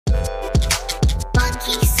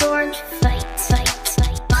sword fight, fight,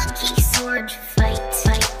 fight. Monkey sword fight,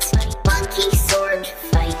 fight, fight. Monkey sword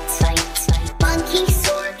fight, fight, fight. Monkey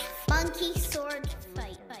sword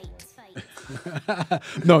fight, fight, fight.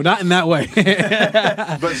 No, not in that way.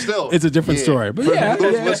 But still, It's a different story. But For yeah,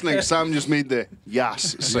 those yeah. listening, Sam just made the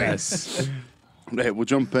yes sign. Yes. Right, we'll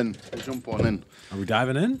jump in. We'll jump on in. Are we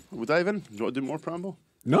diving in? We'll dive in. Do you want to do more preamble?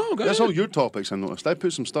 No, go That's ahead. all your topics, I noticed. I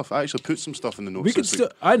actually put some stuff in the notes We could this still.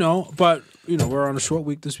 week. I know, but we're on a short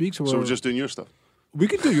week this week, so So we're just doing your stuff. we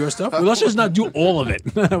can do your stuff. Well, let's just not do all of it.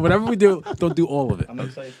 Whatever we do, don't do all of it. I'm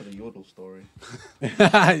excited for the Yodel story.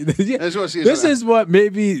 Yeah. That's what I see, This like- is what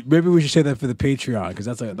maybe we should say that for the Patreon because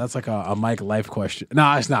that's like a Mike life question.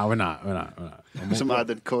 No, it's not. We're not. Some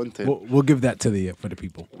added content. We'll give that for the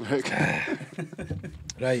people.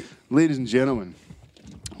 Right. Ladies and gentlemen,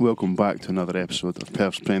 welcome back to another episode of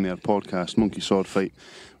Perth's premier podcast, Monkey Sword Fight,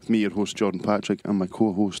 with me, your host Jordan Patrick, and my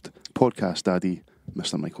co-host, podcast daddy,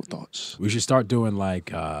 Mr. Michael Dots. We should start doing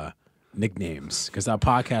like nicknames because our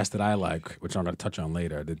podcast that I like, which I'm going to touch on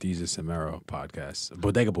later, the Jesus Samero podcast,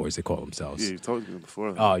 Bodega Boys, they call themselves. Yeah, you've talked to me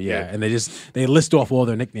before. Oh yeah, and they list off all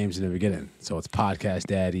their nicknames in the beginning. So it's Podcast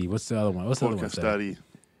Daddy. What's the other one? What's the other one? Podcast daddy.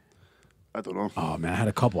 I don't know. Oh man, I had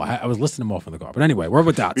a couple. I was listing them off in the car. But anyway, we're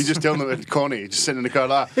with Dots. You just tell them that Connie, just sitting in the car,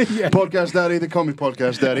 podcast daddy, they call me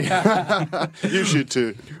podcast daddy. You should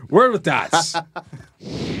too. Word with Dots.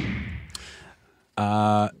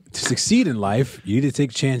 To succeed in life, you need to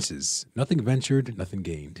take chances. Nothing ventured, nothing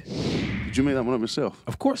gained. Did you make that one up yourself?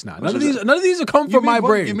 Of course not. None of these have come from my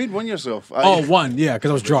brain. You made one yourself. One, yeah,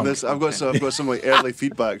 because I was drunk. I've got some like early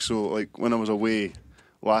feedback. So like when I was away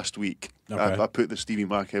last week, Okay. I put the Stevie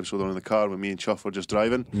Mac episode on in the car when me and Chuff were just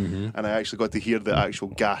driving, and I actually got to hear the actual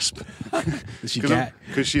gasp.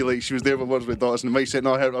 Because she was there with words with Dots, and the mic said,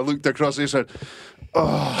 "No, I looked across and said,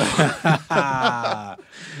 oh."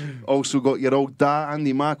 Also got your old dad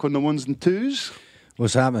Andy Mac on the ones and twos.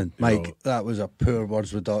 What's happening, Mike? That was a poor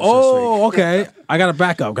words with Dots Oh, okay. I got a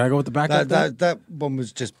backup. Can I go with the this backup? week. That one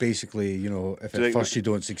was just basically, if at first you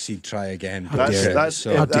don't succeed, try again. How dare you? That's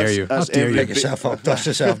How dare you? Pick yourself up, dust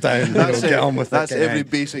yourself down, get on with That's it. every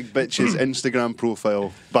basic bitch's Instagram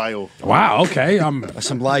profile bio. Wow. Okay.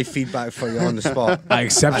 Some live feedback for you on the spot. I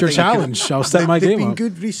accept your challenge. I'll step my They've game been up.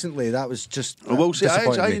 good recently. That was just Well, see,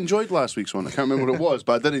 disappointing I me. enjoyed last week's one. I can't remember what it was,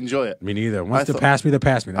 but I did enjoy it. Me neither. Once they thought- pass me, they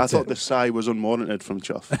pass me. I That's thought it. the sigh was unwarranted from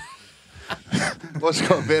Chuff. Let's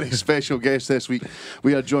got a very special guest this week.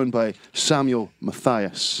 We are joined by Samuel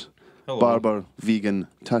Mathias, Hello. barber, vegan,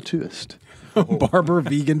 tattooist. Barber,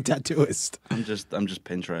 vegan, tattooist. I'm just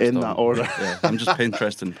Pinterest. In that order. Yeah, I'm just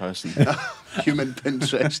Pinterest in person. Human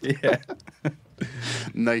Pinterest. Yeah.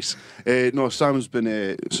 Nice. No, Sam's been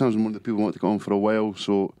one of the people who want to go on for a while,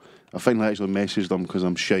 so I finally actually messaged him because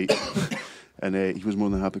I'm shite. And he was more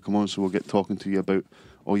than happy to come on, so we'll get talking to you about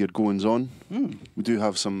all your goings on. We do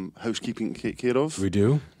have some housekeeping to take care of. We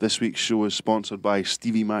do. This week's show is sponsored by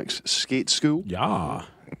Stevie Mac's Skate School. Yeah.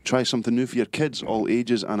 Try something new for your kids. All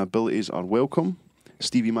ages and abilities are welcome.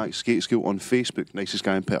 Stevie Mac's Skate School on Facebook. Nicest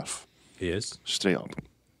guy in Perth. He is. Straight up.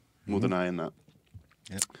 No denying that.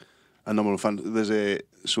 Yep. And number one fan.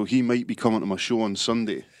 So he might be coming to my show on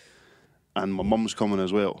Sunday, and my mum's coming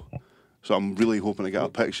as well. So I'm really hoping to get a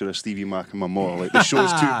picture of Stevie Mac and my mum, like the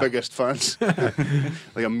show's two biggest fans,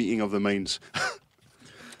 like a meeting of the minds.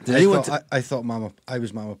 I thought I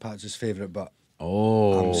was Mama Pat's favourite, but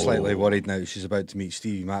I'm slightly worried now. She's about to meet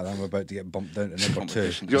Stevie Mac. I'm about to get bumped down to number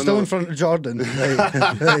 2. Still in front of Jordan.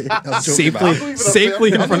 Right.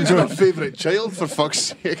 Safely in front of Your her. favourite child, for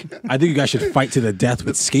fuck's sake. I think you guys should fight to the death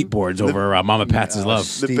with skateboards over Mama Pat's love.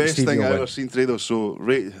 The best Stevie thing will I've win. ever seen today, though. So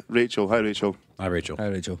Rachel, hi Rachel. Hi, Rachel. Hi,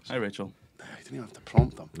 Rachel. Hi, Rachel. I didn't even have to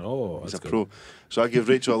prompt them. Oh, He's that's a good. pro. So I give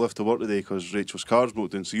Rachel a lift to work today because Rachel's car's broke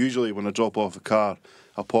down. So usually when I drop off the car,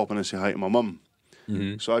 I'll pop in and say hi to my mum.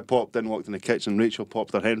 So I popped in, walked in the kitchen. Rachel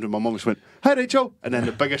popped her head in. My mum just went, "Hi, Rachel," and then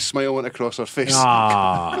the biggest smile went across her face.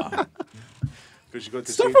 Ah. 'Cause she got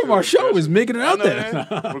to Stuff say from to our her show person. is making it out I know, there.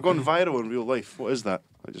 yeah. We're going viral in real life. What is that?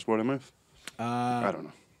 Like just word of mouth? I don't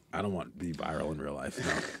know. I don't want to be viral in real life.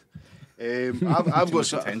 No. I've got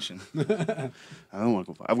some. Attention. I don't want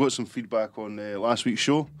to go. I've got some feedback on last week's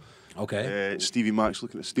show. Okay. Stevie Mac's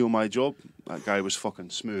looking to steal my job. That guy was fucking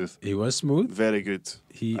smooth. He was smooth. Very good.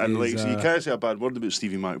 He and is, so you can't say a bad word about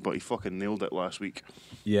Stevie Mac, but he fucking nailed it last week.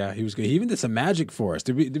 Yeah, he was good. He even did some magic for us.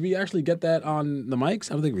 Did we actually get that on the mics?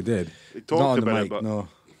 I don't think we did. He Not talked on the about it, mic, but no.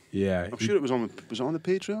 Yeah. I'm sure it was on. Was it on the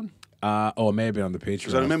Patreon? It may have been on the Patreon.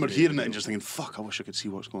 Because I remember hearing it and just thinking, "Fuck! I wish I could see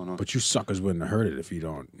what's going on." But you suckers wouldn't have heard it if you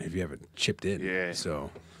haven't chipped in. Yeah. So,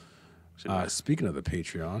 speaking of the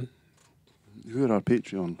Patreon, who are our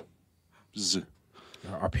Patreons?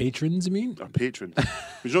 Our patrons, you mean? Our patrons.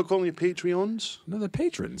 Would you not call them your Patreons? No, they're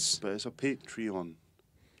patrons. But it's a Patreon.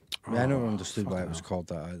 I never understood why it was called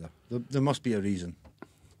that either. There must be a reason.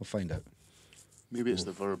 We'll find out. Maybe it's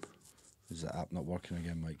the verb. Is the app not working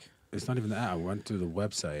again, Mike? It's not even the app. I went to the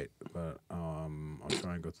website, but I'll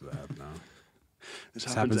try and go to the app now. This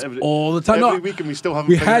happens all the time. Every No, week, and we still haven't.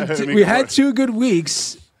 we figured out had how to make we it had work. 2 good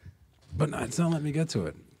weeks, but no, it's not letting me get to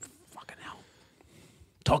it. Fucking hell!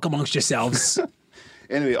 Talk amongst yourselves.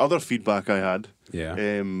 Anyway, other feedback I had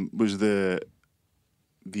was the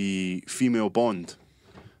female Bond.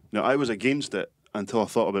 Now, I was against it until I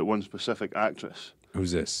thought about one specific actress.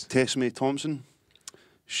 Who's this? Tessmae Thompson.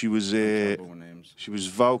 She was names. she was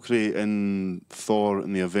Valkyrie in Thor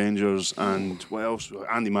and the Avengers, and what else?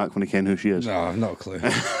 Andy Mack, when I ken who she is. No, I've not a clue.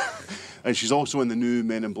 And she's also in the new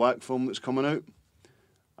Men in Black film that's coming out.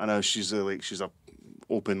 And she's a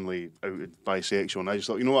openly outed bisexual. And I just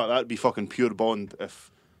thought, you know what, that'd be fucking pure Bond if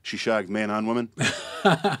she shagged men and women. Do you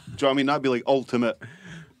know what I mean? That'd be like ultimate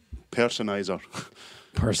personizer.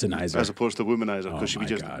 Personizer. As opposed to womanizer, because Oh she'd be my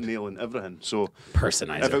just God. nailing everything. So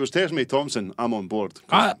Personizer. if it was Tessmae Thompson, I'm on board.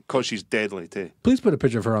 Ah. Because she's deadly too. Please put a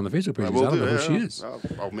picture of her on the Facebook page. I will don't know do, who she is.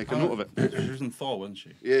 I'll make a note of it. She was in Thor, wasn't she?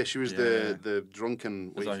 Yeah, she was Yeah. the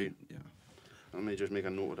drunken Was wifey. yeah. Let me just make a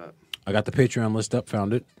note of that. I got the Patreon list up,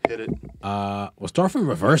 found it. Hit it. We'll start from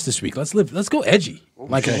reverse this week. Let's go edgy.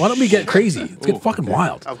 Like, why don't we get crazy? Let's get fucking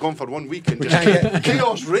wild. I've gone for 1 week and can't just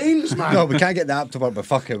chaos reigns, man. No, we can't get the app to work, but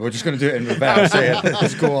fuck it. We're just going to do it in reverse.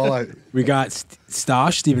 Let's go all out. We got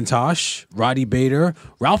Stosh, Stephen Tosh, Roddy Bader,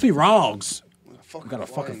 Ralphie Roggs. We got a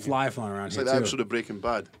fucking fly flying around It's here like the too. episode of Breaking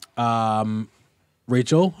Bad.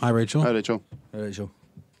 Rachel, hi Rachel. Hi, Rachel. All right, Joe.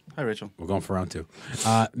 Hi, Rachel. We're going for round 2.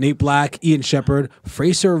 Nate Black, Ian Shepard,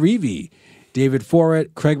 Fraser Reevy, David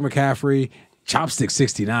Forrett, Craig McCaffrey, Chopstick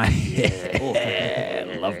 69.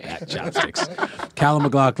 Love that, Chopsticks. Callum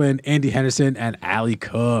McLaughlin, Andy Henderson, and Ali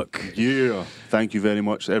Cook. Yeah. Thank you very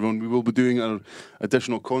much, everyone. We will be doing our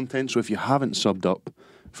additional content, so if you haven't subbed up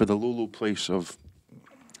for the low price of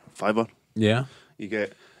 $5, Yeah. you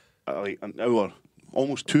get like an hour,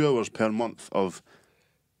 almost 2 hours per month of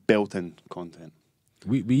built-in content.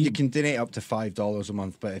 You can donate up to $5 a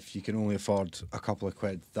month, but if you can only afford a couple of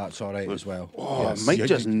quid, that's all right as well. Oh, Yes. Mike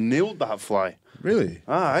just nailed that fly. Really?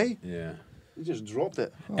 Aye. Yeah. He just dropped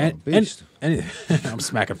it. Beast. I'm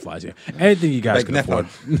smacking flies here. Anything you guys Big can nipper. afford.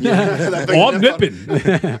 That big Oh, I'm nipper.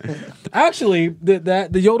 nipping. Actually, the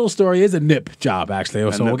Yodel story is a nip job, actually.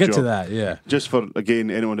 So nip we'll get to job. that. Yeah. Just for, again,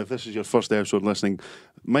 anyone, if this is your first episode listening,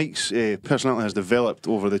 Mike's personality has developed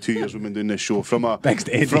over the 2 years we've been doing this show from a Thanks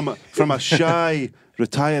to Andy. from a shy,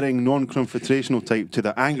 retiring, non-confrontational type to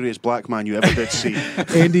the angriest black man you ever did see.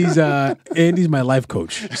 Andy's my life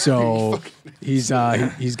coach. So he's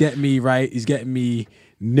getting me right. He's getting me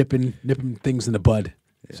nipping things in the bud.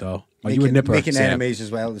 So are you a nipper? Making Sam? enemies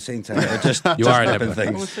as well at the same time. Or just You just are a nipping nipper.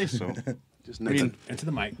 I would things. say so. Just I nipping. mean, Into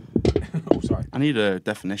the mic. Oh, sorry. I need a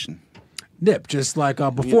definition. Nip, just like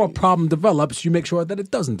before a problem develops, you make sure that it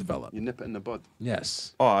doesn't develop. You nip it in the bud.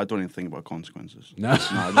 Yes. Oh, I don't even think about consequences. No. No,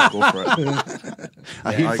 I just go for it.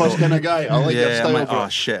 I hate first kind of guy. I like your yeah, style. I'm like, bro. oh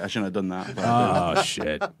shit, I shouldn't have done that. But I Oh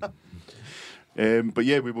shit. But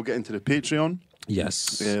yeah, we will get into the Patreon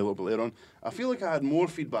Yes. a little bit later on. I feel like I had more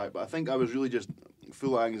feedback, but I think I was really just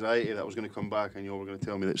full of anxiety that I was going to come back and you all were going to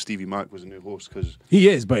tell me that Stevie Mac was the new host because He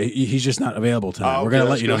is, but he's just not available tonight. Ah, We're okay, gonna let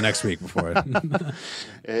that's you know good. next week before it.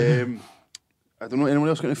 I don't know. Anyone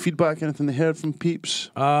else got any feedback? Anything they heard from peeps?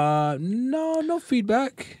 No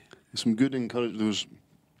feedback. Some good encouragement.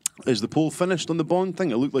 Is the poll finished on the Bond thing?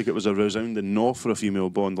 It looked like it was a resounding no for a female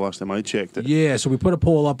Bond last time I checked it. Yeah, so we put a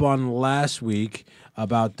poll up on last week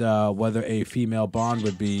about whether a female Bond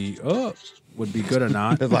would be good or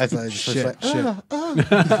not. The lads that just Shit, like, shit.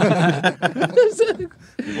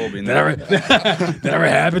 we've all been That there. ever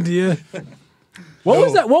happened to you? What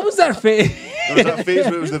was that? What was that face? There was that phase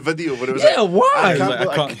where it was the video where it was Yeah, like,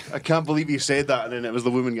 why? I can't believe he said that, and then it was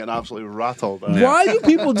the woman getting absolutely rattled. Why do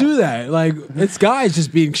people do that? Like, it's guys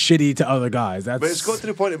just being shitty to other guys. That's But it's got to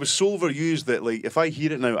the point it was so overused that, like, if I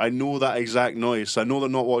hear it now, I know that exact noise. So I know they're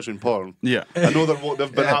not watching porn. Yeah. I know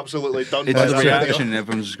they've been absolutely done It's by the that reaction, video. and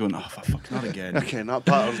everyone's just going, oh, for fuck, not again. Okay, that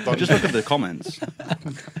pattern's done. Just look at the comments.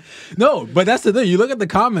 no, but that's the thing. You look at the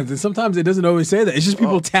comments, and sometimes it doesn't always say that. It's just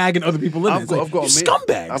people tagging other people in it. It's like, I've got "You a mate,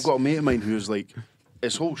 scumbags. I've got a mate of mine who's like,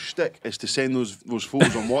 his whole shtick is to send those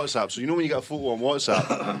photos on WhatsApp. So you know when you get a photo on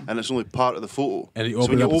WhatsApp and it's only part of the photo, And you so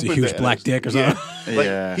open when it up, it's a opened huge and black dick or something. Like,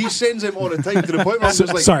 Yeah. he sends them all the time to the point where I'm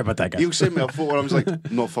just like, Sorry about that, guys. He'll send me a photo and I'm just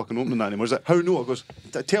like, not fucking opening that anymore. He's like, how no? I goes,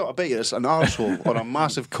 tell I bet you it's an arsehole or a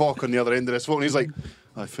massive cock on the other end of this phone. And he's like,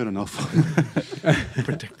 Fair enough.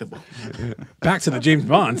 Predictable. Back to the James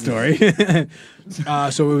Bond story.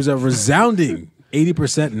 So it was a resounding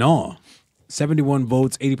 80% no. 71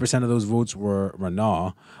 votes, 80% of those votes were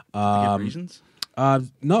no. Reasons?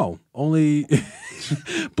 No, only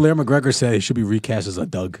Blair McGregor said he should be recast as a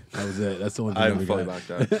Doug. That was it. That's the only thing I that we haven't got.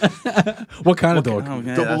 thought about that. What kind of dog?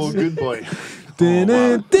 Okay, Double O that's good boy.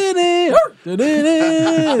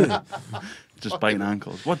 just biting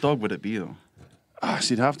ankles. What dog would it be though? So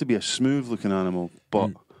it'd have to be a smooth looking animal,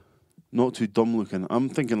 but not too dumb looking. I'm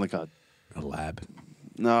thinking like a lab.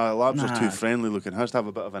 Nah, labs are too friendly looking. Has to have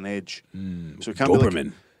a bit of an edge. So it can't be like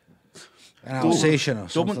Doberman. An Alsatian or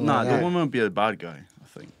something like that. Doberman would be a bad guy. I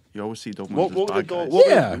think you always see Dobermans what as were the bad dog,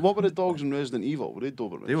 guys. what were the dogs in Resident Evil? Were they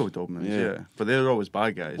Dobermans? They were Dobermans, yeah. But they were always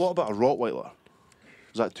bad guys. What about a Rottweiler?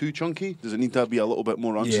 Is that too chunky? Does it need to be a little bit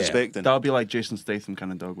more unsuspecting? That would be like Jason Statham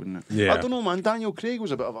kind of dog, wouldn't it? Yeah. I don't know, man. Daniel Craig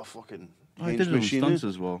was a bit of a fucking Oh, he hench did it on machine. stunts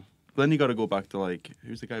as well. But then you got to go back to like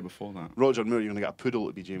who's the guy before that? Roger Moore, you're going to get a poodle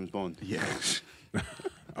to be James Bond. Yeah,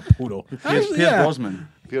 A poodle. Pierce Brosnan.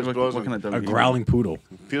 Pierce What Brosnan. kind of dog A would he growling poodle.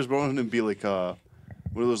 Pierce Brosnan would be like one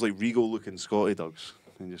of those like regal looking Scotty dogs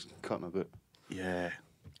and just cutting a bit. be? Yeah,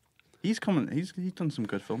 he's coming. He's done some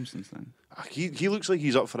good films since then. He looks like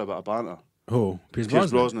he's up for a bit of banter. Who? Pierce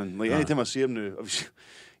Pierce Brosnan. Brosnan. Like anytime I see him now,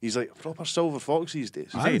 he's like a proper silver fox these days.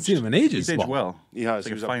 I haven't seen him in ages. He's aged well. He has. It's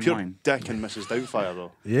He like was a a fine pure wine. dick in Mrs. Doubtfire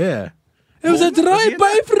though. Yeah. It was a was he in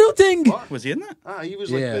drive-by fruiting. Was he in that? He was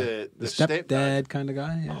like Yeah. the The stepdad. stepdad kind of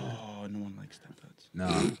guy. Yeah. Oh, no one likes stepdads. No.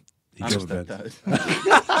 He I'm a killed Vince.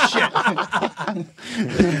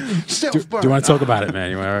 stepdad. Do you want to talk about it,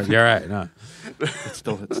 man? You're all right. No. It's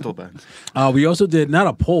still bad. We also did not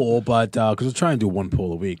a poll, but because we're trying to do one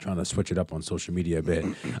poll a week, trying to switch it up on social media a bit.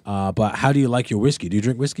 But how do you like your whiskey? Do you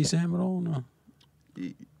drink whiskey, Sam, at all? No.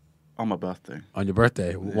 On my birthday. On your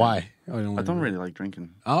birthday? Why? I don't really like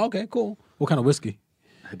drinking. Oh, okay, cool. What kind of whiskey?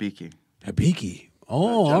 Hibiki. Hibiki.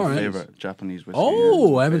 Oh, all right. Favorite Japanese whiskey.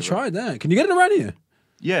 Oh, yeah, I haven't favorite. tried that. Can you get it around here?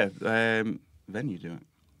 Yeah, then you do it.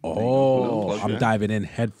 Oh, plug, I'm yeah. diving in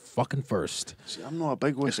head fucking first. See, I'm not a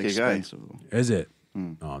big It's whiskey guy. expensive though. Is it? Oh,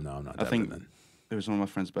 no, I'm not I diving think in. it was one of my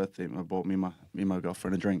friend's birthday. I bought me and my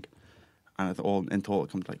girlfriend a drink, and in total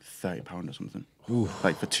it comes to like £30 or something,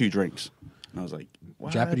 like for 2 drinks. And I was like,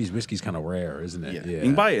 what? Japanese whiskey's kind of rare, isn't it? Yeah. You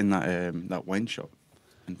can buy it in that wine shop.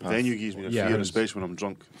 In Perth. Venue gives me a Yeah, fear, it is. especially when I'm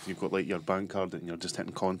drunk. If you've got like your bank card and you're just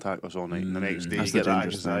hitting contactless all night, and the next day That's you get the that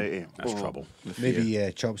dangerous thing. anxiety. That's trouble. The fear. Maybe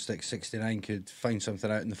Chopstick 69 could find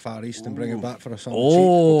something out in the Far East and bring it back for us something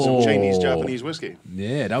Oh, Some Chinese, Japanese whiskey.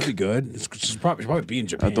 Yeah, that'd be good. It's probably be in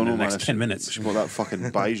Japan I don't know, in the man. next 10 minutes. She bought that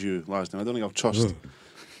fucking Baiju last night. I don't think I've trust.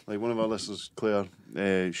 Like one of our listeners, Claire,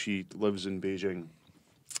 she lives in Beijing.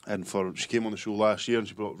 And she came on the show last year and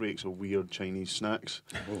she brought rakes of weird Chinese snacks.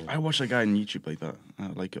 I watch a guy on YouTube like that. I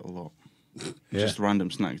like it a lot. Just random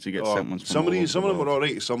snacks. You get sent ones. Some of them were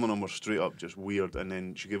alright, some of them were straight up just weird. And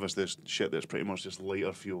then she gave us this shit that's pretty much just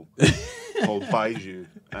lighter fuel called Baiju,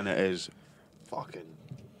 and it is fucking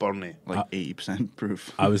burny. like 80%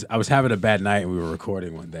 proof. I was having a bad night and we were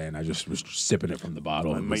recording one day and I just was sipping it from the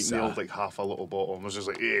bottle. I It might was, nailed like half a little bottle and was just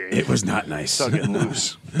like, it was not nice. start getting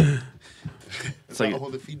loose. It's like all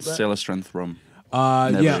the feedback? sailor strength rum.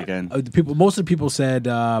 Never Never again. Most of the people said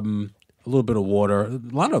a little bit of water. A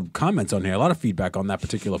lot of comments on here. A lot of feedback on that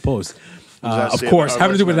particular post. that Of say course, about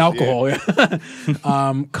having to do with listeners? alcohol.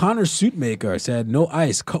 Yeah. Connor Suitmaker said no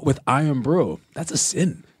ice, cut with iron brew. That's a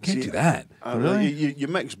sin. Can't do that. You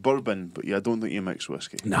mix bourbon, but I don't think you mix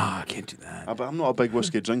whiskey. Nah, I can't do that. But I'm not a big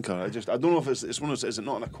whiskey drinker. I don't know if it's one of those, is it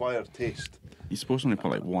not an acquired taste? You're supposed to only put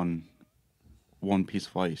like one piece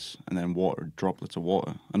of ice and then water, droplets of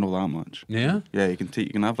water. I know that much. Yeah? Yeah, you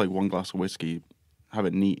can have like one glass of whiskey, have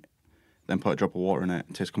it neat, then put a drop of water in it.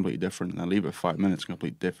 It tastes completely different. And then leave it 5 minutes,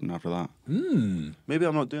 completely different after that. Maybe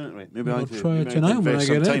I'm not doing it right. Maybe I I'll need to, try it maybe I need tonight to when invest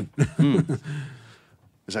I some get in. time.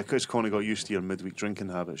 Is that because Connie got used to your midweek drinking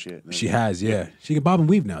habits yet? She has, yeah. She can bob and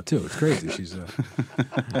weave now, too. It's crazy. She's You'd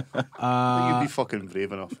be fucking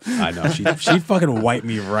brave enough. I know. She fucking wiped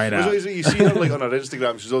me right out. You see her like on her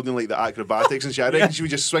Instagram, she's all doing like the acrobatics and shit. I reckon she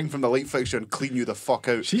would just swing from the light fixture and clean you the fuck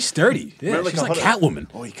out. She's sturdy. Yeah, Remember, she's like a Catwoman.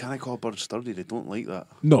 Oh, you can't call birds sturdy. They don't like that.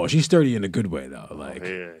 No, she's sturdy in a good way, though. Like,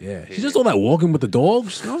 yeah. She's just all that walking with the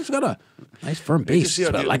dogs. No, she's got a nice firm base. see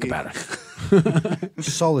her That's what I do- like about her.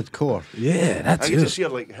 Solid core. Yeah, that's I get to it. see her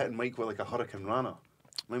like hitting Mike with like a Hurricane Rana.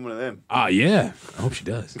 Mind one of them. Ah, yeah. I hope she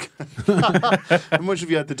does. How much have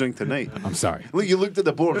you had to drink tonight? I'm sorry. Look, you looked at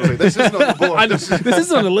the board. Like, this isn't on the board. This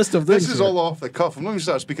isn't on the list of things. This is all off the cuff. I'm not even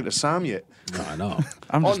started speaking to Sam yet. No, I know.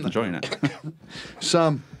 I'm just On- enjoying it.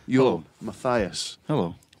 Sam, Yodel, Mathias.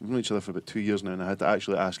 Hello. We've known each other for about 2 years now, and I had to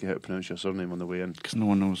actually ask you how to pronounce your surname on the way in. Because no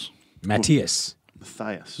one knows. Mathius.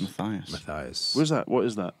 Mathias. Matthias. Where's that? What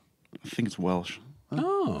is that? I think it's Welsh.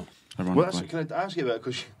 Oh. Well, can I ask you about it?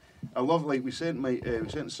 Because I love, like, we sent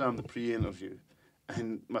Sam the pre-interview,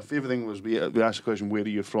 and my favourite thing was we asked the question, where are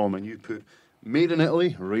you from? And you put, made in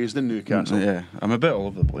Italy, raised in Newcastle. Yeah, I'm a bit all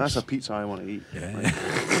over the place. That's a pizza I want to eat. Yeah.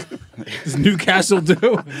 Does Newcastle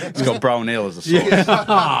do? It's got brown ale as a sauce. Yeah.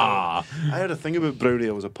 I heard a thing about brown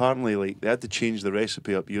ale was apparently, like, they had to change the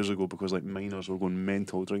recipe up years ago because, like, minors were going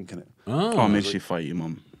mental drinking it. Oh, it makes you fight your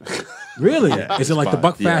mum. Really? Yeah, is it like the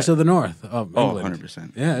Buckfast of the North of Oh, England?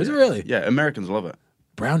 100%. Yeah, is it really? Yeah, Americans love it.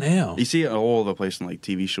 Brown ale. You see it all over the place in like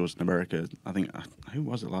TV shows in America. I think who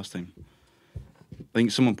was it last time? I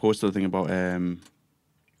think someone posted a thing about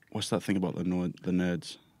what's that thing about the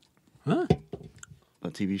nerds? Huh?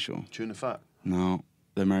 That TV show? Tuna Fat. No,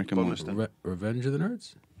 the American one. Burniston. Revenge of the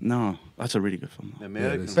Nerds? No, that's a really good film. The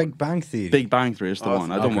American. is. Big Bang Theory. Big Bang Theory is the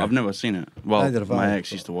one. I've never seen it. Well, Neither have I. my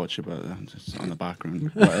ex used to watch it, but it's on the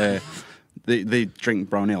background. But they drink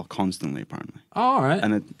brown ale constantly, apparently. Oh, all right.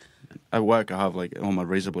 And at work, I have like all my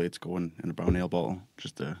razor blades going in a brown ale bottle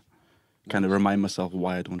just to kind of remind myself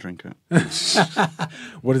why I don't drink it.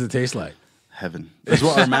 What does it taste like? Heaven. That's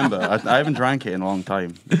what I remember. I haven't drank it in a long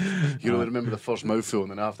time. You only remember the first mouthful,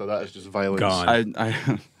 and then after that, it's just violence. Gone.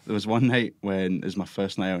 There was one night when it was my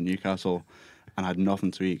first night out in Newcastle, and I had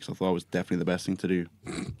nothing to eat because I thought it was definitely the best thing to do.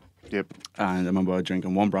 Yep. And I remember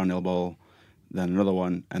drinking one brown ale bottle, then another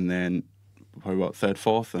one, and then probably about third,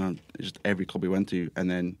 fourth, and just every club we went to, and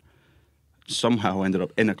then somehow ended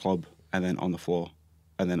up in a club, and then on the floor,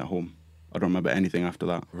 and then at home. I don't remember anything after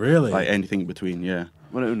that. Really? Like anything in between, yeah.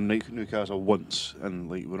 Went out in Newcastle once, and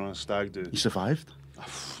like we were on a stag do. You survived?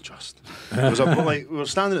 Just. It was like we were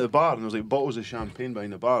standing at the bar, and there was like bottles of champagne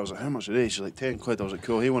behind the bar. I was like, "How much are they?" She's like, £10. I was like,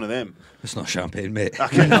 "Cool, hey, one of them." It's not champagne, mate. No,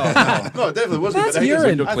 it definitely wasn't. That's but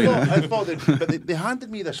urine. I thought but they handed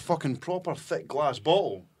me this fucking proper thick glass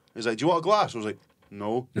bottle. He's like, "Do you want a glass?" I was like,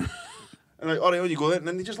 "No." And like, all right, on you go. And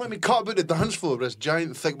then they just let me cut about the dance floor with this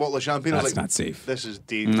giant thick bottle of champagne. I was That's like, not safe. This is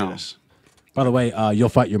dangerous. By the way, You'll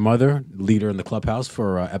Fight Your Mother, leader in the clubhouse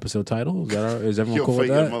for episode title. Is everyone You'll cool fight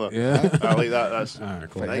with that? your mother. Yeah. I like that. That's All right,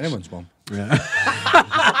 cool. Like Nice. anyone's mum. Yeah.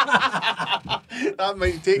 that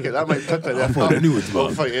might take it. That might tip it. I'll fight anyone's I'll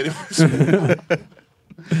mum. fight anyone's mum.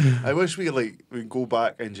 I wish we go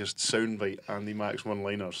back and just soundbite Andy Mack's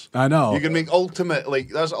one-liners. I know. You can make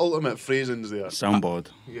that's ultimate phrasings there. Soundboard.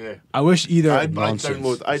 Yeah. I wish either. I'd nonsense.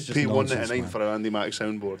 download. I'd It's just pay nonsense, $1.99 man. for an Andy Mack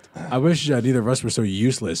soundboard. I wish neither of us were so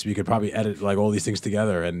useless. We could probably edit like all these things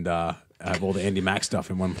together and have all the Andy Mack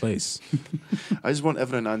stuff in one place. I just want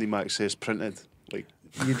everything Andy Mack says printed. Like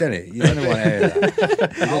You didn't. You didn't want any of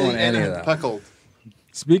that. You don't want any of that. Pickled.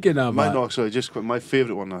 Speaking of, My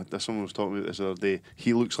favourite one. Someone was talking about this the other day.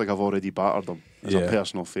 He looks like I've already battered him. It's a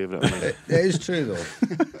personal favourite of mine. It is true, though.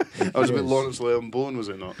 I was about Lawrence Llewellyn Bowen, was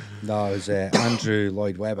it not? No, it was Andrew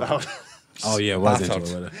Lloyd Webber. oh yeah, it was Battered.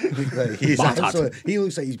 interesting. Like, he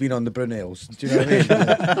looks like he's been on the Brunels. Do you know what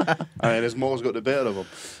I mean? And his mom's got the better of him.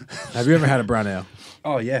 Have you ever had a brown ale?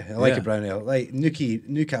 Oh yeah, I like Yeah. a brown ale. Like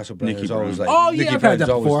Newcastle brown ale Nuki is always Brown. like. Oh yeah, Nuki I've had that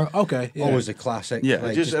Brown's before. always, Okay, yeah. Always a classic. Yeah.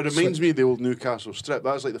 like, It reminds slip me of the old Newcastle strip.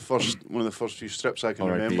 That's like one of the first few strips I can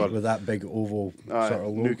R.I.P. remember. with that big oval Aye, sort of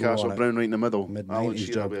logo Newcastle on it. brown right in the middle. Mid-90s Alan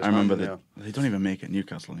Shearer job. with his I remember hand in they don't even make it in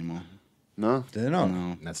Newcastle anymore. there. No? Do they not?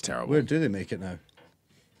 No. That's terrible. Where do they make it now?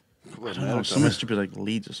 I don't know, somewhere stupid like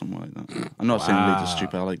Leeds or something like that. I'm not saying Leeds is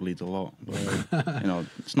stupid, I like Leeds a lot. But,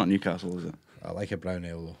 it's not Newcastle, is it? I like a brown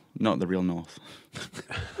ale though. Not the real North.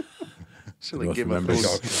 It's like North Game of remembers.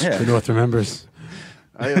 Thrones. Yeah. The North remembers.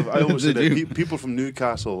 I always say They that do. people from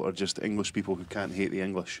Newcastle are just English people who can't hate the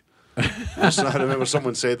English. I remember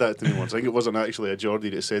someone said that to me once. I think it wasn't actually a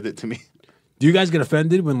Geordie that said it to me. Do you guys get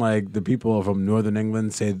offended when like the people from Northern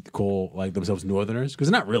England call like themselves Northerners?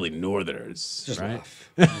 Because they're not really Northerners, Just right?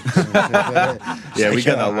 laugh. Yeah, we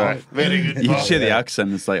get that a lot. Very good. You Bob. hear the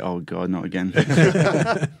accent, it's like, oh god, not again.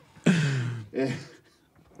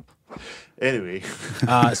 Anyway,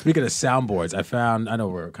 Speaking of soundboards, I know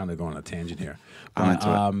we're kind of going on a tangent here. I'm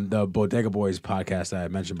But, into the Bodega Boys podcast I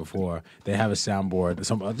mentioned before, they have a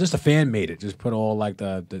soundboard. Just a fan made it. Just put all like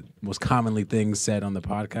the most commonly things said on the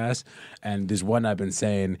podcast. And there's one I've been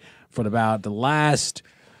saying for about the last,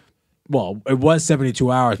 well, it was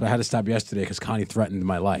 72 hours, but I had to stop yesterday because Connie threatened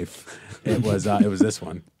my life. It was this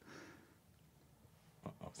one.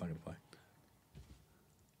 Oh, it's not gonna play.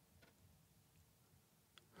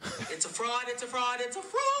 It's a fraud, it's a fraud, it's a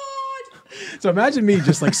fraud! So imagine me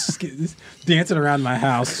just like dancing around my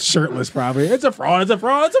house, shirtless probably. It's a fraud, it's a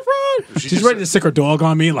fraud, it's a fraud. She's ready to sick her dog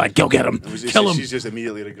on me, like, go get him, kill him. She's just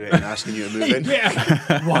immediately regretting asking you to move in.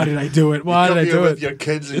 Yeah. Why did I do it? Why did I do with it? your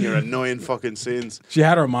kids and your annoying fucking sayings. She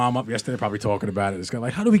had her mom up yesterday probably talking about it. It's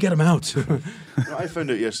like, how do we get him out? I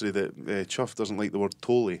found out yesterday that Chuff doesn't like the word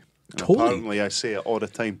tolly. Tolly? Apparently I say it all the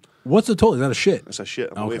time. What's a tolly? Is that a shit? It's a shit.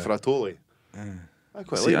 I'm away for a tolly. I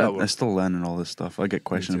quite See, like that I'm word. still learning all this stuff. I get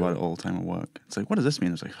questioned about it all the time at work. It's like, what does this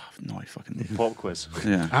mean? It's like, oh, no, I fucking do. Pop quiz.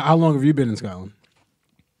 Yeah. How long have you been in Scotland?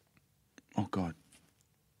 Oh, God.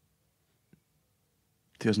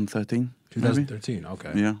 2013? 2013,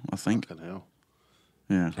 okay. Yeah, I think. Fucking hell.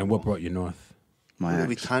 Yeah. And what brought you north? My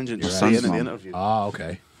Really ex. tangent Your to say in son's the mom. interview. Ah,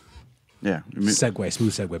 okay. Yeah. Smooth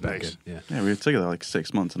segue back Nice. in. Yeah. Yeah, we were together like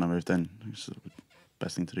 6 months and I moved in. It's the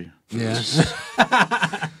best thing to do. Yeah.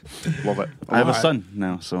 Love it. I have a Alright. son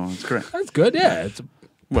now, so it's great. That's good, yeah. It's a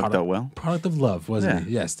Worked out well. product of love, wasn't Yeah. it?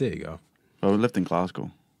 Yes, there you go. Well, we lived in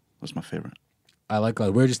Glasgow. That's my favourite. I like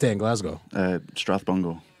Glasgow. Where'd you stay in Glasgow?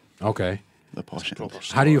 Strathbungo, Okay. the posh end. Proper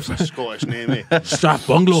How do you- Scottish name, eh?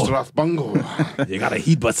 Strathbungalow. Strathbungo. You gotta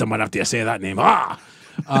heat-butt someone after you say that name. Ah!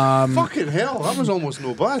 Fucking hell, that was almost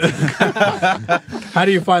no bad. How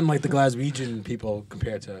do you find like the Glaswegian people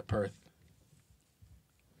compared to Perth?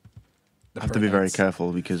 I have to be very Perthets.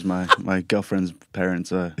 careful because my girlfriend's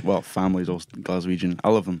parents are, well, family's all Glaswegian. I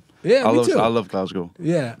love them. Yeah, me too. I love Glasgow.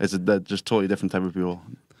 Yeah. They're just totally different type of people.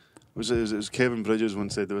 It was Kevin Bridges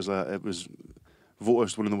once said it was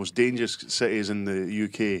voted one of the most dangerous cities in the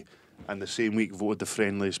UK, and the same week voted the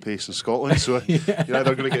friendliest place in Scotland. So you're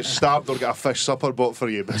either going to get stabbed or get a fish supper bought for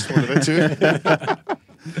you. Best one of the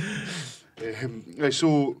two. Right,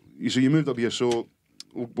 so you moved up here. So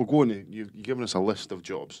we're going to you've given us a list of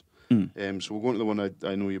jobs. So we're going to the one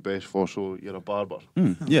I know you best for. So you're a barber.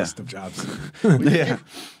 Yeah. List of jobs. Yeah.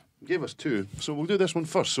 You gave us two. So we'll do this one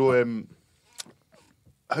first. So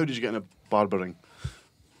how did you get into barbering?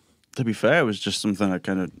 To be fair, it was just something I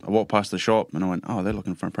walked past the shop and I went, oh, they're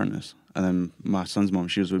looking for an apprentice. And then my son's mum,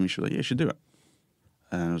 she was with me. She was like, yeah, you should do it.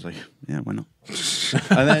 And I was like, yeah, why not?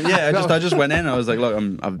 And then I just went in. I was like, look,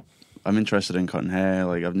 I'm interested in cutting hair.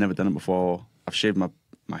 Like I've never done it before. I've shaved my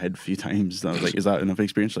head a few times. And I was like, is that enough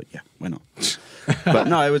experience? Like, yeah, why not? But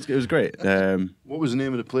no, it was great. What was the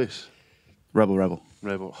name of the place? Rebel. Rebel.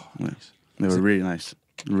 Oh, Yeah. nice. They were really nice.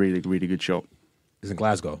 Really, really good shop. Is in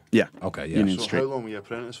Glasgow. Yeah. Okay, yeah. Union So Street. how long were you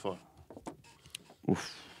apprentice for?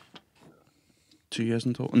 Oof. 2 years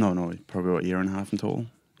in total? No, probably about a year and a half in total.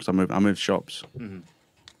 Because I moved shops.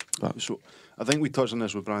 But So I think we touched on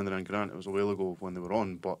this with Brandon and Grant. It was a while ago when they were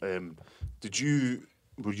on. But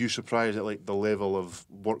were you surprised at like the level of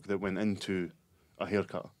work that went into a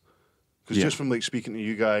haircut? Because Yeah. just from like speaking to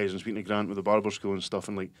you guys and speaking to Grant with the barber school and stuff,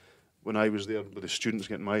 and like when I was there with the students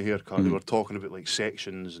getting my haircut, they were talking about like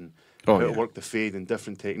sections and Oh, how to yeah. work the fade and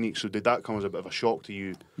different techniques. So did that come as a bit of a shock to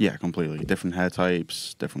you? yeah, completely. Different hair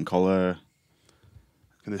types, different colour,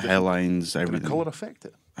 Can the hairlines, Can everything. the colour affect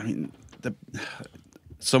it? I mean,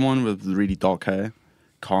 someone with really dark hair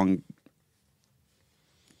can't.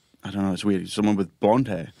 I don't know. It's weird. Someone with blonde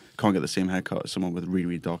hair can't get the same haircut as someone with really,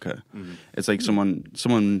 really dark hair. It's like someone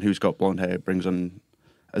who's got blonde hair brings on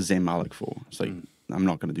a Zayn Malik for. It's like I'm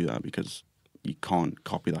not going to do that because you can't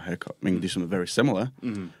copy that haircut. I mean, you can do something very similar,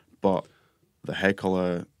 but the hair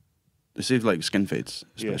color, say like skin fades,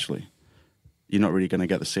 especially, you're not really going to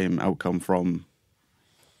get the same outcome from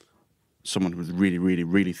someone with really, really,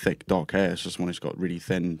 really thick dark hair. It's just someone who's got really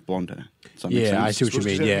thin blonde hair. Does that make Yeah, sense? I see what you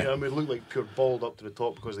mean. Yeah. I mean, it looked like pure bald up to the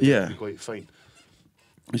top because they Yeah. be quite fine.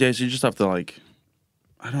 Yeah, so you just have to like,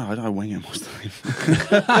 I don't know, I wing it most of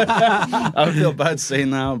the time. I feel bad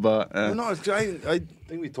saying that, but Well, no, I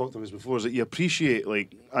think we talked about this before. Is that you appreciate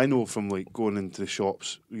like I know from like going into the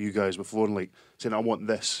shops with you guys before and like saying I want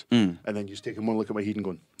this, and then you just taking one look at my head and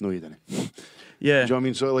going, no, you didn't. yeah, Do you know what I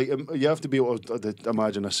mean? So like you have to be able to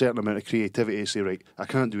imagine a certain amount of creativity to say, right, I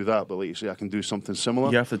can't do that, but like you say, I can do something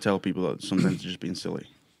similar. you have to tell people that sometimes you're just being silly.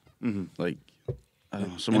 Like, I don't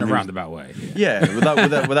know, someone In a who's- roundabout way. Yeah,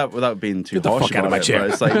 without being too Get the harsh fuck out of about my it, chair. but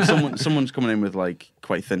it's like someone's coming in with like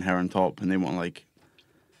quite thin hair on top, and they want like,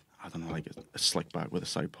 I don't know, like a slick back with a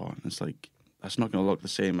side part, and it's like that's not going to look the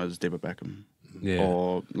same as David Beckham, Yeah.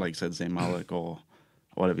 or like I said Zayn Malik or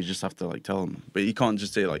whatever. You just have to like tell them, but you can't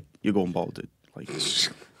just say like you're going bald, dude. Like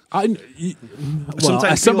Well, sometimes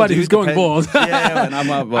as somebody people who's do going depend- bald, yeah, and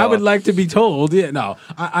I would like to be told. Yeah, no,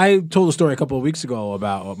 I told a story a couple of weeks ago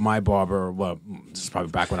about my barber. Well, this is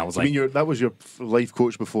probably back when I was I like mean, that was your life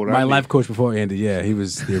coach before. my Andy. life coach before Andy. Yeah, he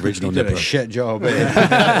was the original Did nipper. a shit job.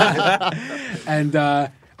 Eh? And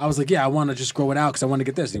I was like, yeah, I want to just grow it out because I want to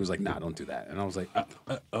get this. And he was like, nah, don't do that. And I was like,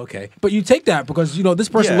 okay. But you take that because, this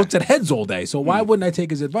person looks at heads all day. So why wouldn't I take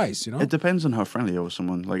his advice, It depends on how friendly you are with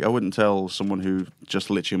someone. Like, I wouldn't tell someone who just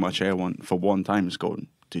literally in my chair for one time is going,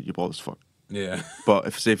 dude, you're bald as fuck. Yeah. But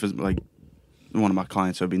if it's like one of my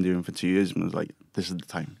clients I've been doing for 2 years and was like, this is the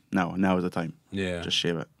time. Now is the time. Yeah. Just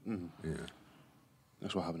shave it. Yeah.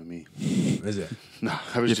 That's what happened to me. Is it? Nah,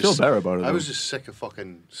 I was You just, feel better about it, I though. was just sick of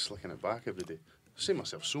fucking slicking it back every day. I save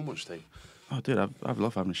myself so much time. Oh, dude, I've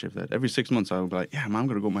loved having a shaved head. Every 6 months I'll be like, yeah, man, I'm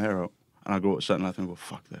going to grow my hair out. And I'll go to certain length and go,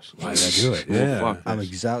 fuck this. Why did I do it? Oh, Yeah. fuck I'm this.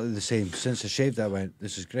 exactly the same. Since I shaved, I went,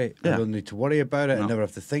 this is great. Yeah. I don't need to worry about it. I No. never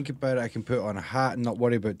have to think about it. I can put on a hat and not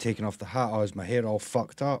worry about taking off the hat. Oh, is my hair all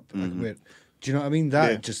fucked up? I can wear, do you know what I mean?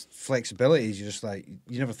 That Yeah. just flexibility. You're just like,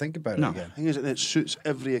 you never think about No. it again. The thing is, it suits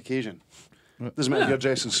every occasion. Doesn't matter if you're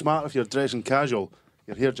dressing smart, if you're dressing casual,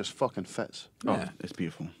 your hair just fucking fits. Oh, Yeah. it's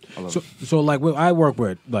beautiful. I love So, it. so like, I work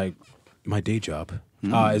with, like, my day job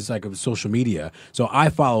is like a social media. So I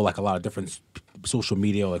follow like a lot of different social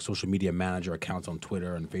media, like social media manager accounts on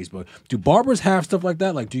Twitter and Facebook. Do barbers have stuff like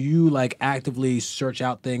that? Like, do you like actively search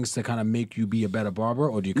out things to kind of make you be a better barber,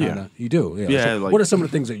 or do you kind of you do? Yeah, So like- what are some of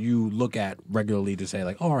the things that you look at regularly to say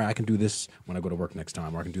like, oh, all right, I can do this when I go to work next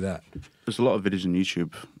time, or I can do that? There's a lot of videos on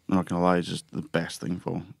YouTube. I'm not gonna lie, it's just the best thing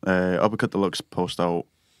for. Uppercut Deluxe post out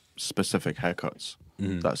specific haircuts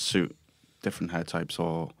that suit different hair types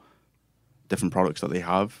or different products that they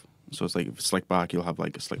have. So it's like if it's slick back, you'll have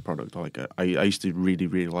like a slick product. Or like I used to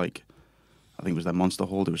really like, I think it was that Monster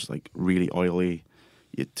Hold. It was like really oily.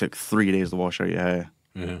 It took 3 days to wash out your hair,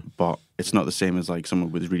 but it's not the same as like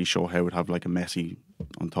someone with really short hair would have like a messy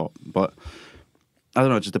on top. But I don't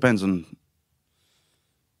know. It just depends on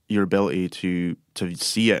your ability to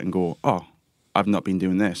see it and go, oh, I've not been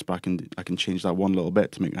doing this, but I can change that one little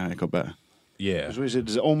bit to make my haircut better. Yeah. So is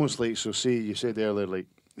it almost like, so say you said earlier, like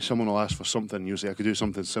someone will ask for something, you say I could do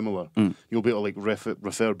something similar. You'll be able to like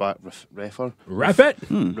refer back to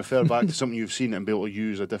something you've seen and be able to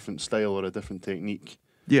use a different style or a different technique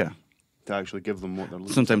Yeah. to actually give them what they're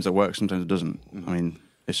looking Sometimes it works, sometimes it doesn't. I mean,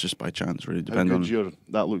 it's just by chance, really. for. How Depends on. good's your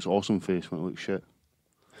that looks awesome face when it looks shit?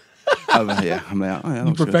 I'm like, oh, yeah, that You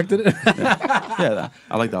looks good. perfected it. Yeah,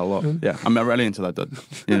 I like that a lot. Yeah, I'm really into that, dude.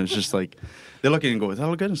 It's just like, they look at it and go, is that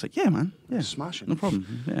all good? And it's like, yeah, man. Yeah. Smashing. No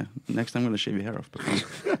problem. Yeah. Next time I'm going to shave your hair off.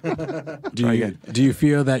 But Do you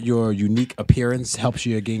feel that your unique appearance helps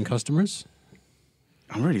you gain customers?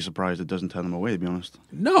 I'm really surprised it doesn't turn them away, to be honest.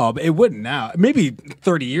 No, but it wouldn't now. Maybe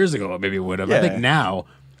 30 years ago, maybe it would have. I Yeah. think now,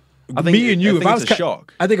 I think me and you, I think it's a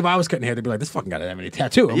shock. I think if I was cutting hair, they'd be like, this fucking guy doesn't have any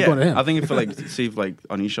tattoo. I'm going to him. I think if like, see if like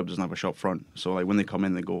on eShop doesn't have a shop front. So like when they come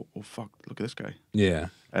in, they go, oh, fuck, look at this guy. Yeah.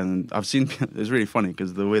 And I've seen, it's really funny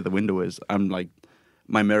because the way the window is, I'm like,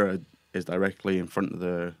 my mirror is directly in front of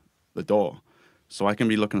the door. So I can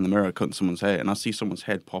be looking in the mirror, cutting someone's hair, and I see someone's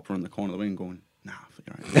head pop around the corner of the window going, nah,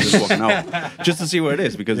 you're right. I'm just walking out. Just to see where it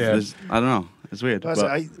is because there's, I don't know. It's weird. That's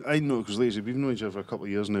But I know because we've known each other for a couple of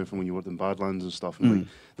years now from when you worked in Badlands and stuff. And like,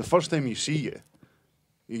 the first time you see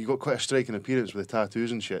you got quite a striking appearance with the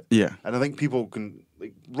tattoos and shit. Yeah. And I think people can,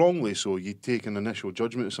 like, wrongly so, you take an initial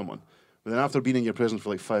judgment of someone. But then after being in your presence for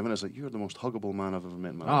like 5 minutes, like, you're the most huggable man I've ever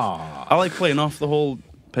met in my life. I like playing off the whole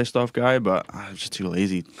pissed off guy, but I'm just too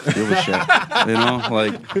lazy to deal with shit. You know,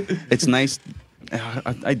 like it's nice.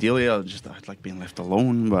 Ideally, I'd like being left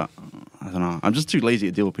alone, but I don't know. I'm just too lazy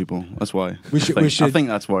to deal with people. That's why. I think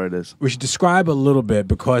that's what it is. We should describe a little bit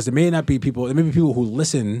because there may not be people. There may be people who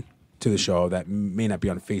listen to the show that may not be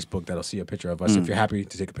on Facebook that'll see a picture of us. If you're happy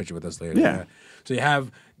to take a picture with us later, Yeah. So you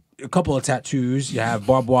have a couple of tattoos. You have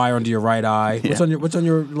barbed wire under your right eye. What's on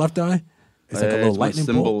your left eye? It's like a little it's my lightning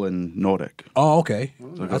symbol bolt. in Nordic. Oh, okay.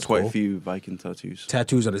 So I've got quite a few Viking tattoos.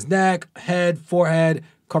 Tattoos on his neck, head, forehead,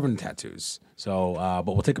 covered in tattoos. So, but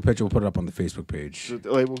we'll take a picture. We'll put it up on the Facebook page. So,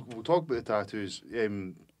 like, we'll talk about the tattoos.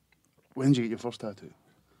 When did you get your first tattoo?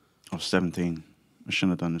 I was 17. I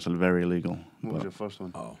shouldn't have done this. It's very illegal. What was your first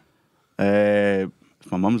one? Oh.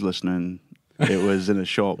 If my mum's listening, it was in a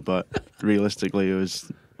shop, but realistically, it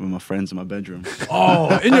was with my friends in my bedroom.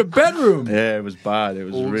 Oh, in your bedroom. Yeah, it was bad. It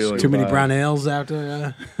was really Too many bad. brown ales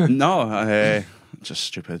after. No, just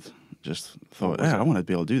stupid. Just thought, yeah, I want to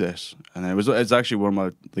be able to do this. And it's actually one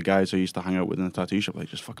of the guys who used to hang out with in the tattoo shop. Like,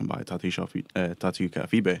 just fucking buy a tattoo kit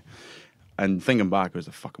off eBay. And thinking back, it was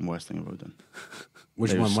the fucking worst thing I've ever done.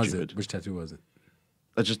 Which It one was stupid. it? Which tattoo was it?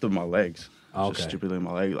 I just did my legs. Oh, Just okay. stupidly on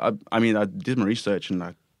my leg. I mean, I did my research and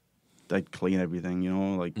I'd clean everything, you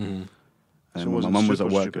know, like. Mm-hmm. And So when was my it mum was at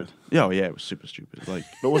super work. stupid? Yeah, it was super stupid. Like,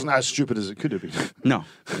 But it wasn't as stupid as it could have been. no,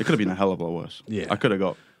 it could have been a hell of a lot worse. Yeah. I could have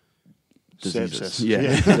got diseases. Sepsis. Yeah,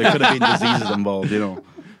 there could have been diseases involved, you know.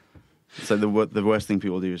 It's like the worst thing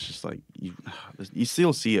people do is just like you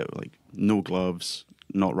still see it, like no gloves,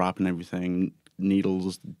 not wrapping everything,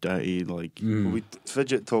 needles dirty, like.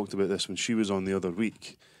 Fidget talked about this when she was on the other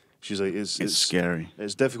week. She's like, it's scary.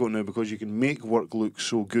 It's difficult now because you can make work look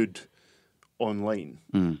so good online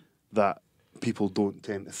that people don't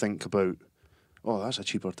tend to think about, oh, that's a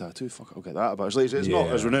cheaper tattoo. Fuck, I'll get that. But it's not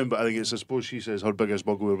as renowned, but I think I suppose she says her biggest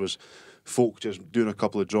bugbear was folk just doing a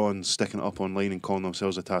couple of drawings, sticking it up online and calling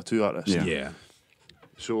themselves a tattoo artist. Yeah.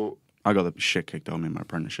 So I got the shit kicked out of me in my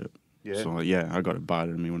apprenticeship. Yeah. So I got it bad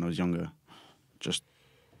in me when I was younger. Just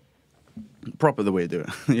proper the way to do it,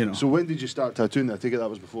 you know. So when did you start tattooing? I take it that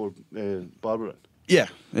was before Barbers. Yeah.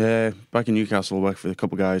 Back in Newcastle, I worked for a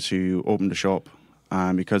couple of guys who opened a shop,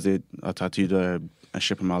 and because I tattooed a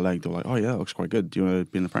ship on my leg, they're like, "Oh yeah, that looks quite good. Do you want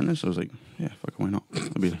to be an apprentice?" I was like, "Yeah, fuck, why not?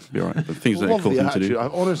 It'll be alright." But things that are cool thing to do.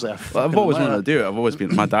 Honestly, I've always wanted to do it. I've always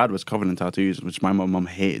been. My dad was covered in tattoos, which my mum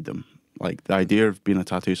hated them. Like the idea of being a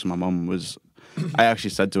tattooist for my mum was. I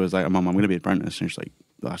actually said to her, "Like, Mum, I'm going to be an apprentice," and she's like,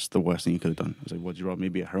 "That's the worst thing you could have done." I was like, "Would you rather me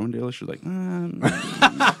be a heroin dealer?" She was like,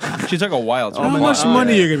 She took a while. How much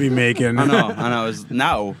money you're gonna be making? I know. And I was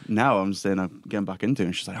now I'm saying I'm getting back into it.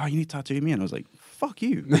 And she's like, "Oh, you need to tattoo me," and I was like, "Fuck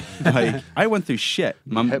you!" Like I went through shit.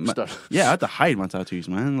 Hipster. I had to hide my tattoos,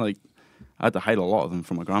 man. Like I had to hide a lot of them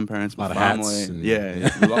from my grandparents, my family.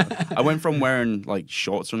 I went from wearing like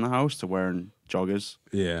shorts in the house to wearing joggers.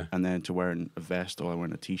 Yeah. And then to wearing a vest or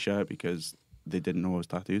wearing a t-shirt because they didn't know I was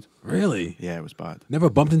tattooed. Really? Yeah, it was bad.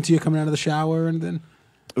 Never bumped into you coming out of the shower or anything?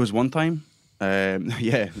 It was one time. I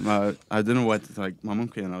didn't know what, like, my mum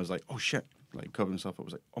came and I was like, oh shit, like covering myself. I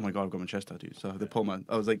was like, oh my God, I've got my chest tattooed. So they pulled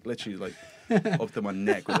I was like literally like up to my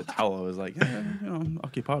neck with a towel. I was like, yeah, you know, I'm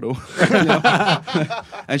occupado.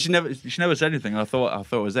 And she never said anything. I thought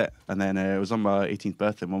it was it. And then it was on my 18th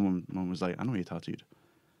birthday. My mum was like, I know you're tattooed.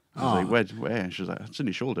 I was like, where? And she was like, it's on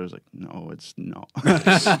your shoulder. I was like, no, it's not.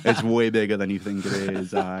 It's way bigger than you think it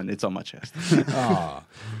is, and it's on my chest. But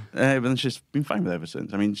then she's been fine with it ever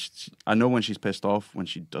since. I mean, I know when she's pissed off when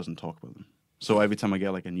she doesn't talk about them. So every time I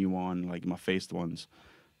get like a new one, like my faced ones,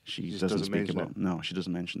 she doesn't speak about them. No, she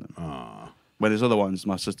doesn't mention them. When there's other ones,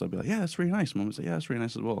 my sister will be like, yeah, that's really nice. Mum would say, yeah, that's really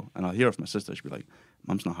nice as well. And I'll hear it from my sister. She'll be like,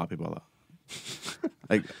 Mum's not happy about that.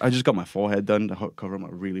 Like I just got my forehead done to cover my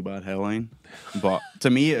really bad hairline, but to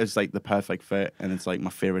me it's like the perfect fit, and it's like my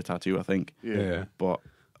favorite tattoo, I think. Yeah. But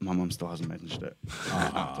my mum still hasn't mentioned it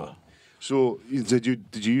at all. So did you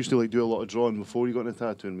used to like do a lot of drawing before you got into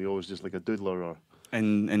tattooing? Were you always just like a doodler or?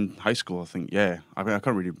 In high school, I think. Yeah, I mean I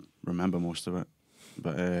can't really remember most of it,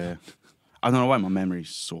 but I don't know why my memory's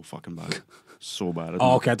so fucking bad. So bad.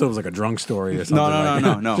 Oh, okay. I thought it was like a drunk story or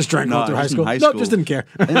something. No. Just drank all through high school? Nope, just didn't care.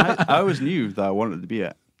 And I always knew that I wanted to be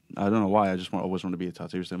it. I don't know why. I just always wanted to be a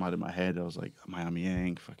tattooist. I had in my head, I was like Miami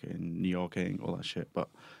Ink, fucking New York Ink, all that shit. But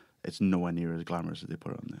it's nowhere near as glamorous as they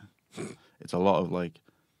put it on there. It's a lot of like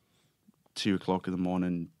 2 o'clock in the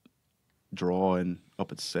morning, drawing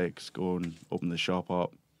up at 6, going open the shop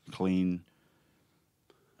up, clean,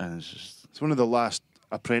 and it's one of the last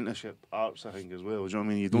apprenticeship arts, I think, as well. Do you know what I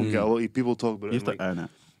mean? You don't get a lot of people talk about it. You have to earn it.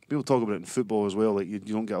 People talk about it in football as well. Like you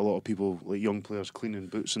don't get a lot of people, like young players, cleaning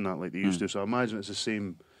boots and that like they used to. So I imagine it's the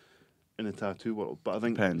same in the tattoo world. But I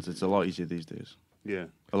think depends. It's a lot easier these days. Yeah,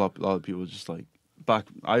 a lot of people just like back.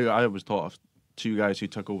 I was taught of 2 guys who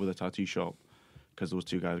took over the tattoo shop because those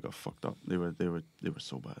 2 guys got fucked up. They were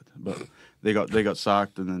so bad. But they got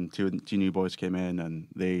sacked, and then two new boys came in, and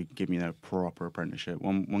they gave me a proper apprenticeship.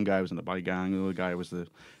 One guy was in the bike gang. The other guy was the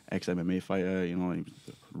ex-MMA fighter. You know, he was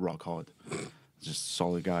rock hard. Just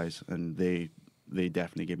solid guys, and they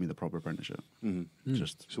definitely gave me the proper apprenticeship. Mm-hmm.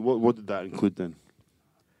 Just so what did that include then?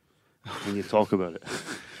 When you talk about it.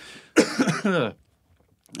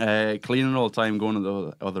 Cleaning all the time, going to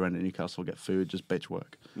the other end of Newcastle, get food, just bitch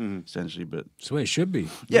work, essentially. But it's the way it should be.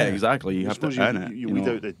 Yeah, exactly. You have to earn it. You weed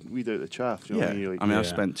out the chaff. You know what I mean? I mean, I've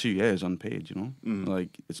spent 2 years unpaid. You know,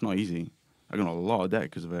 like it's not easy. I got a lot of debt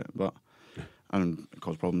because of it, but and it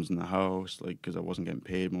caused problems in the house, like because I wasn't getting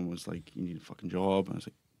paid. Mum was like, "You need a fucking job," and I was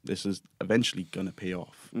like, "This is eventually gonna pay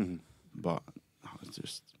off." But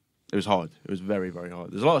it was hard. It was very, very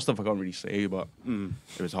hard. There's a lot of stuff I can't really say, but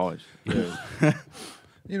it was hard.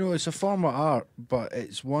 You know, it's a form of art, but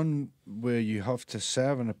it's one where you have to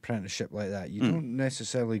serve an apprenticeship like that. You don't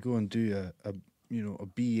necessarily go and do a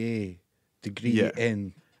B.A. degree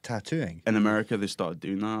in tattooing. In America, they started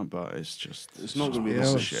doing that, but it's not going to be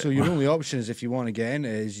the shit. So your only option is, if you want to get in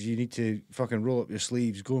it, is you need to fucking roll up your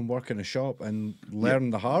sleeves, go and work in a shop, and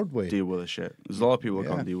learn the hard way. Deal with the shit. There's a lot of people that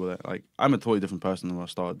can't deal with it. Like I'm a totally different person than when I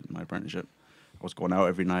started my apprenticeship. I was going out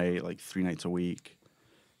every night, like 3 nights a week,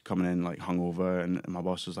 coming in like hungover, and my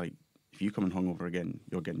boss was like, if you come in hungover again,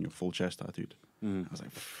 you're getting your full chest tattooed. I was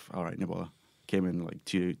like, all right, no bother. Came in like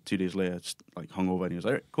two days later, just like hungover, and he was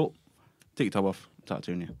like, all right, cool, take your top off,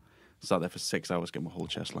 tattooing you. Sat there for 6 hours getting my whole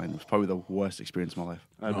chest line. It was probably the worst experience of my life.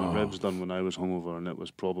 I had my ribs done when I was hungover, and it was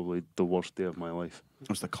probably the worst day of my life. It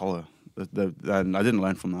was the colour. And I didn't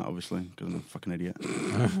learn from that, obviously, because I'm a fucking idiot.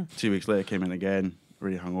 2 weeks later, came in again,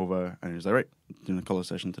 really hungover, and he was like, right, doing a colour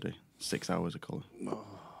session today. 6 hours of colour.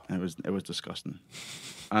 And it was disgusting.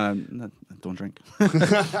 Don't drink.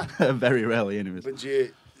 Very rarely, anyways. But do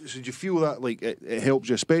you feel that like it helps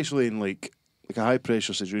you, especially in like a high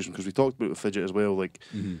pressure situation? Because we talked about it with fidget as well. Like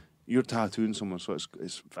you're tattooing someone, so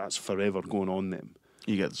that's forever going on them.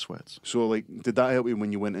 You get the sweats. So like, did that help you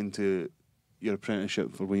when you went into your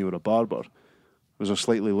apprenticeship for when you were a barber? Was there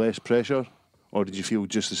slightly less pressure, or did you feel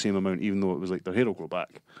just the same amount, even though it was like their hair will grow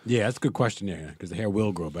back? Yeah, that's a good question. Yeah, because the hair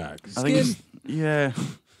will grow back. I think yeah.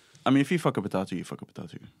 I mean, if you fuck up a tattoo, you fuck up a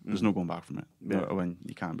tattoo. There's no going back from it. Yeah. When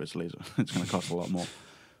you can't, but it's laser. It's going to cost a lot more.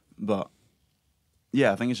 But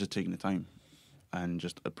yeah, I think it's just taking the time and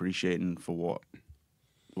just appreciating for what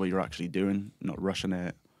you're actually doing, not rushing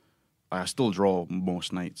it. I still draw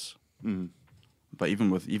most nights, but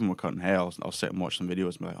even with cutting hair, I'll sit and watch some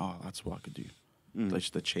videos and be like, oh, that's what I could do, like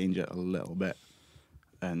just to change it a little bit,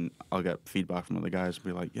 and I'll get feedback from other guys and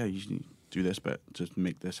be like, yeah, you should do this bit to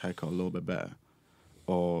make this haircut a little bit better,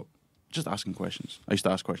 or just asking questions. I used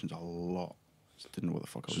to ask questions a lot. Just didn't know what the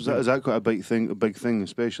fuck I was doing. Is that quite a big thing,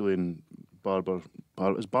 especially in barber?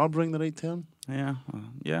 Is barbering the right term? Yeah,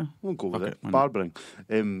 yeah. We'll go with Fuck it. it, why not? Barbering.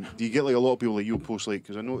 Do you get like a lot of people that you'll post like?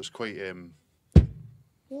 Because I know it's quite.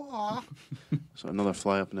 So another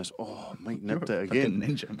fly up in this. Oh, Mike nipped it again.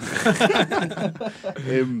 Ninja.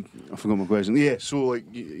 I forgot my question. Yeah, so like,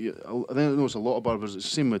 I know it's a lot of barbers. It's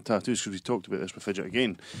the same with tattoos, because we talked about this with fidget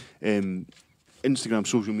again. Instagram,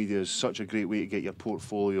 social media is such a great way to get your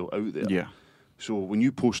portfolio out there. Yeah. So when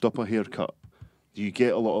you post up a haircut, do you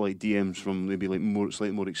get a lot of like DMs from maybe like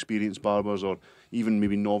slightly more experienced barbers, or even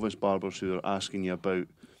maybe novice barbers who are asking you about?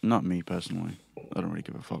 Not me personally. I don't really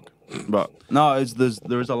give a fuck. But no,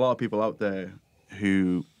 there is a lot of people out there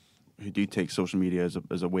who do take social media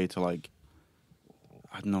as a way to, like,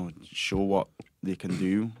 I don't know, show what they can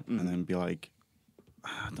do, and then be like,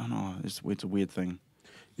 I don't know, it's a weird thing.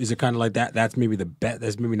 Is it kind of like that? That's maybe the best.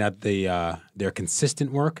 That's maybe not their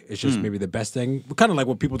consistent work. It's just maybe the best thing. Kind of like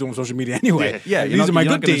what people do on social media anyway. Yeah, these are my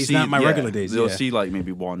good days, not my regular days. They'll see like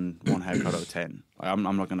maybe one haircut out of 10. Like,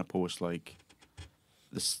 I'm not gonna post like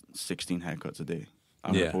this 16 haircuts a day.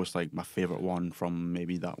 I'm gonna post like my favorite one from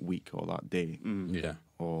maybe that week or that day. Yeah.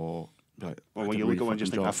 Or like, Or when you look at one,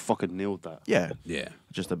 just think, I fucking nailed that. yeah, Yeah.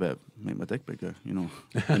 just a bit, make my dick bigger, you know.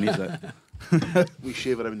 Who needs that? We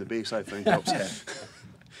shave around the base, I think. Helps.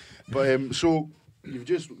 But so you've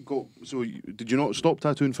just got. So did you not stop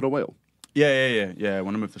tattooing for a while? Yeah.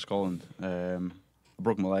 When I moved to Scotland, I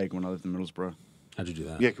broke my leg when I lived in Middlesbrough. How'd you do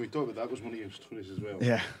that? Yeah, can we talk about that? That was one of your stories as well.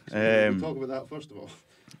 Yeah. So can we talk about that first of all?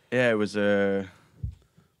 Yeah, it was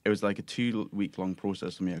like a 2-week-long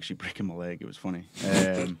process of me actually breaking my leg. It was funny.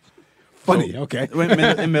 Funny, okay. In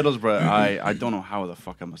Middlesbrough, I don't know how the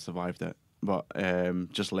fuck I survived it, but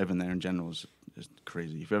just living there in general is just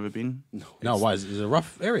crazy. Have you ever been? No, why? Is it a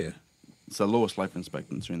rough area? It's the lowest life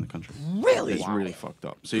expectancy in the country. Really? It's really fucked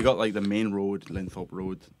up. So you got like the main road, Linthorpe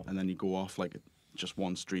Road, and then you go off like just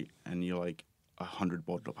one street, and you're like 100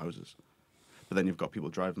 boarded up houses. But then you've got people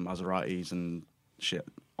driving Maseratis and shit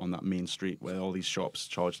on that main street where all these shops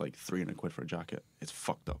charge like 300 quid for a jacket. It's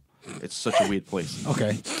fucked up. It's such a weird place.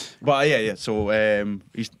 Okay. But yeah. So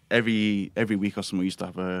every week or something, we used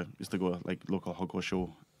to go like local hardcore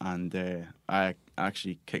show, and I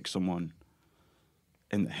actually kicked someone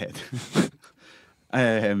in the head.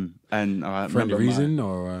 And I For any remember reason,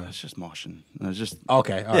 or it's just moshing. And it's just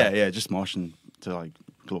okay. All right. yeah, just moshing to like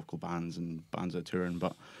local bands and bands that are touring.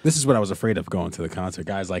 But This is what I was afraid of going to the concert.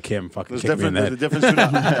 Guys like him fucking There's kick me in the the head. difference between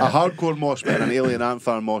a hardcore mosh pit and an alien ant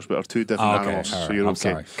farm mosh pit are two different Okay, animals. all So right. you're I'm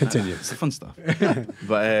okay. sorry. Continue. it's the fun stuff.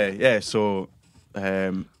 But yeah, so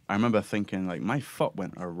I remember thinking like my foot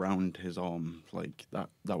went around his arm, like that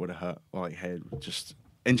would have hurt, or like head just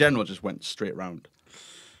in general just went straight round.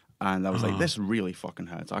 And I was like, this really fucking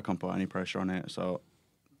hurts. I can't put any pressure on it. So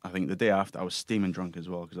I think the day after I was steaming drunk as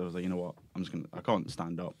well, because I was like, you know what, I can't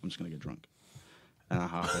stand up. I'm just gonna get drunk. And that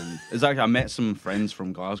happened. Exactly. I met some friends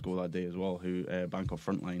from Glasgow that day as well, who band called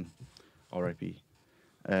Frontline, R.I.P.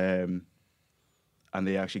 And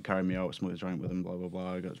they actually carried me out, smoked a joint with them, blah blah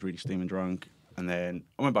blah. I got really steaming drunk, and then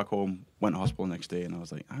I went back home, went to hospital the next day, and I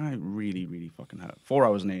was like, I really, really fucking hurt. 4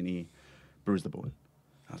 hours in A&E, bruised the bone.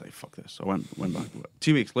 I was like, fuck this. So I went back.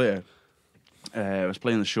 2 weeks later, I was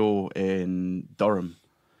playing the show in Durham,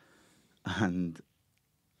 and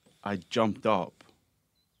I jumped up,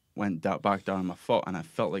 went back down on my foot, and I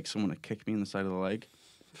felt like someone had kicked me in the side of the leg.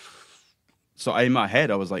 So in my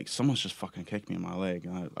head, I was like, someone's just fucking kicked me in my leg.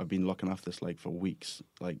 And I've been looking after this leg for weeks.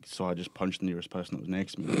 Like, so I just punched the nearest person that was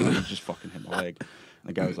next to me. And he just fucking hit my leg. And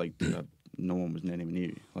the guy was like, dude, no one was anywhere near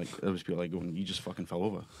you. Like, there was people like going, you just fucking fell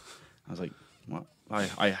over. I was like, what?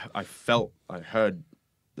 I heard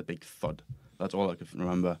the big thud. That's all I could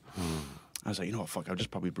remember. I was like, you know what, fuck, I've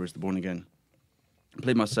just probably bruised the bone again.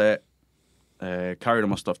 Played my set, carried all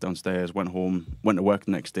my stuff downstairs, went home, went to work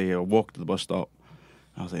the next day. I walked to the bus stop.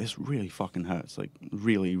 I was like, this really fucking hurts, like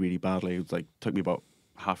really, really badly. It was like, took me about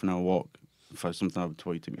half an hour walk for something I would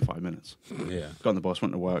tell you took me 5 minutes. Yeah. Got on the bus,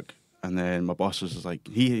 went to work, and then my boss was just like,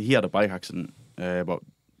 he had a bike accident about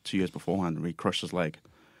 2 years beforehand, where he crushed his leg.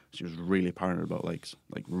 So he was really paranoid about legs,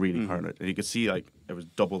 like really paranoid. And you could see like it was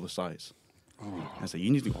double the size. I was like,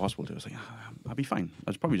 you need to go to the hospital. I was like, I'll be fine. I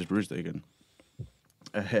was probably just bruised it again.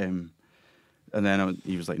 And then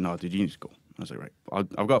he was like, no, dude, you need to go. I was like, right,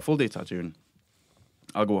 I've got a full day tattooing.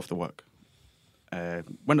 I'll go off to work.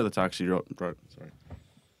 Went to the taxi, went to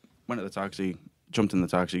the taxi, jumped in the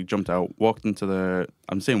taxi, jumped out, walked into the,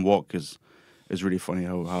 I'm saying walk because it's really funny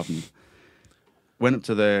how it happened. Went up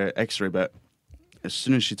to the x-ray bit. As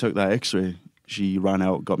soon as she took that x-ray, she ran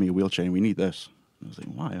out, got me a wheelchair, and we need this. I was like,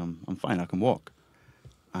 why? I'm fine, I can walk.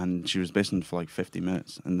 And she was basing for like 50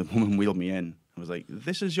 minutes, and the woman wheeled me in. I was like,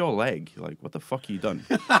 this is your leg. Like, what the fuck you done?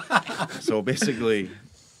 So basically,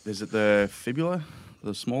 is it the fibula,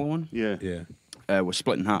 the smaller one? Yeah. Yeah. Was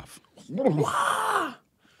split in half.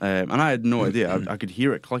 And I had no idea. I could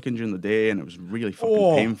hear it clicking during the day, and it was really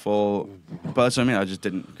fucking painful. But that's what I mean. I just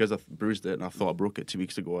didn't, because I bruised it and I thought I broke it 2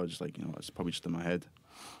 weeks ago. I was just like, you know, it's probably just in my head.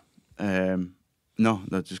 No,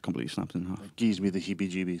 that just completely snapped in half. It gives me the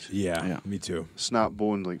heebie-jeebies. Yeah, me too. Snap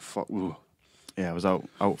bone, like fuck. Ooh. Yeah, I was out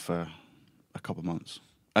for a couple of months.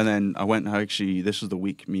 And then I went, actually, this was the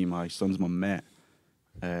week me and my son's mum met.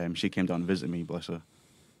 She came down to visit me, bless her.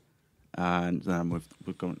 And then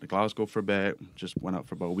we've gone to Glasgow for a bit, just went out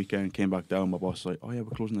for about a weekend, came back down. My boss was like, oh yeah, we're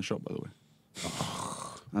closing the shop, by the way.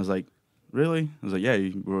 I was like, really? I was like, yeah,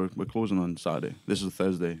 we're closing on Saturday. This is a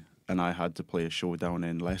Thursday. And I had to play a show down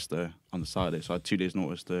in Leicester on the Saturday. So I had 2 days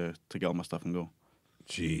notice to get all my stuff and go.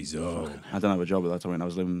 Jeez, oh. I didn't have a job at that time. I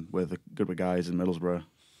was living with a group of guys in Middlesbrough.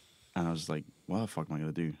 And I was like, what the fuck am I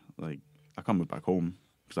going to do? Like, I can't move back home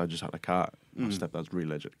because I just had a cat. My stepdad's really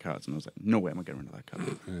allergic to cats. And I was like, no way am I getting rid of that cat.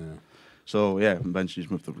 Yeah. So, yeah, eventually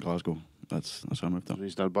just moved to Glasgow. That's how I moved up. So you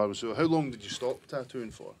started barbering. So how long did you stop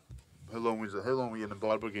tattooing for? How long was it? How long were you in the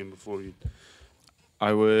barber game before you?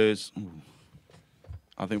 I was,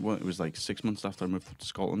 I think it was like 6 months after I moved to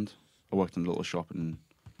Scotland. I worked in a little shop in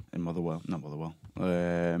Motherwell. Not Motherwell. What's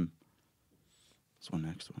the one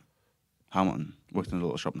next to it? Hamilton. Worked in a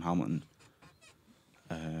little shop in Hamilton.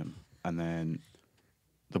 And then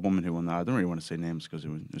the woman who won that, I don't really want to say names because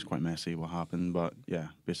it was quite messy what happened, but yeah,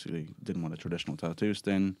 basically didn't want a traditional tattooist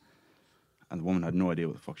in, and the woman had no idea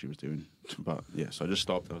what the fuck she was doing. But yeah, so I just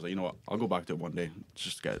stopped. I was like, you know what, I'll go back to it one day,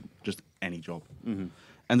 just get just any job.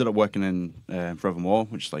 Ended up working in Forevermore,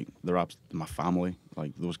 which is like they're my family.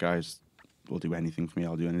 Like those guys will do anything for me.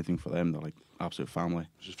 I'll do anything for them. They're like absolute family.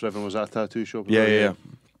 Just for everyone, was that a tattoo shop? Yeah,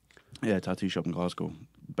 tattoo shop in Glasgow.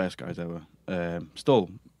 Best guys ever. Still,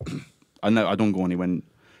 I don't go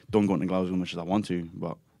into Glasgow as much as I want to,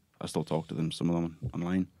 but I still talk to them, some of them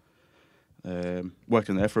online. Worked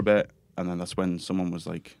in there for a bit, and then that's when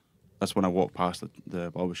I walked past the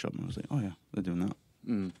barber shop and I was like, oh yeah, they're doing that.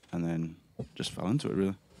 And then just fell into it,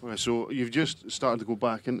 really. Right, so you've just started to go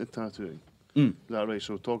back into tattooing. Is that right?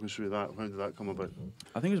 So talk us through that. How did that come about?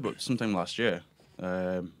 I think it was about sometime last year.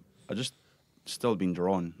 I just still been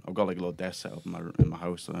drawn. I've got like a little desk set up in my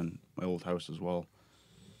house and my old house as well.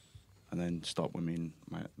 And then stopped when me and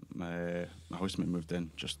my housemate moved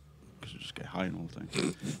in, just because we just get high all the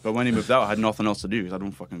time. But when he moved out, I had nothing else to do because I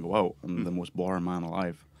don't fucking go out. I'm the most boring man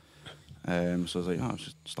alive. So I was like, I'll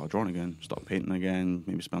just start drawing again, start painting again,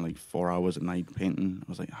 maybe spend like 4 hours at night painting. I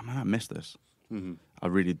was like, oh man, I miss this.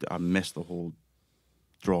 I miss the whole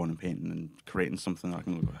drawing and painting and creating something that I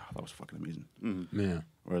can look, oh, that was fucking amazing. Yeah.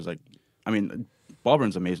 Whereas like, I mean,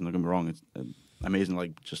 barbering's amazing, don't get me wrong. It's amazing,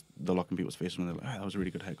 like just the look on people's faces when they're like, that was a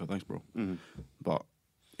really good haircut, thanks bro. But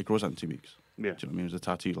it grows out in 2 weeks. Yeah. Do you know what I mean? It's a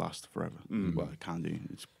tattoo lasts forever. Well, it can do.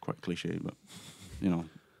 It's quite cliche, but you know.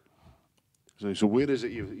 So where is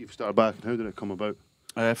it you've started back, and how did it come about?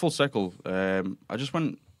 Full circle. I just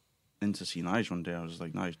went in to see Nige one day. I was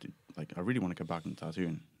like, Nige, dude, like I really want to get back into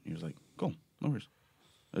tattooing. He was like, cool, no worries.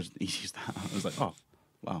 It was easy as that. I was like, oh,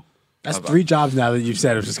 wow. That's 3 jobs now that you've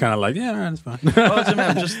said. It's just kind of like, yeah, man, it's fine.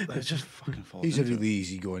 It's just fucking falling. He's a into it. really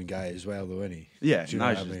easygoing guy as well, though, isn't he? Yeah, Do you know no,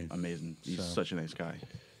 he's what I just mean? amazing. He's such a nice guy.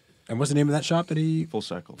 And what's the name of that shop that he? Full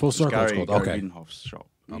Circle. Full It's Circle, it's Gary, called. Gary Okay. Wiedenhoff's shop.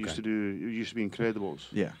 You Okay. used to be Incredibles.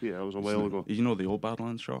 Yeah. Yeah, that was a while ago. You know the old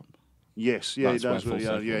Badlands shop? Yes, yeah, That's that's where what. Full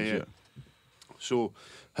Yeah, Circle yeah, is, yeah. So,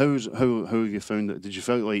 how have you found it? Did you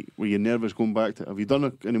feel like were you nervous going back to? Have you done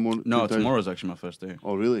it any more? No, 2000? tomorrow's actually my first day.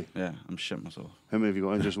 Oh, really? Yeah, I'm shitting myself. How many have you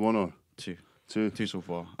got in? Just one or 2. two? 2 so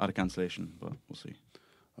far. I had a cancellation, but we'll see.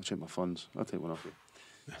 I'll check my funds. I'll take one off you.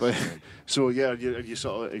 But so yeah, have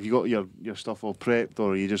you got your stuff all prepped,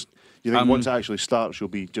 or you think once it actually starts, you'll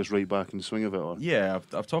be just right back in the swing of it, or? Yeah,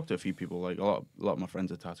 I've talked to a few people, like a lot of my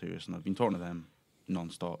friends are tattooists, and I've been talking to them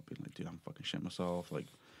non-stop, being like, dude, I'm fucking shitting myself, like,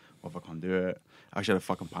 what if I can't do it? I actually had a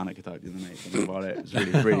fucking panic attack the other night thinking about it. It's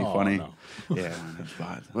really funny. No. Yeah, man, it's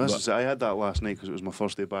bad. Well, But- I had that last night because it was my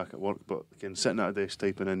first day back at work. But again, sitting at a desk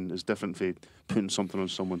typing in is different from putting something on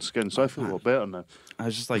someone's skin. So I feel a lot better now. I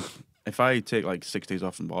was just like, if I take like 6 days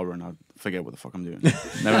off from barbering, I'd forget what the fuck I'm doing.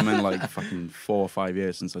 Never been like fucking 4 or 5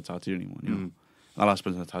 years since I tattooed anyone. You know, the last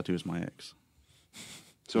person I tattooed was my ex.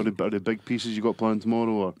 So are the big pieces you got planned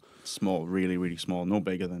tomorrow, or? Small, really small, no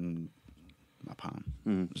bigger than my palm.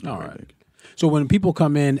 It's not All very right. big. So when people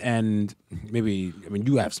come in and maybe, I mean,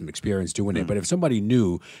 you have some experience doing it, but if somebody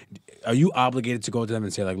new, are you obligated to go to them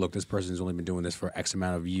and say, like, look, this person's only been doing this for X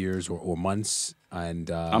amount of years or months? And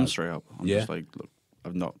I'm straight up. I'm yeah? just like, look,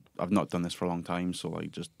 I've not done this for a long time, so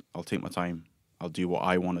like, just I'll take my time. I'll do what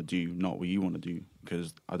I want to do, not what you want to do,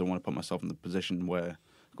 because I don't want to put myself in the position where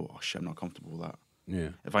I go, oh shit, I'm not comfortable with that. Yeah.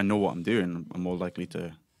 If I know what I'm doing, I'm more likely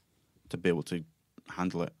to be able to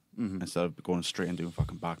handle it instead of going straight and doing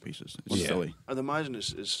fucking back pieces. It's Yeah. silly. I'd imagine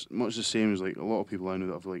it's much the same as like a lot of people I know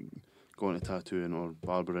that have like gone to tattooing or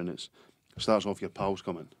barbering. It starts off your pals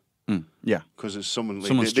coming. Yeah. Because it's someone like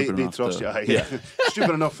Someone they stupid enough trust to- you. Aye. yeah.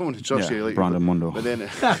 Stupid enough someone to trust Yeah, you. Like, Brandon Mundo. But then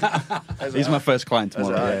He's my first client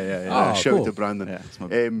tomorrow. Yeah. Oh, shout out cool. to Brandon. Yeah, it's my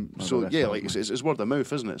So best yeah, pal, like man. it's word of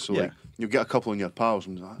mouth, isn't it? So Yeah. like you get a couple in your pals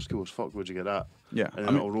and that's cool as fuck. Where'd you get that? Yeah, And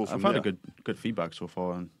then it'll roll from I've had there. a good feedback so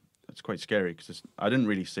far, and it's quite scary because I didn't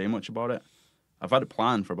really say much about it. I've had a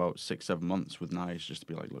plan for about 6-7 months with Nice just to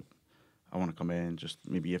be like, look, I want to come in, just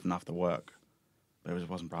maybe even after work, but it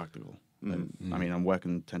wasn't practical. I mean, I'm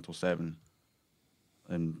working 10 till 7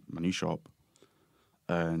 in my new shop,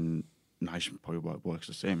 and Nice probably works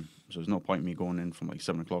the same. So there's no point in me going in from like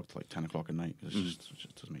 7 o'clock to like 10 o'clock at night. It just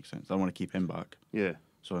doesn't make sense. I want to keep him back. Yeah,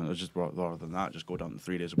 So it's just rather than that, just go down to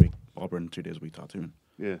 3 days a week barbering, 2 days a week tattooing.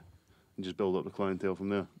 yeah, and just build up the clientele from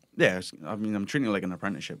there. Yeah, I mean, I'm treating it like an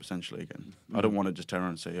apprenticeship essentially again. I don't want to just turn around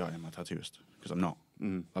and say, "Oh, I'm a tattooist," because I'm not.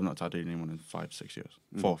 I've not tattooed anyone in 5-6 years,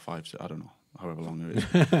 4, 5, 6, I don't know, however long it is.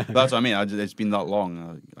 That's what I mean. It's been that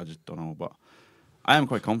long. I just don't know, but I am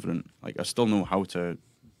quite confident. Like I still know how to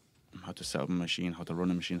set up a machine, how to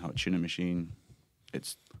run a machine, how to tune a machine.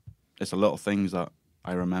 It's the little things that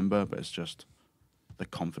I remember, but it's just the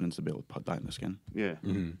confidence to be able to put that in the skin. Yeah.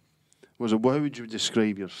 Was it? How would you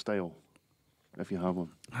describe your style, if you have one?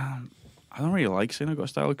 I don't really like saying I got a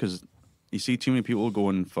style because you see too many people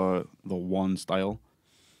going for the one style.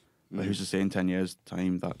 But who's to say in 10 years'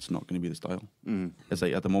 time that's not going to be the style? It's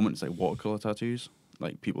like at the moment it's like watercolor tattoos.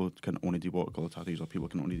 Like people can only do watercolor tattoos, or people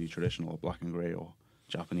can only do traditional or black and grey or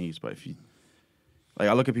Japanese. But if you like,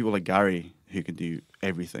 I look at people like Gary who can do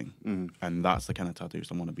everything, and that's the kind of tattooist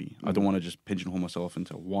I want to be. I don't want to just pigeonhole myself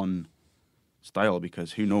into one style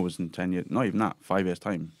because who knows in 10 years, not even that, 5 years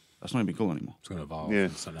time, that's not gonna be cool anymore. It's going to evolve. Yeah.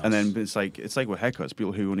 into something And else. then it's like with haircuts,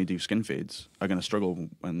 people who only do skin fades are going to struggle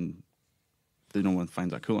when no one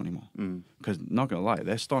finds that cool anymore. Because not going to lie,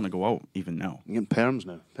 they're starting to go out even now. You're getting perms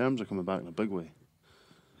now. Perms are coming back in a big way.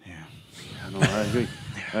 Yeah. I know. I agree.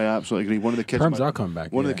 I absolutely agree. One of the kids. Perms are coming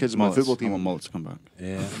back. One of yeah. the kids in my football I want team. mullets to come back.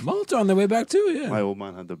 Yeah. Malta on their way back too, yeah. My old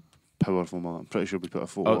man had the powerful mullet. I'm pretty sure we put a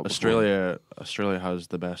photo up before. Australia has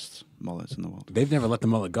the best mullets in the world. They've never let the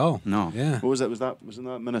mullet go. No. Yeah. What was that? Wasn't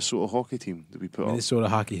that Minnesota hockey team that we put up? Minnesota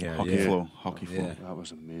hockey hair. Hockey yeah. flow. Hockey flow. Yeah. That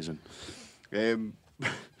was amazing.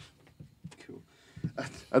 Cool.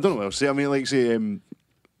 I don't know what else to say. I mean, like, say,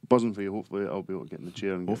 buzzing for you. Hopefully, I'll be able to get in the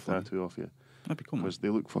chair and get a Hopefully. tattoo off you. That'd be cool, man. Because they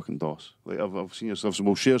look fucking doss. Like, I've seen your stuff, so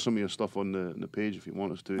we'll share some of your stuff on the page if you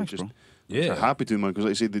want us to. Thanks, Just bro. Yeah. I'm happy to, man, because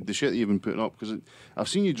like I say, the shit that you've been putting up, because I've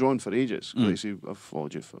seen you drawing for ages. 'Cause, like I say, I've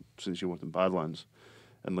followed you since you worked in Badlands.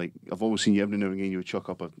 And like I've always seen you every now and again you would chuck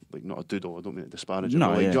up not a doodle, I don't mean to disparage it. No,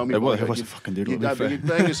 but like, yeah. do you know It what I mean? was a fucking doodle, to be But, fair. the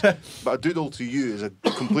thing is, but a doodle to you is a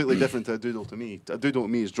completely different to a doodle to me. A doodle to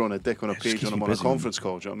me is drawing a dick on a Just page keeps when I'm me on a busy, man. conference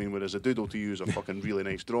call, do you know what I mean? Whereas a doodle to you is a fucking really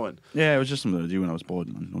nice drawing. Yeah, it was just something to do when I was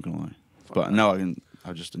bored, man. Not gonna lie. But now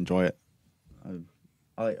I just enjoy it.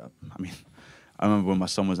 I I mean, I remember when my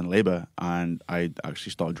son was in labour and I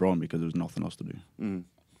actually started drawing because there was nothing else to do.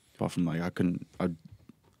 Apart from like I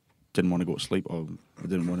didn't want to go to sleep, or I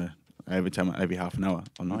didn't want to. Every half an hour,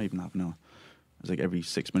 or not even half an hour, it was like every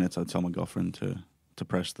 6 minutes I'd tell my girlfriend to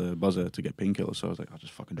press the buzzer to get painkillers. So I was like, I'll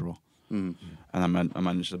just fucking draw. And I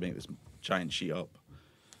managed to make this giant sheet up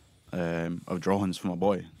of drawings for my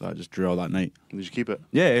boy that I just drew all that night. Did you keep it?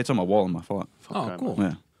 Yeah, it's on my wall in my flat. Oh, cool.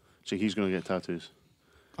 Yeah. So he's going to get tattoos.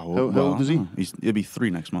 Oh, How old is he? He'll be 3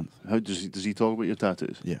 next month. How does he talk about your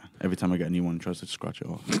tattoos? Yeah. Every time I get a new one, he tries to scratch it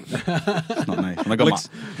off. It's not nice. When I got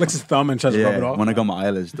licks his thumb and tries to rub it off. when I got my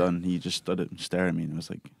eyelids done, he just stood and stared at me and was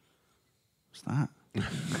like, "What's that?"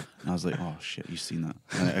 And I was like, "Oh shit, you seen that?"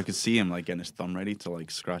 And I could see him like getting his thumb ready to like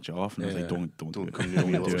scratch it off, and I was like, "Don't do it. come near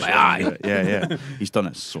me, Don't do little it." shit. eye. Yeah. He's done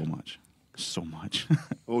it so much.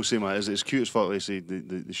 Oh, say man, it's cute as fuck. Like say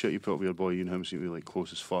the shit you put up with your boy, you and him seem to be like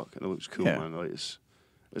close as fuck, and it looks cool, Yeah. man. Like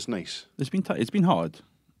it's nice. It's been hard.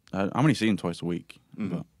 I'm only seeing him twice a week,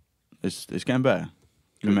 but it's getting better.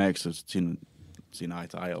 Good. My ex has seen eye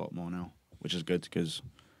to eye a lot more now, which is good because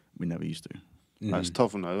we never used to. That's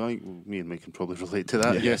tough now. I think me and Mike can probably relate to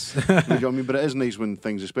that. Yeah. Yes, you know what I mean, but it is nice when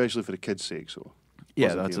things, especially for the kids' sake. So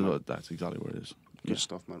Yeah, buzzing to you, man. that's exactly what it is. Good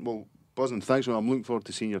stuff, man. Well, buzzing. Thanks, man. I'm looking forward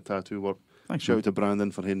to seeing your tattoo work. Thanks, Shout man. out to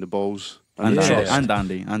Brandon for hitting the balls And, Yeah. and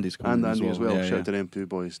Andy. Andy's coming and Andy as well. Yeah, Shout yeah. out to them two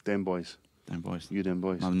boys, them boys, Them boys. you them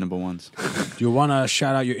boys. My number ones. Do you want to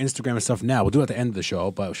shout out your Instagram and stuff now? We'll do it at the end of the show,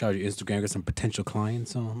 but shout out your Instagram. Get some potential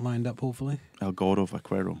clients lined up, hopefully. El Gordo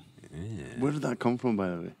Vaquero. Where did that come from, by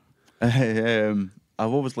the way?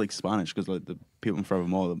 I've always liked Spanish because like the people in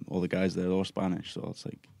Forevermore, all the guys there, they're all Spanish. So it's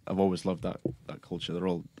like I've always loved that culture. They're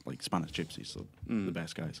all like Spanish gypsies, so the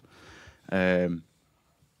best guys. The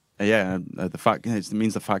fat it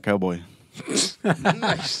means the fat cowboy.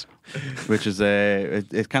 Nice. Which is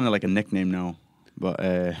it's kind of like a nickname now, but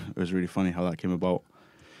it was really funny how that came about.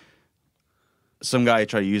 Some guy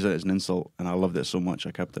tried to use it as an insult, and I loved it so much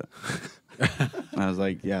I kept it. And I was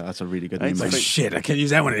like, yeah, that's a really good name. It's Like, like- shit, I can't use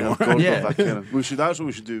that one anymore. Yeah. That's what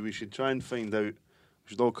we should do. We should try and find out. We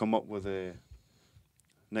should all come up with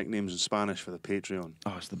nicknames in Spanish for the Patreon.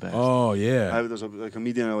 Oh, it's the best. Oh, yeah. There's a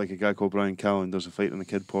comedian I like, a guy called Brian Callen, does a Fight on the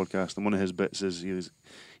Kid podcast, and one of his bits is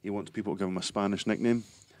he wants people to give him a Spanish nickname,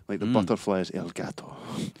 like the butterfly is El Gato.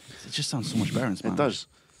 It just sounds so much better in Spanish. It does.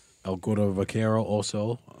 El Gordo Vaquero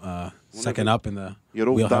also second up in the Your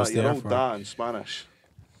old wheelhouse da, there. your old for- da in Spanish.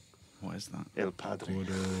 What is that? El Padre.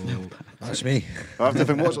 That's me. I have to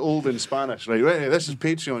think what's old in Spanish, right? Anyway, this is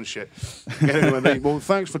Patreon shit. Anyway, right, well,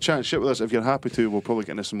 thanks for chatting shit with us. If you're happy to, we'll probably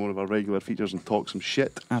get into some more of our regular features and talk some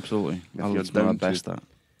shit. Absolutely. If I'll you're do my down to- best at.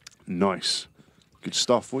 Nice. Good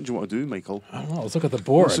stuff. What do you want to do, Michael? I don't know. Let's look at the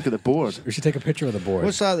board. Let's look at the board. We should take a picture of the board.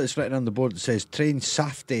 What's that that's written on the board that says train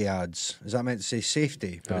safety ads? Is that meant to say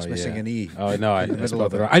safety? But it's missing an E. Oh, no, I in the middle spelled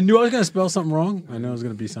of it it. wrong. I knew I was going to spell something wrong. I knew it was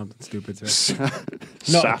going to be something stupid. Too.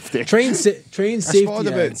 Safety. Train I safety spotted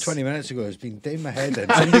about ads. 20 minutes ago. It's been down my head.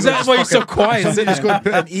 Is that why you're so quiet? Somebody's going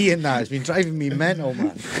to put an E in that. It's been driving me mental,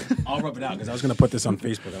 man. I'll rub it out because I was going to put this on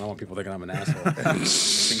Facebook. I don't want people thinking I'm an asshole.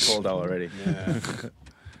 It's been called out already. Yeah.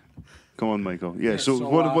 Come on, Michael. Yeah, so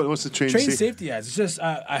what's the train Train safety? safety ads. It's just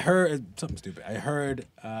I heard something stupid. I heard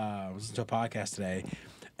I was listening to a podcast today,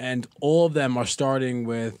 and all of them are starting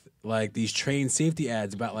with like these train safety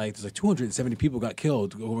ads about like there's like 270 people got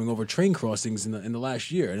killed going over train crossings in the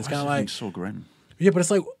last year, and it's kind of like so grim. yeah, but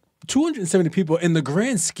it's like 270 people in the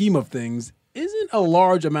grand scheme of things isn't a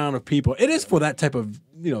large amount of people. It is for that type of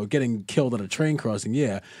getting killed at a train crossing.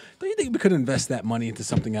 Yeah, don't you think we could invest that money into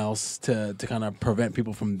something else to kind of prevent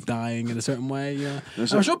people from dying in a certain way? Yeah,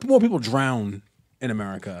 I'm sure more people drown in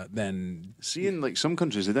America than See, in like some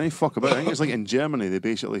countries, they don't fuck about. I think it's like in Germany, they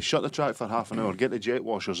basically shut the track for half an hour, get the jet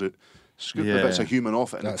washers out, scoop the Yeah. bits of human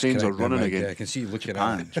off it, and That's the trains are correct, running Mike. again. Yeah, I can see you looking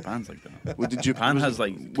Japan. at it. Japan's like that. Well, did Japan was- has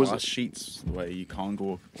like was glass it- sheets where you can't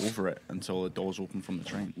go over it until the doors open from the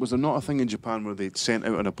train. Was there not a thing in Japan where they sent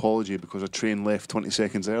out an apology because a train left 20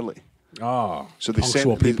 seconds early? so they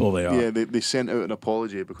punctual sent people they are. Yeah, they sent out an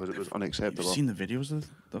apology because it was Have unacceptable. you seen the videos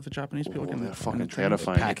of the Japanese people? Oh, getting they're in fucking the train?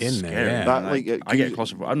 terrifying. Pack in there, Scary. yeah. That, And like, it I get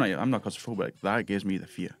gives- claustrophobic. I'm not claustrophobic. That gives me the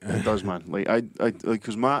fear. It does, man. Like I like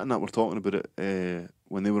because Matt and that were talking about it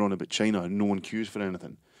when they were on about China and no one queues for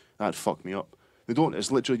anything. That fucked me up. They don't.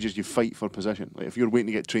 It's literally just you fight for position. Like if you're waiting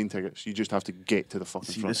to get train tickets, you just have to get to the fucking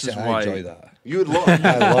See, front. this is I why enjoy that. You would love it.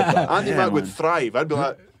 I love that. Andy Yeah, Mac would man. thrive. I'd be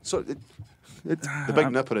like, The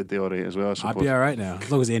big nipper would do all right as well, I I'd suppose. be all right now.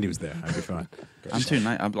 As long as Andy was there, I'd be fine. I'm too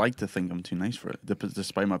nice. I'd like to think I'm too nice for it.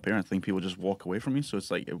 Despite my parents, I think people just walk away from me, so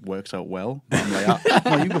it's like it works out well. But I'm like,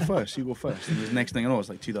 no, you go first. You go first. And the next thing I know, it's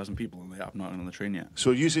like 2,000 people. I'm like, I'm not on the train yet.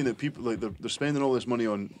 So you're saying that people, like, they're spending all this money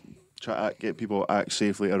on trying to get people to act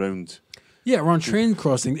safely around... Yeah, we're on train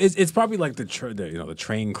crossing. It's probably like the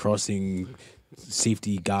train crossing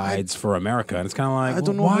safety guides for America, and it's kind of like, I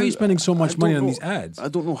don't know why how- are you spending so I much don't money on know- these ads? I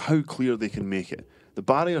don't know how clear they can make it. The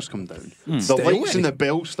barriers come down, the Stay lights away. and the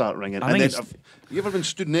bells start ringing, I and think then have you ever been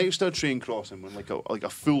stood next to a train crossing when like a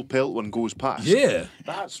full pelt one goes past? Yeah.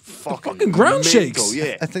 That's fucking ground mental, shakes.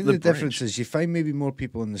 Yeah, I think The the difference bridge. is you find maybe more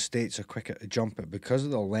people in the States are quicker to jump it because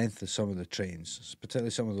of the length of some of the trains, particularly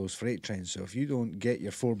some of those freight trains. So if you don't get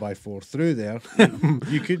your 4x4 through there,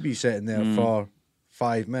 you could be sitting there for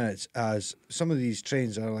 5 minutes, as some of these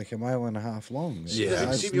trains are like 1.5 miles long. Yeah.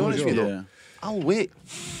 That's See, to be no honest with joke. you though, I'll wait.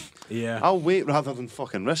 Yeah. I'll wait rather than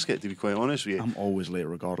fucking risk it. To be quite honest with you. I'm always late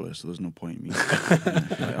regardless, so there's no point in me.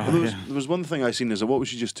 There was one thing I seen is that what we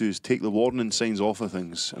should just do is take the warning signs off of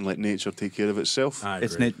things and let nature take care of itself. I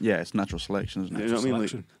It's agree. it's natural selection, isn't You it? know what I mean? Like,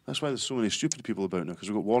 selection. that's why there's so many stupid people about now, because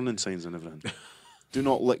we've got warning signs and everything. Do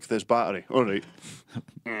not lick this battery. All right.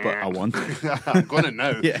 But I want. I'm going to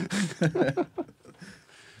now. Yeah.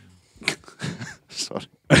 Sorry.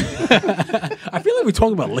 I feel like we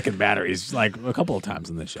talked about licking batteries like a couple of times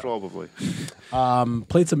in this show. Probably.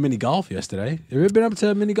 Played some mini golf yesterday. Have you ever been up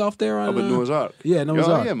to mini golf there? On, How about Noah's Ark? Yeah, Noah's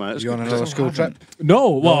Ark. Yeah, man. It's You on good. another school trip?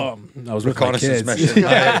 No, well, I was with my kids. mission.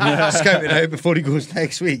 Scouting out before he goes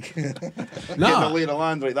next week. Getting the No, lay of the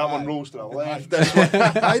land right. That one rolls to the left. This one.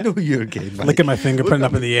 I know you're game, mate. licking my finger, putting it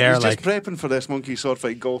up in the air, He's like just prepping for this monkey sword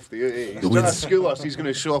fight golf day. He's trying to school us. He's going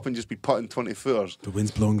to show up and just be putting 20 footers. the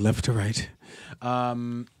wind's blowing left to right.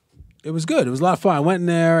 It was good. It was a lot of fun. I went in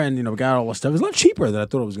there and we got all the stuff. It was a lot cheaper than I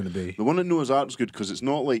thought it was going to be. The one at Noah's Ark is good because it's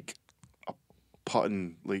not like a putt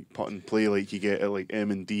and play like you get at like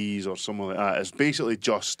M&D's or something like that. It's basically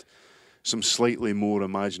just some slightly more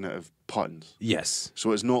imaginative puttings. Yes.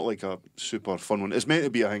 So it's not like a super fun one. It's meant to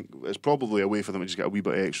be, I think, it's probably a way for them to just get a wee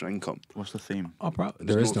bit of extra income. What's the theme? Oh, probably.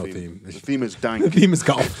 There is no theme. The theme is The dank. theme is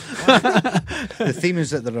golf. The theme is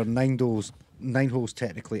that there are 9 holes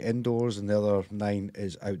technically indoors, and the other 9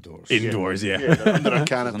 is outdoors. Indoors, yeah. Yeah, they're under a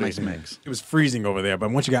It's a canopy. nice mix. It was freezing over there,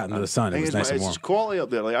 but once you got into the sun, it was nice and It's warm. just quality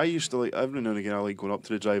up there. Like I used to like every now and again I like going up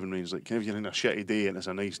to the driving range. Like kind of you're in a shitty day and it's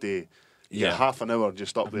a nice day. You Yeah. get half an hour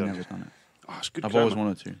just up I've there. never done it. Oh, it's good. I've crack, always man.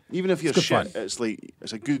 wanted to. Even if you're good shit, fun.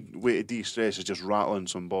 it's a good way to de-stress. Is just rattling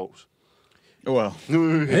some balls. Oh, well.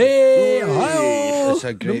 Hey, Ohio! It's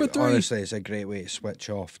a great, Number 3. honestly, it's a great way to switch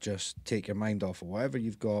off. Just take your mind off of whatever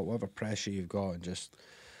you've got, whatever pressure you've got, and just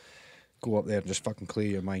go up there and just fucking clear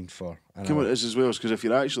your mind for an Come on, hour. this as well is because if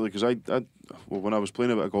you're actually because when I was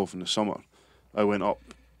playing a bit of golf in the summer, I went up,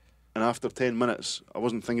 and after 10 minutes, I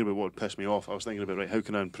wasn't thinking about what would piss me off. I was thinking about, right, how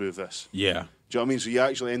can I improve this? Yeah. Do you know what I mean? So you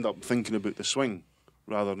actually end up thinking about the swing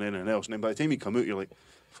rather than anything else. And then by the time you come out, you're like,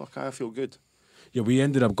 fuck, I feel good. Yeah, we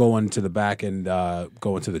ended up going to the back and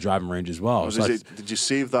going to the driving range as well. Was So it, did you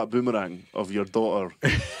save that boomerang of your daughter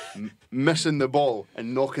missing the ball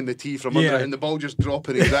and knocking the tee from under Yeah. it and the ball just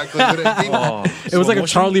dropping exactly where it did? Oh, it was like a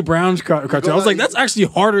Charlie Brown's cartoon. I was like, that's actually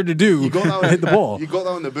harder to do You got that than hit the ball. You got that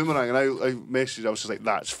on the boomerang, and I messaged. I was just like,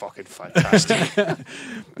 "That's fucking fantastic."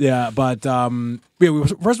 Yeah, but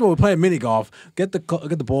first of all, we play a mini golf, get the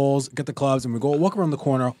balls, get the clubs, and we go walk around the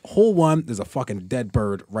corner. Hole 1, there's a fucking dead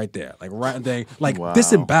bird right there, like right there, like Wow.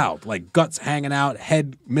 disemboweled, like guts hanging out,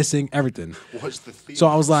 head missing, everything. What's the theme? So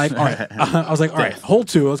I was like, all right. All right, hole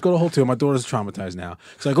 2. Let's go to hole 2. My daughter's traumatized now,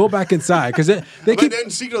 so I go back inside because they but keep. then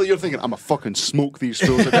secretly you're thinking, "I'm a fucking smoke these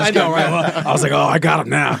fools." I know, right? Well, I was like, oh, I got him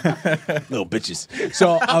now, little bitches.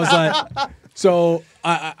 So I was like,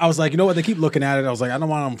 I was like, you know what? They keep looking at it. I was like, I don't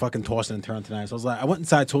want them fucking tossing and turning tonight. So I was like, I went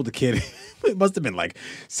inside, told the kid, it must have been like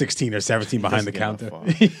 16 or 17 behind the Doesn't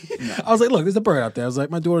counter. get that I was like, look, there's a bird out there. I was like,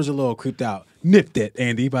 my daughter's a little creeped out. Nipped it,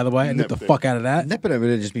 Andy, by the way. I nipped the Nipped it. fuck out of that. Nipping it would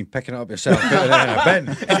have just been picking it up yourself, putting it in a bin,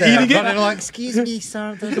 and eating it? Like, excuse me,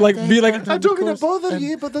 sir. Like, be like, I don't mean to bother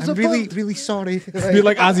you, but there's I'm a really, bird. really sorry. be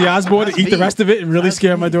like Ozzy Osbourne and eat the rest of it and really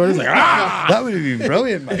scare my daughter. It's like, ah! That would have been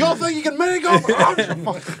brilliant, man. You all think you can mini golf?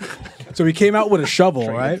 So he came out with a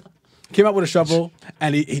shovel, right? Came out with a shovel,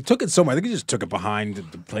 and he took it somewhere. I think he just took it behind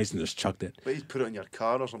the place and just chucked it. But you put it in your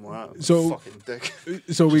car or something like that. So- fucking dick.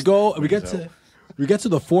 So we get to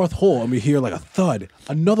the 4th hole, and we hear like a thud.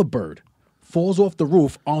 Another bird falls off the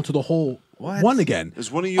roof onto the hole What? One again.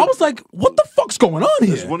 Is one of I your- was like, what the fuck's going on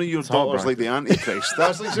Is here? one of your daughters heartbreaking. like the Antichrist?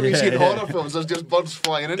 That's like something you see in horror films. There's just birds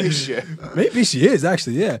flying into shit. Maybe she is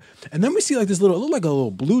actually, yeah. And then we see like this little, it looked like a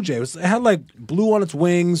little blue jay. It had like blue on its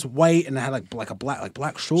wings, white, and it had like a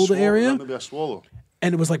black shoulder area. Maybe a swallow.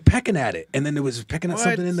 And it was like pecking at it, and then it was pecking at What?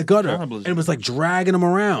 something in the gutter, Cannibalism. and it was like dragging them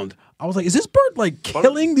around. I was like, "Is this bird like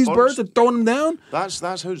killing these birds and throwing them down?" That's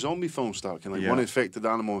how zombie films start. Like Yeah. one infected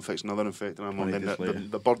animal infects another infected animal, and then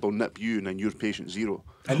the bird will nip you, and then you're patient zero.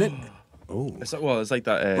 And then, oh, It's like, well, it's like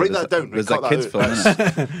that. Write there's that down. There's Cut that that kids out. film.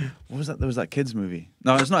 Isn't it? What was that? There was that kids movie.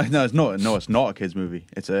 No, it's not. No, it's not. No, it's not a kids movie.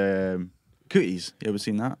 It's Cooties. You ever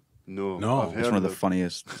seen that? No, No. I've It's heard one of the it.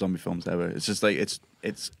 funniest zombie films ever. It's just like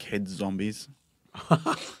it's kids zombies.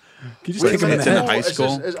 can you just Wait a kick him in minute, the in head? high it's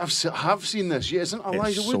school. I've seen this. Yeah, isn't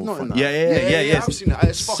Elijah It's Wood so not in fun. that? Yeah. I've seen it.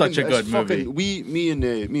 It's Such fucking, a good it's fucking, movie. Me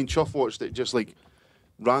and Chuff watched it just like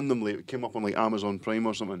randomly. It came up on like Amazon Prime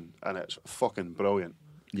or something, and it's fucking brilliant.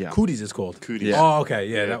 Yeah. Cooties is called. Cooties. Yeah. Oh, okay,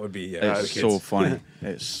 yeah, that would be yeah. It's for so kids. funny.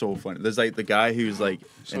 It's so funny. There's like the guy who's like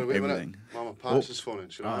Sorry, in wait a minute. everything. Mama Pass is phoning.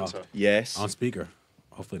 Should I answer? Yes. On speaker.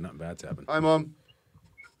 Hopefully, nothing bad's happened. Hi, Mum.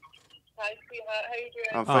 Hi, sweetheart. How you doing?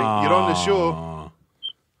 I'm fine. You're on the show. Aw.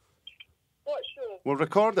 What show? We're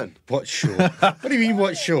recording. What show? What do you mean,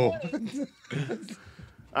 what show?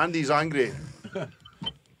 Andy's angry.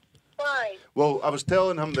 Why? Well, I was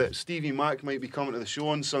telling him that Stevie Mac might be coming to the show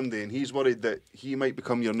on Sunday, and he's worried that he might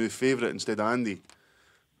become your new favourite instead of Andy.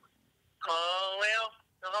 Oh, well,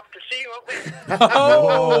 I'll have to see, won't we?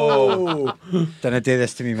 Oh, Don't do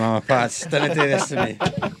this to me, Mama Pats. Don't do this to me.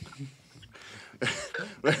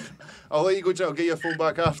 I'll let you go, Jack. I'll get your phone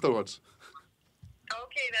back afterwards.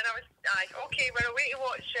 Okay, then okay, we're away to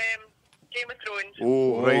watch Game of Thrones.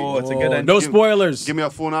 Oh, right. Oh, it's a good end. no Give- spoilers. Give me a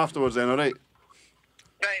phone afterwards then, all right?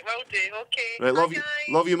 Right, will do. Okay. Right, love Bye, you. guys.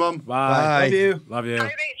 Love you, Mum. Bye. Love you. Love you.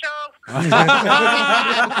 Bye, Rachel.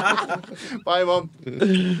 Bye, Mum.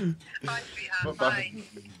 Bye, sweetheart. Bye.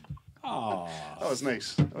 That was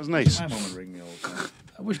nice. That was nice. My mum would ring me all the time.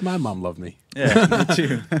 I wish my mom loved me. Yeah, me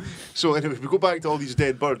too. So anyway, we go back to all these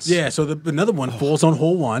dead birds. Yeah, so another one falls on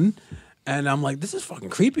hole one, and I'm like, this is fucking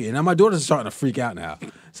creepy. And now my daughter's starting to freak out now.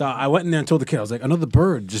 So I went in there and told the kid, I was like, another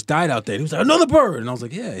bird just died out there. And he was like, another bird. And I was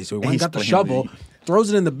like, yeah. So he went and He's got the playing shovel, me.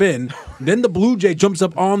 throws it in the bin. Then the blue jay jumps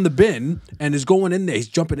up on the bin and is going in there. He's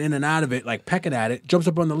jumping in and out of it, like pecking at it, jumps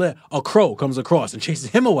up on the lid. A crow comes across and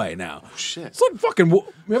chases him away now. Shit. It's like fucking, you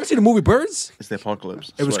ever seen the movie Birds? It's the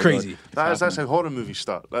apocalypse. It was Swear to crazy. God. That's how horror movies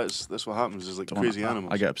start. That's what happens. Is like crazy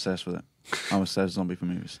animals. I get obsessed with it. I'm obsessed with zombie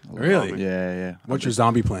movies. I love Really? it. Yeah. What's your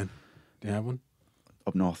zombie plan? Do you have one?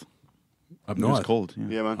 Up north? Up It's north? cold. Yeah.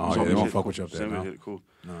 Yeah, man. Oh, yeah, Zombies they won't hit fuck cold. with you up there, Zombies no. hit it cold.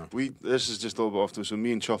 This is just a little bit off to. So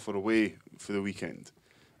me and Chuff were away for the weekend.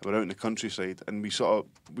 We're out in the countryside, and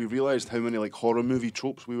we realised how many like horror movie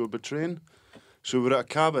tropes we were betraying. So we were at a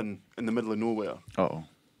cabin in the middle of nowhere, Uh-oh.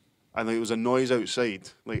 and like, there was a noise outside,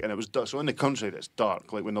 like, and it was so in the countryside it's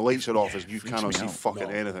dark. Like when the lights are off, you freaks cannot me see out. fucking No,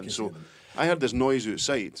 anything. can't So see I heard this noise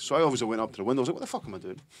outside, so I obviously went up to the window. I was like, "What the fuck am I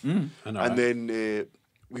doing?" I know, And right? then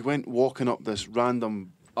we went walking up this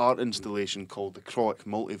random art installation called the Chronic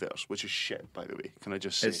Multiverse, which is shit, by the way. Can I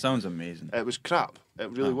just say? It sounds amazing. It was crap. It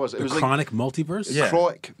really was. It The was chronic multiverse? Yeah.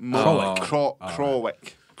 Chronic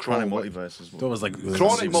Chronic multiverse is what. That was like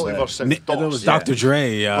Chronic Multiverse since That was DOS. Dr.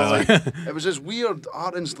 Dre. But, like, it was this weird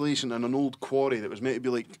art installation in an old quarry that was meant to be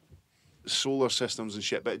like solar systems and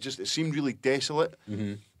shit, but it seemed really desolate,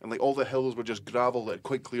 and like all the hills were just gravel that had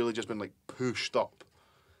quite clearly just been like pushed up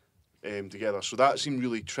together. So that seemed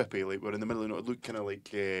really trippy. Like we're in the middle of it looked kind of like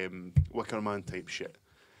Wicker Man type shit.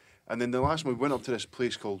 And then the last one, we went up to this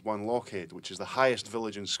place called One Lochhead, which is the highest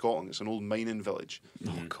village in Scotland. It's an old mining village,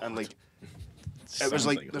 and like. It was Sounds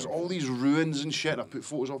like there's horrible. all these ruins and shit. And I put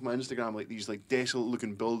photos off my Instagram, like these like desolate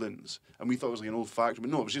looking buildings, and we thought it was like an old factory, but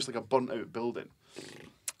no, it was just like a burnt out building.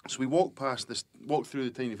 So we walked through the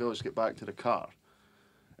tiny village to get back to the car,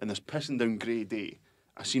 and this pissing down grey day,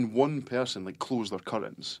 I seen one person like close their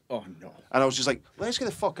curtains, Oh no. and I was just like, let's get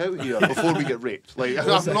the fuck out of here before we get raped. Like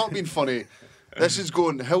I'm not being funny. This is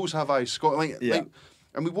going hills have eyes, Scotland. Yeah.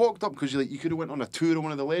 And we walked up because you could have went on a tour of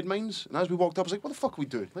one of the lead mines. And as we walked up, I was like, what the fuck are we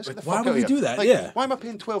doing? Let's get the why fuck would out we of here. do that? Like, Yeah. Why am I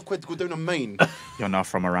paying 12 quid to go down a mine? You're not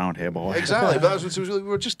from around here, boy. Exactly. But that's what it was really, we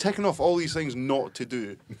were just ticking off all these things not to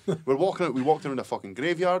do. We walked around a fucking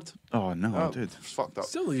graveyard. Oh no, Oh, dude. it was fucked up.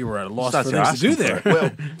 Still, you were at a loss That's for your things to do asking there. for Well,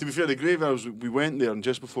 to be fair, the graveyard, we went there, and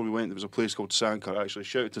just before we went, there was a place called Sankar. Actually,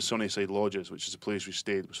 shout out to Sunnyside Lodges, which is the place we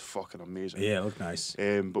stayed. It was fucking amazing. Yeah, it looked nice.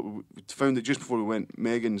 But we found that just before we went,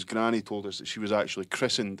 Megan's granny told us that she was actually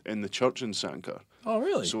christened in the church in Sankar. Oh,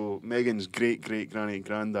 really? So Megan's great granny and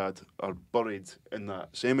granddad are buried in that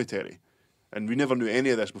cemetery. And we never knew any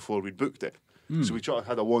of this before we'd booked it. So we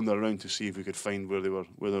had a wander around to see if we could find where they were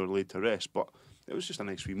laid to rest. But it was just a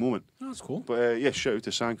nice wee moment. Oh, that's cool. But yeah, shout out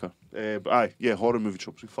to Sanker. But horror movie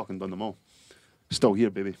tropes, we've fucking done them all. Still here,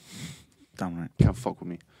 baby. Damn right. Can't fuck with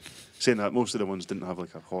me. Saying that, most of the ones didn't have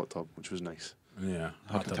like a hot tub, which was nice. Yeah.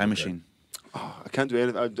 Like a time machine. Oh, I can't do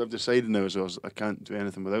anything. I've decided now as well, I can't do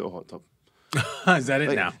anything without a hot tub. Is that it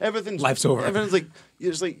Like, now? Everything's Life's over. Everything's like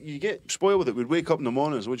it's like you get spoiled with it. We'd wake up in the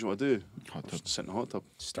mornings. What do you want to do? Hot tub. Just sit in the hot tub.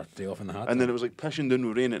 Start the day off in the hot And then it was like pissing down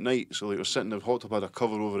with rain at night. So like we're sitting in the hot tub, had a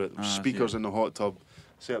cover over it, speakers in the hot tub,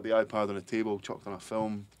 set up the iPad on the table, chucked on a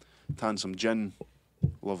film, tan some gin.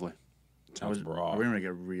 Lovely. I was Braw. going to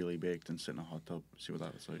get really baked and sit in a hot tub, see what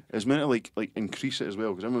that was like. It's meant to like increase it as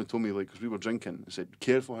well, because everyone told me like because we were drinking, it said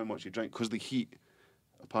careful how much you drink because the heat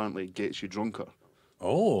apparently gets you drunker.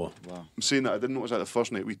 Oh. Wow. I'm saying that I didn't notice that the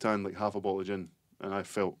first night we tanned like half a bottle of gin, and I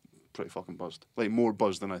felt pretty fucking buzzed, like more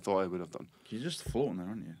buzzed than I thought I would have done. You're just floating there,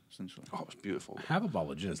 aren't you, essentially? Oh, it was beautiful. Half a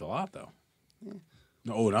bottle of gin is a lot, though.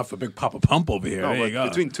 Oh, enough for Big Papa Pump over here. No, there you like, go.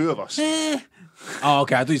 between two of us. Oh,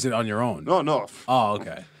 okay. I thought you said on your own. No. Oh,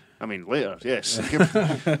 okay. I mean, later, yes.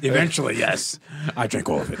 Eventually, yes. I drank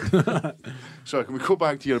all of it. So, can we go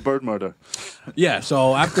back to your bird murder? Yeah.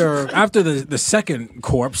 So after the second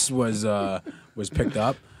corpse was picked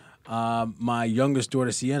up, my youngest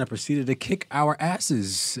daughter Sienna proceeded to kick our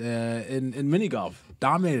asses in mini golf.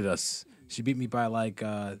 Dominated us. She beat me by like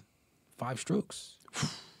 5 strokes.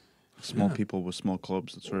 Small people with small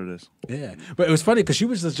clubs, that's what it is. Yeah, but it was funny because she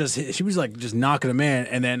was just knocking them in,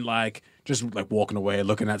 and then like just like walking away,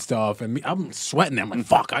 looking at stuff, and I'm sweating. I'm like,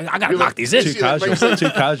 fuck, I gotta knock these in. Too casual. Too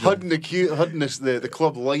casual. Hudding the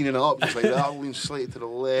club, lining it up, just like that, lean slightly to the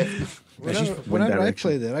left. Whenever I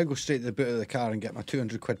play there, I go straight to the boot of the car and get my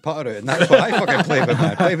 200 quid putter out, and that's what I fucking play with,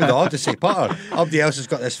 man. I play with the Odyssey putter. Everybody else has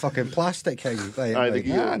got this fucking plastic thing. Like,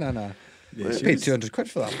 no. Yeah, I paid 200 quid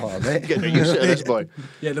for that putter, mate. Get used to this boy.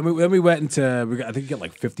 Yeah, then we went into I think you get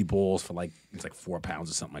like 50 balls for like it's like £4 or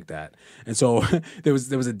something like that. And so there was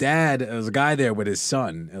a guy there with his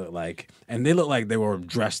son, and they looked like they were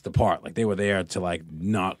dressed the part, like they were there to like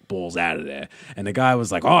knock balls out of there. And the guy was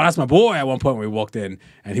like, "Oh, that's my boy." At one point when we walked in,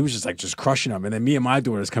 and he was just crushing them. And then me and my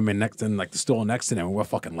daughters come in next in like the stall next to them, and we're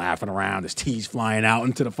fucking laughing around. There's tees flying out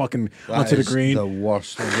into the fucking onto the green. The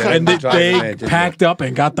worst. And they packed up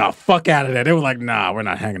and got the fuck out of there. They were like, "Nah, we're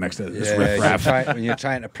not hanging next to this riffraff." When you're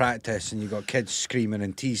trying to practice and you've got kids screaming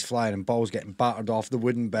and tees flying and balls getting battered off the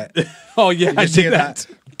wooden bit. Oh yeah, I did that.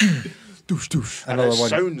 Douche, douche. And Another it one.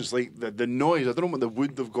 sounds like the noise. I don't know what the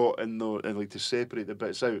wood they've got in the like to separate the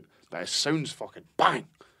bits out, but it sounds fucking bang.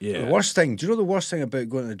 Yeah. The worst thing, do you know the worst thing about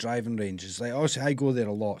going to the driving range is like obviously I go there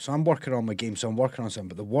a lot, so I'm working on my game, so I'm working on something.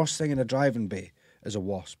 But the worst thing in a driving bay is a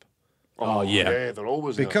wasp. Oh, yeah. They're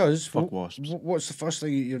always there. Because Fuck wasps. what's the first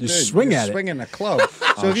thing you're doing? swing you're at it. swinging a club.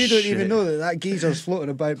 So if you don't even shit. know that geezer's floating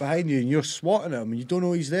about behind you and you're swatting him and you don't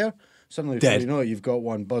know he's there, suddenly before Dead. you know it, you've got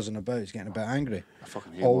one buzzing about. He's getting a bit angry. I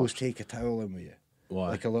fucking hate Always wasps. take a towel in with you. Why?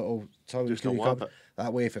 Like a little towel. Just you to can whap cup. it.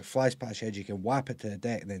 That way, if it flies past your head, you can whap it to the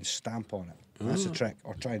deck and then stamp on it. That's the trick.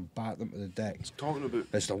 Or try and bat them to the deck. Talking about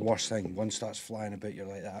It's the worst thing. One starts flying about, you're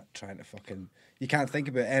like that, trying to fucking... You can't think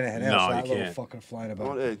about anything No, else. you That little can't. fucker flying I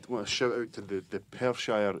about. want to shout out to the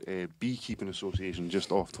Perthshire Beekeeping Association,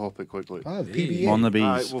 just off topic quickly. Oh, the PBA. On the bees.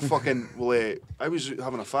 I was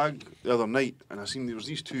having a fag the other night, and I seen there was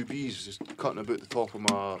these 2 bees just cutting about the top of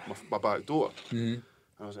my back door. And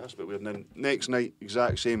I was like, that's a bit weird. And then next night,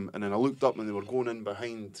 exact same. And then I looked up, and they were going in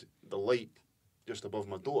behind the light just above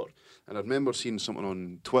my door. And I remember seeing something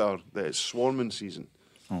on Twitter that it's swarming season.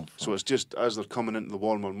 Oh, So it's just as they're coming into the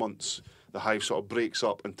warmer months, the hive sort of breaks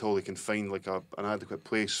up until they can find like an adequate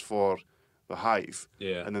place for the hive.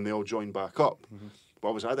 Yeah. And then they all join back up. But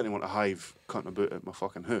obviously I didn't want a hive cutting about at my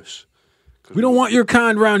fucking house. We don't want your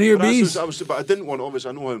kind around here, But that's bees. what but I didn't want, obviously,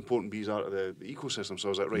 I know how important bees are to the ecosystem, so I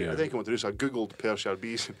was like, right, Yeah. I think I want to do this. I Googled Perthshire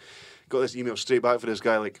bees and got this email straight back for this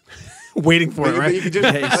guy, like, Waiting for it, but right? you could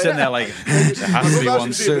just, Yeah, he's sitting there like, there has to be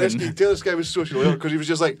one soon. Tell this guy was social alert because he was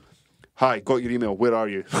just like, "Hi, got your email. Where are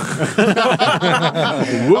you?" I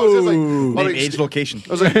was just like, Name, "All right, age, location.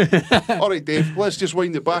 I was like, "All right, Dave, let's just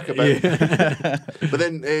wind it back a bit." But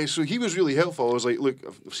then, so he was really helpful. I was like, "Look,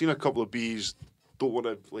 I've seen a couple of bees. Don't want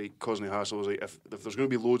to like cause any hassle." I was like, if there's going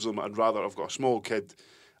to be loads of them, I'd rather. I've got a small kid.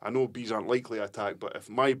 I know bees aren't likely to attack, but if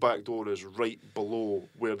my back door is right below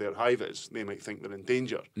where their hive is, they might think they're in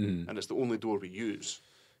danger, and it's the only door we use.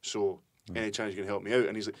 So any chance you can help me out?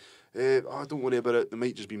 And he's like, "Oh, don't worry about it. They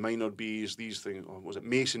might just be minor bees. These things, or was it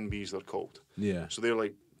mason bees? They're called. Yeah. So they're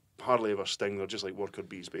like hardly ever sting. They're just like worker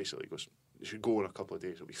bees, basically. He goes, you should go in a couple of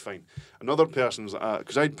days. It'll be fine." Another person's like,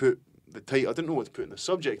 because I'd put the title. I didn't know what to put in the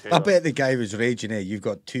subject I header. bet the guy was raging. You've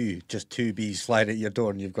got just two bees flying at your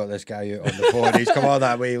door, and you've got this guy out on the phone. He's come all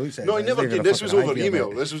that way. He looks at No, he it. never There's did. even a This was fucking over hive here, email.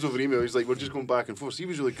 mate. This was over email. He's like, we're just going back and forth. He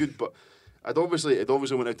was really good, but it obviously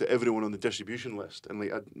went out to everyone on the distribution list, and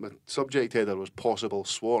like my subject header was possible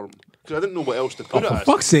swarm because I didn't know what else to put Oh, it for as.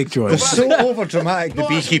 fuck's sake, They're George. so over dramatic, the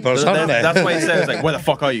beekeepers, aren't they? That's why he says, like, where the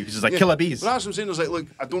fuck are you? Because it's like, killer bees. But that's what I'm saying. It's like, look,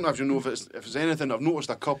 I don't actually know if it's anything. I've noticed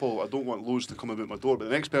a couple. I don't want loads to come about my door. But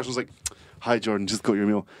the next person's like, "Hi, Jordan, just got your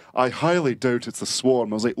email. I highly doubt it's a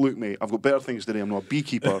swarm." I was like, "Look, mate, I've got better things to do. I'm not a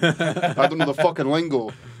beekeeper. I don't know the fucking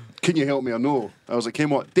lingo. Can you help me or no?" I was like, "Came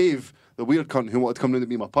what, Dave, the weird cunt who wanted to come in to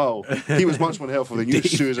be my pal. He was much more helpful than you,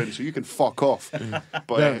 Susan. So you can fuck off."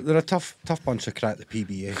 But They're a tough bunch of crack, the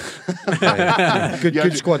P.B.A. Right.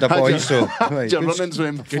 Good squad of boys. So right, Did you good run into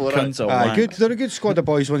him Good before that? cunts all Aye, wank. good. They're a good squad of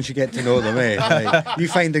boys once you get to know them, eh? Like, you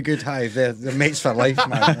find a good hive, they're mates for life,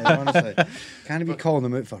 man. Like, honestly, can't be calling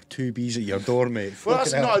them out for two bees at your door, mate. Well,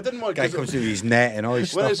 that's, Fucking no, hell. I didn't want Guy comes through with his net and all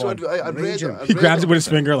his Well, stuff so on. I'd read Raging. it. He grabs it with his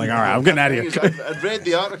finger, like, all right, I'm getting out of here. I'd read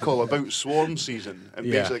the article about swarm season, and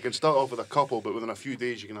Yeah. basically it can start off with a couple, but within a few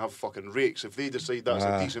days you can have fucking rakes. If they decide that's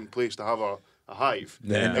a decent place to have a hive,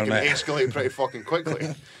 Yeah. it can escalate pretty fucking quickly.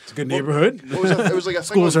 It's a good neighborhood. It was like a thing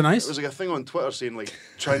Schools on, are nice. It was like a thing on Twitter saying like,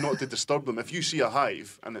 try not to disturb them. If you see a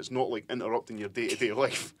hive and it's not like interrupting your day-to-day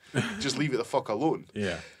life, just leave it the fuck alone.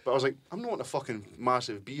 Yeah. But I was like, I'm not in a fucking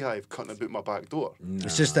massive beehive cutting about my back door.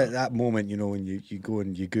 It's just that moment, you know, when you go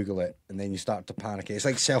and you Google it and then you start to panic. It's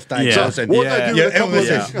like self-diagnosing. What did I do Your with a couple of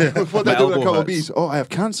illnesses. bees? What did My I do with a elbow couple of hurts. bees? Oh, I have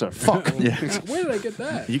cancer. Fuck. Yeah. Where did I get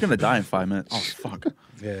that? You're gonna die in 5 minutes. Oh fuck.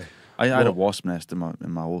 Yeah. I had a wasp nest in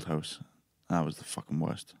my old house. That was the fucking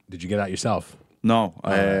worst. Did you get out yourself? No,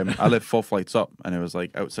 I lived 4 flights up, and it was like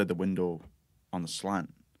outside the window on the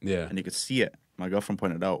slant, Yeah. and you could see it. My girlfriend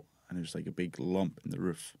pointed it out, and it was like a big lump in the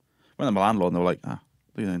roof. Went to my landlord, and they were like,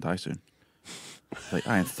 "You're gonna die soon." Like,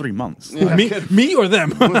 in 3 months. Me or them?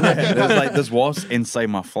 There's like this wasp inside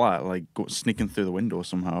my flat, like sneaking through the window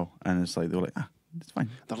somehow, and it's like they were like, "It's fine."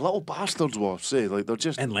 They're little bastards, wasps, eh? Like, they're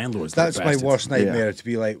just... And landlords. That's they're my bastards. worst nightmare, to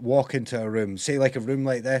be like, walk into a room, say like a room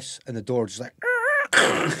like this, and the door just like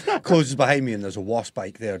closes behind me and there's a wasp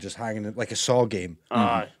bike there just hanging like a Saw game.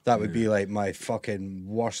 Aye. That would be like my fucking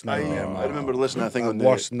worst nightmare, man. I remember listening to a thing on the...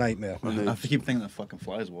 worst nightmare. I keep thinking that fucking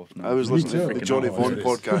flies wasp now. I was listening to the Freaking Johnny awful. Vaughan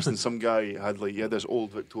podcast, and some guy he had this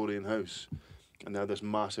old Victorian house, and they had this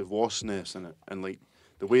massive wasp nest in it, and like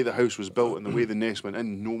the way the house was built and the way the nest went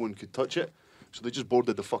in, no one could touch it, so they just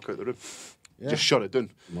boarded the fuck out the roof, just shut it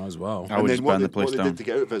down. Might as well. I would just burn the place what they down. did to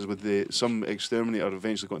get out of it is with some exterminator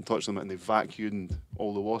eventually got in touch with them and they vacuumed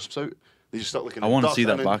all the wasps out. They just stuck like I wanna see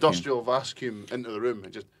that an vacuum. industrial vacuum into the room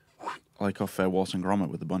and just. Like off Wallace and Gromit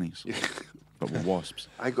with the bunnies, but with wasps.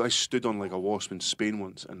 I stood on like a wasp in Spain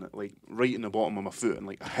once, and like right in the bottom of my foot, and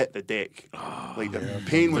like I hit the deck. Like the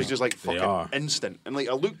pain was just like They fucking are. instant, and like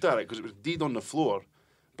I looked at it because it was dead on the floor,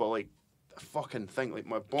 but like the fucking thing, like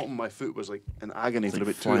my bottom of my foot was like in agony It's for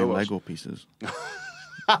like about 2 flying hours. Lego pieces.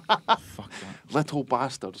 Fuck that. Little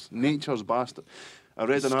bastards, nature's bastard. I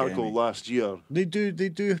read an Scare article me. last year. They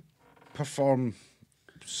do perform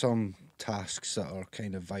some tasks that are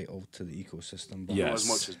kind of vital to the ecosystem. But Yeah. Not as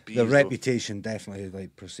much as bees. the though. reputation definitely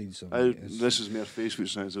like precedes them. This is mere Facebook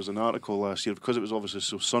science. There was an article last year because it was obviously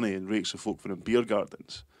so sunny and rakes of folk were in beer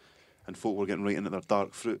gardens, and folk were getting right into their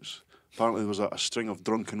dark fruits. Apparently, there was a string of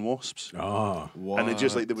drunken wasps, Oh. and they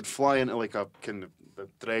just like they would fly into like a kind of the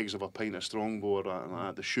dregs of a pint of Strongbow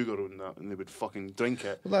or the sugar and that, and they would fucking drink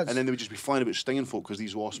it, Well, that's- and then they would just be flying about stinging folk because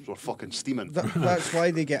these wasps were fucking steaming. That's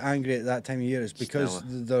why they get angry at that time of year. Is because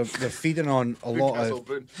Stella. they're feeding on a lot Newcastle of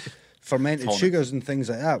Brown. fermented Tonic. sugars and things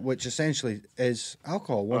like that, which essentially is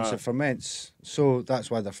alcohol once Aye. it ferments. So that's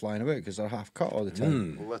why they're flying about, because they're half cut all the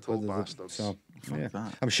time. Little Whether they- bastards. So, yeah.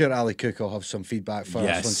 that. I'm sure Ali Cook will have some feedback for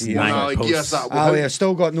Yes, us once he nice. hears No, it. like, yes, that. Ali, I've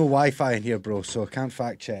still got no Wi-Fi in here, bro, so I can't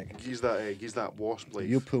fact check. He's that wasp life.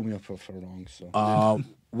 You'll pull me up for wrong. So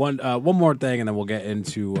One more thing, and then we'll get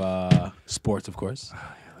into sports, of course.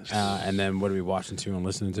 And then what are we watching to and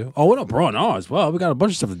listening to? Oh, what up, Braw? No, as well. We got a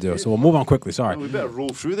bunch of stuff to do, so we'll move on quickly. Sorry. We better roll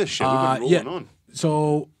through this shit. We've been rolling on.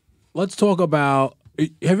 So let's talk about. Have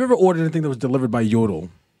you ever ordered anything that was delivered by Yodel?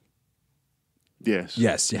 Yes.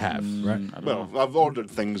 Yes, you have, right? I don't Well, know. I've ordered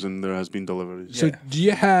things and there has been deliveries. So do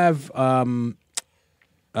you have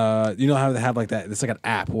you know how they have like that? It's like an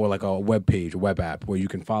app or like a web page, a web app where you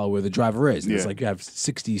can follow where the driver is. And it's Yeah. like you have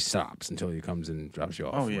 60 stops until he comes and drops you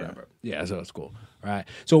off. Oh, or yeah. whatever. Yeah, so it's cool. Right.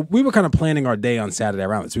 So we were kind of planning our day on Saturday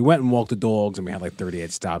around this. We went and walked the dogs and we had like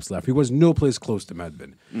 38 stops left. There was no place close to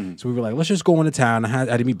Medvin. So we were like, let's just go into town. I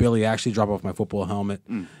had to meet Billy, actually drop off my football helmet.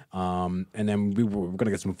 And then we were going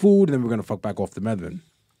to get some food and then we were going to fuck back off to Medvin.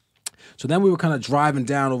 So then we were kind of driving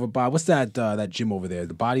down over by, what's that gym over there?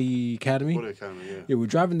 The Body Academy? Body Academy, yeah. Yeah, we were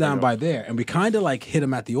driving down by there, and we kind of like hit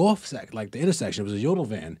him at the the intersection. It was a Yodel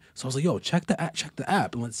van. So I was like, yo, check the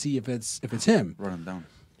app, and let's see if it's him. Run him down.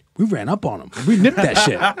 We ran up on him. We nipped that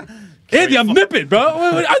shit. Andy, I'm nipping, bro.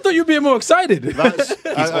 I thought you'd be more excited.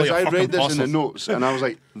 I read this in the notes, and I was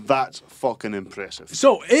like, that's fucking impressive.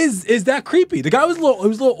 So is that creepy? The guy was a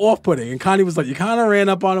little off-putting, and Connie was like, you kind of ran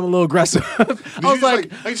up on him a little aggressive. I was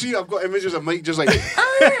like, I see, I've got images of Mike just like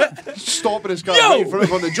stopping his car Yo! right in front of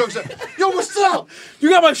him on the drugs. Like, yo, what's up? you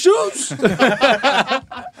got my shoes?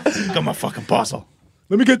 Got my fucking parcel.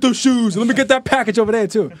 Let me get those shoes. Let me get that package over there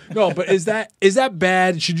too. No, but is that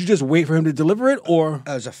bad? Should you just wait for him to deliver it, or? It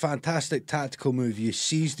was a fantastic tactical move. You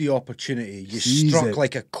seized the opportunity. You Seize struck it.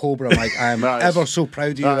 like a cobra, Mike. I am That is- ever so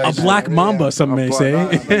proud of you. that right is- A now. black Yeah. mamba, some may say.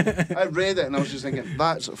 I read it and I was just thinking,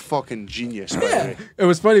 that's fucking genius. By the way. It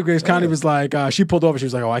was funny because Connie was like, she pulled over. She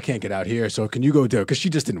was like, "Oh, I can't get out here. So can you go do it?" Because she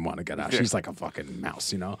just didn't want to get out. Yeah. She's like a fucking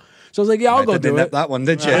mouse, you know. So I was like, "Yeah, I'll go Didn't do nip it." that one,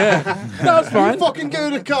 did you? No, it's fine. Fucking get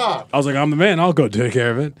in the car. I was like, I'm the man. I'll go take care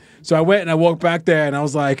of it. So I went and I walked back there and I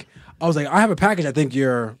was like, I have a package. I think you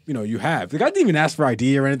have. The guy didn't even ask for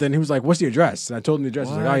ID or anything. He was like, what's your address? And I told him the address.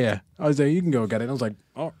 He's like, oh yeah. I was like, you can go get it. And I was like,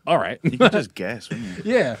 oh, all right. You can just guess, wouldn't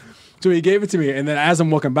you? Yeah. So he gave it to me. And then as I'm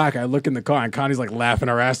walking back, I look in the car and Connie's like laughing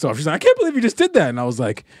her ass off. She's like, I can't believe you just did that. And I was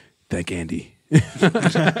like, thank Andy.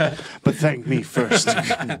 But thank me first.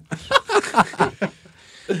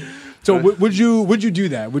 So would you do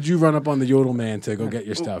that? Would you run up on the Yodel man to go get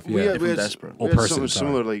your stuff? We Yeah. had, we had, desperate. we Or had person, something sorry.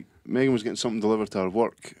 similar. Like Megan was getting something delivered to her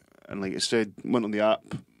work, and like it said, went on the app.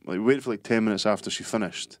 Like we waited for like 10 minutes after she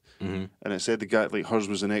finished, and it said the guy like hers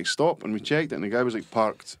was the next stop, and we checked it, and the guy was like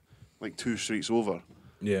parked like 2 streets over,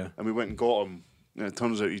 Yeah. and we went and got him, and it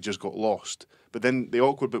turns out he just got lost. But then the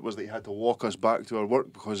awkward bit was that he had to walk us back to our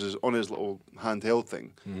work because on his little handheld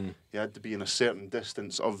thing, he had to be in a certain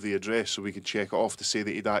distance of the address so we could check it off to say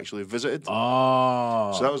that he'd actually visited.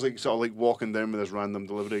 Oh. So that was like sort of like walking down with this random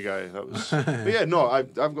delivery guy. That was, but yeah, no,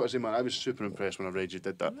 I've got to say, man, I was super impressed when I read you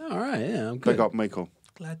did that. All right. Yeah. I'm good. Big up, Michael.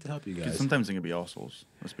 Glad to help you Because guys. sometimes they can be arseholes,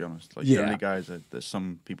 let's be honest. Like, Yeah. the only guys that there's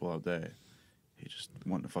some people out there who just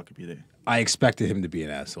want to fucking be there. I expected him to be an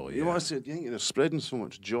asshole. Yeah. You want to say, you think they're spreading so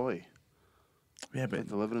much joy Yeah, by but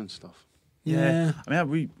delivering stuff. Yeah. I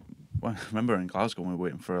mean, I remember in Glasgow we were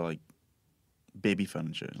waiting for like baby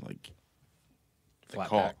furniture, like the Flat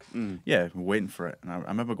car. pack. Yeah, we were waiting for it, and I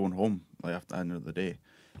remember going home like after the end of the day,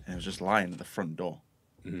 and it was just lying at the front door,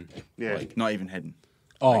 Yeah. like not even hidden.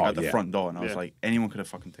 Oh, Like, at the yeah. front door, and I was Yeah. like, anyone could have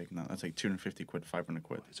fucking taken that. That's like 250 quid, 500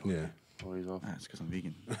 quid. Yeah. Oh, he's off. That's because I'm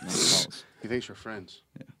vegan. Not salt. He thinks you're friends.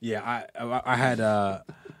 Yeah. I had a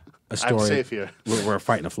story. I'm safe here. We're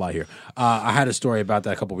fighting a fly here. I had a story about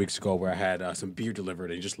that a couple weeks ago where I had some beer delivered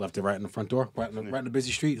and he just left it right in the front door, right in the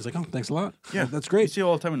busy street. He's like, oh, thanks a lot. Yeah, That's You great. see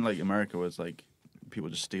all the time in like America, where it's like people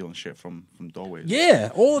just stealing shit from doorways.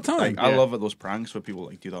 Yeah, all the time. Like I love it, those pranks where people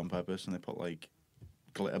like do that on purpose and they put like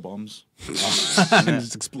glitter bombs. And it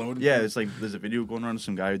just exploded. Yeah, it's like there's a video going around of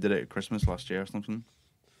some guy who did it at Christmas last year or something,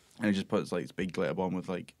 and he just puts like this big glitter bomb with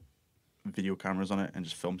like video cameras on it and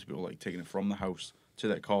just films people like taking it from the house to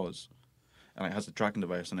their cars, and it has a tracking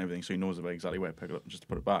device and everything, so he knows about exactly where to pick it up and just to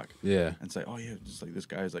put it back. Yeah. And say, oh yeah, just like this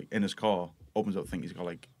guy's like in his car, opens up, think he's got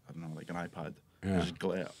like I don't know, like an iPad. Yeah. There's just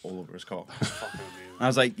glitter all over his car. And I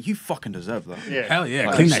was like, you fucking deserve that. Yeah. Hell yeah.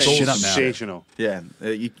 Like, Clean that so shit up now. Sensational. Yeah,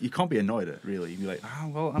 you can't be annoyed at it, really. You'd be like,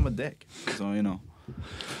 well, I'm a dick. So, you know.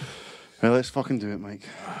 Well, let's fucking do it, Mike.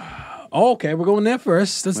 Oh, okay, we're going there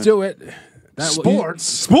first. Let's do it. Sports.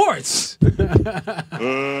 Sports. Let's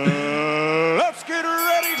get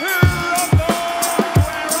ready to rumble.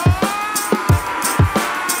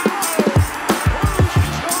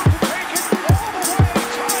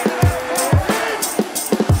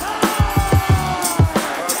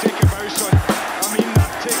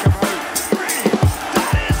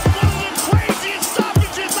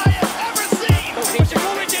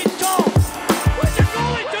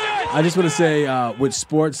 I just want to say, with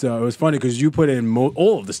sports, though, it was funny because you put in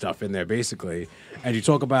all of the stuff in there, basically. And you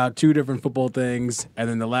talk about 2 different football things. And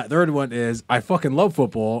then the third one is, I fucking love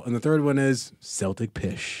football. And the third one is, Celtic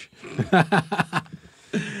pish.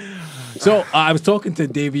 So I was talking to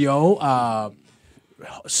Davey O,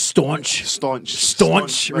 staunch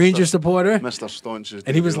Ranger supporter. Mr. Staunch.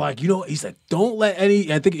 And he was like, he's like, don't let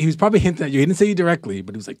any, I think he was probably hinting at you. He didn't say you directly,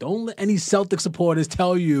 but he was like, don't let any Celtic supporters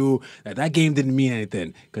tell you that game didn't mean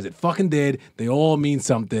anything. Because it fucking did. They all mean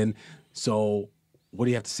something. So what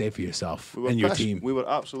do you have to say for yourself and your pish. team? We were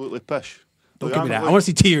absolutely pish. Don't Like, give me that. I'm I like- want to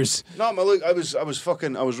see tears. No, man, look, I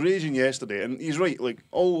was raging yesterday, and he's right. Like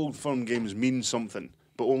all Old Firm games mean something,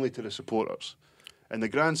 but only to the supporters. in the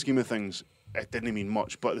grand scheme of things, it didn't mean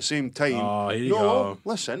much. But at the same time, Oh, here you go.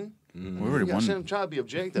 listen, We already won. I'm trying to be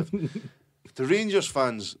objective. To Rangers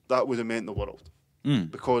fans, that would have meant the world.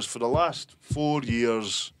 Because for the last 4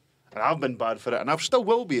 years, and I've been bad for it, and I still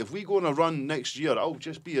will be. If we go on a run next year, I'll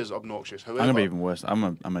just be as obnoxious. However, I'm gonna be even worse. I'm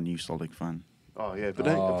a new Celtic fan. Oh yeah, but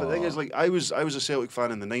the thing is, like, I was a Celtic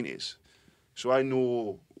fan in the 90s, so I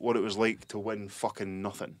know what it was like to win fucking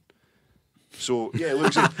nothing. So yeah,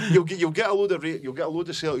 look, so you'll get a load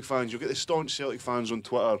of Celtic fans. You'll get the staunch Celtic fans on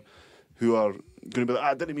Twitter who are going to be like,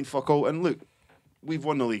 "I didn't mean fuck all." And look, we've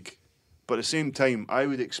won the league, but at the same time, I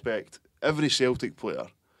would expect every Celtic player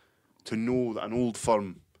to know that an old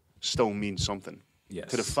firm still means something. Yes.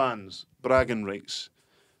 To the fans, bragging rights.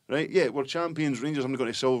 Right? Yeah, we're champions. Rangers haven't got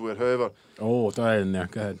any silverware, however. Oh, throw that in there.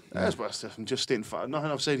 Go ahead. That's what I'm just stating.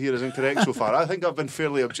 Nothing I've said here is incorrect so far. I think I've been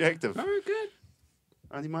fairly objective. All right, good.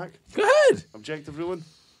 Andy Mac, Go ahead. objective ruling.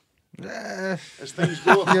 As things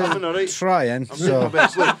go, I'm all right. Trying. I'm doing my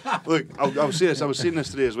best. Look, I'll say this. I was saying this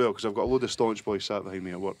today as well because I've got a load of staunch boys sat behind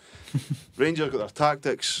me at work. Rangers got their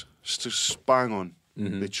tactics bang on.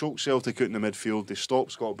 They choked Celtic out in the midfield. They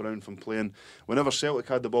stopped Scott Brown from playing. Whenever Celtic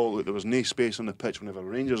had the ball, look, there was no space on the pitch. Whenever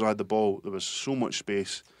Rangers had the ball, there was so much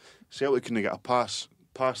space. Celtic couldn't get a pass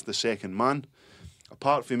past the second man.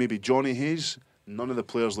 Apart from maybe Johnny Hayes, none of the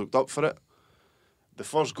players looked up for it. The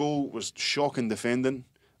first goal was shocking defending.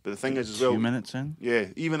 But the thing is as well... 2 minutes in? Yeah,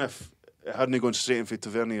 even if it hadn't gone straight in for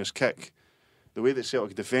Tavernier's kick, the way that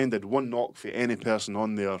Celtic defended, one knock for any person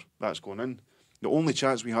on there, that's going in. The only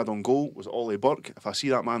chance we had on goal was Ollie Burke. If I see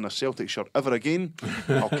that man in a Celtic shirt ever again,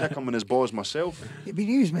 I'll kick him in his balls myself. Yeah, but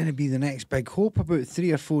he was meant to be the next big hope about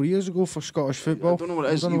 3 or 4 years ago for Scottish football. I don't know what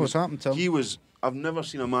it is. I don't know what's happened to him. I've never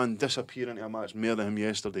seen a man disappear into a match more than him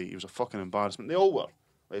yesterday. He was a fucking embarrassment. They all were.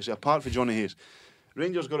 Like I say, apart from Johnny Hayes.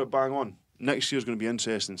 Rangers got it bang on. Next year's going to be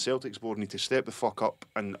interesting. Celtic's board need to step the fuck up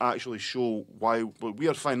and actually show why we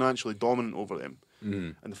are financially dominant over them.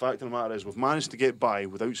 And the fact of the matter is, we've managed to get by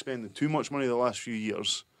without spending too much money the last few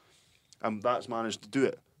years, and that's managed to do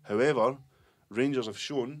it. However, Rangers have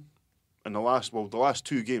shown in the last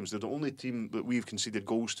 2 games, they're the only team that we've conceded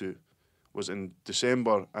goals to was in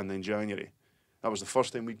December and in January. That was the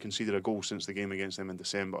first time we'd conceded a goal since the game against them in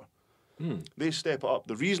December. They step it up.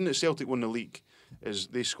 The reason that Celtic won the league is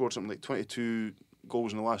they scored something like 22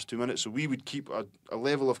 goals in the last 2 minutes, so we would keep a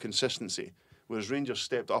level of consistency, whereas Rangers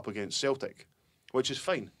stepped up against Celtic, which is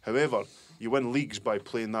fine. However, you win leagues by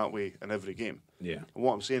playing that way in every game. Yeah. And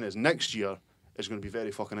what I'm saying is next year is going to be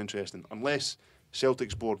very fucking interesting, unless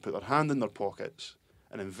Celtic's board put their hand in their pockets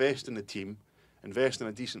and invest in the team, invest in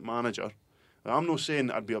a decent manager. Now, I'm not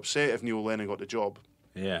saying I'd be upset if Neil Lennon got the job.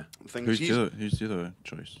 Yeah. Who's the other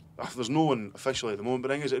choice? There's no one officially at the moment, but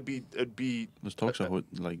the thing is, it'd be. There's talks about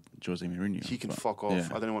like Jose Mourinho. He can but fuck off. yeah.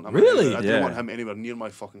 I don't want him. Really? I don't want him anywhere near my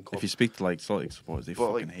fucking club. If you speak to like Celtic supporters, they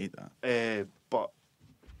But, fucking like, hate that. But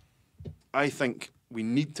I think we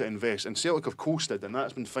need to invest, and Celtic have coasted, and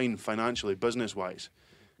that's been fine financially, business-wise,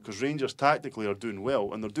 because Rangers tactically are doing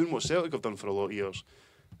well, and they're doing what Celtic have done for a lot of years.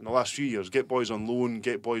 In the last few years, get boys on loan,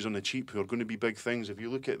 get boys on the cheap who are going to be big things. If you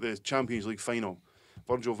look at the Champions League final,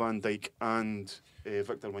 Virgil van Dijk and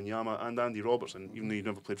Victor Wanyama and Andy Robertson, even though you've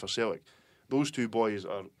never played for Celtic, those two boys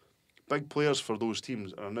are big players for those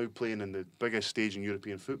teams and are now playing in the biggest stage in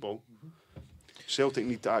European football. Celtic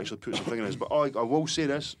need to actually put something in this. But I will say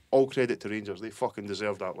this, all credit to Rangers. They fucking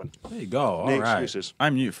deserve that one. There you go. All No right. excuses.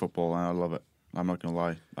 I'm new to football and I love it. I'm not gonna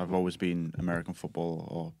lie. I've always been American football,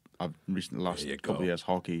 or I've recently last There you couple go. of years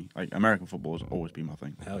hockey. Like American football has always been my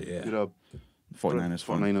thing. Hell yeah. You're a 49ers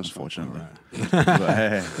fan, 49ers fan. unfortunately. All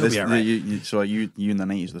right. But You'll be all right. you in the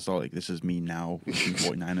 90s, the Celtic. This is me now. With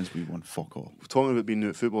 49ers, we won fuck all. Talking about being new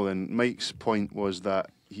at football, then Mike's point was that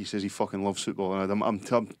he says he fucking loves football, and I'm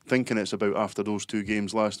thinking it's about after those 2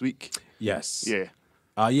 games last week. Yes. Yeah.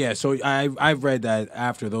 Yeah, so I've read that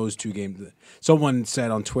after those 2 games, someone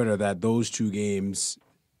said on Twitter that those 2 games.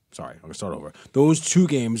 Sorry, I'm gonna start over. Those 2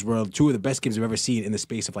 games were 2 of the best games I've ever seen in the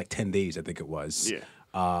space of like 10 days. I think it was. Yeah.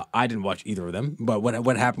 I didn't watch either of them, but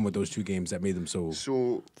what happened with those 2 games that made them so?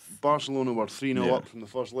 So Barcelona were 3-0 Yeah. up from the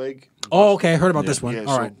first leg. Oh, okay, I heard about this one. Yeah,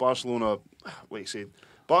 All so right. Barcelona, like I said,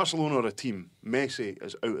 Barcelona are a team. Messi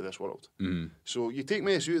is out of this world. So you take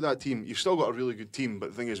Messi out of that team, you've still got a really good team, but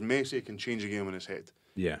the thing is, Messi can change a game in his head.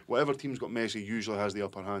 Yeah. Whatever team's got Messi usually has the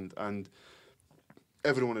upper hand, and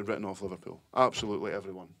everyone had written off Liverpool. Absolutely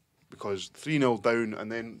everyone. Because 3-0 down,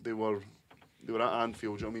 and then they were at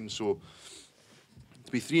Anfield, do you know what I mean? So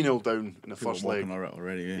to be 3-0 down in the first leg,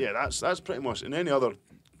 already. yeah, that's pretty much. In any other,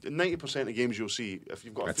 90% of games you'll see, if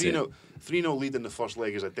you've got That's a 3-0 lead in the first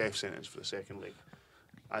leg is a death sentence for the second leg.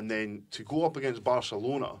 And then to go up against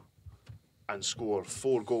Barcelona and score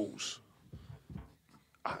 4 goals,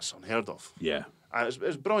 that's unheard of. Yeah. And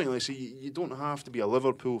it's brilliant. Like, see, you don't have to be a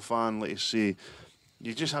Liverpool fan, like you say.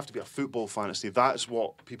 You just have to be a football fan to say that's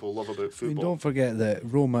what people love about football. I mean, don't forget that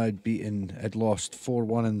Roma had lost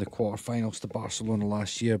 4-1 in the quarterfinals to Barcelona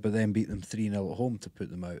last year, but then beat them 3-0 at home to put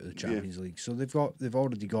them out of the Champions League. So they've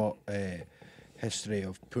already got a history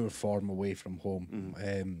of poor form away from home.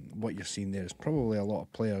 What you're seeing there is probably a lot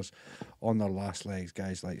of players on their last legs,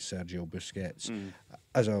 guys like Sergio Busquets.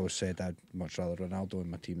 As I always said, I'd much rather Ronaldo in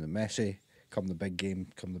my team than Messi. Come the big game,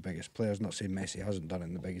 come the biggest players. Not saying Messi hasn't done it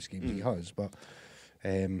in the biggest games he has, but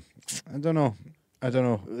I don't know.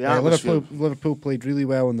 Liverpool played really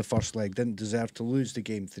well in the first leg, didn't deserve to lose the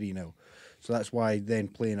game 3-0. So that's why then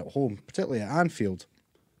playing at home, particularly at Anfield,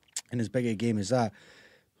 in as big a game as that,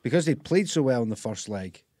 because they played so well in the first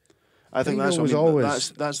leg, I think that's was what I mean, always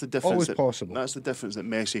that's the difference. always possible. That's the difference that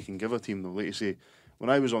Messi can give a team, though. Like you say, when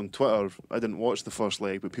I was on Twitter, I didn't watch the first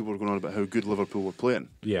leg, but people were going on about how good Liverpool were playing.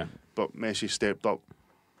 Yeah. But Messi stepped up,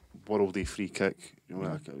 worldly free kick. You know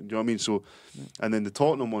what I mean? So, and then the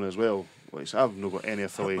Tottenham one as well. Like, so I've not got any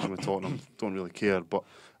affiliation with Tottenham. Don't really care. But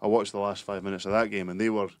I watched the last 5 minutes of that game, and they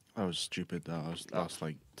were. That was stupid. That was last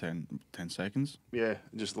like 10 seconds. Yeah,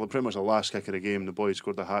 just pretty much the last kick of the game. The boys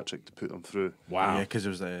scored a hat trick to put them through. Wow. Yeah, because it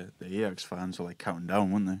was the Ajax fans were like counting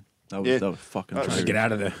down, weren't they? That was fucking. That's- tragic. Get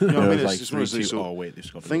out of there. You know what I mean? It was It's like just one of those 3-2. things, so Oh wait, they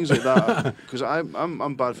scored. things like that, because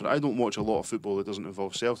I'm bad for it. I don't watch a lot of football that doesn't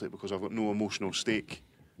involve Celtic because I've got no emotional stake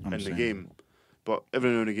in the same. game. But every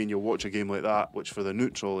now and again you'll watch a game like that, which for the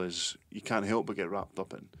neutral is you can't help but get wrapped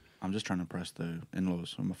up in. I'm just trying to impress the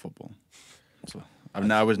in-laws on my football. So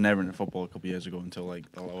I was never into football a couple of years ago until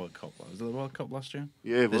like the World Cup. Was it the World Cup last year?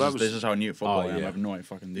 Yeah, well, This is how new football I am. yeah. I have no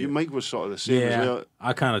fucking idea. Mike was sort of the same as well.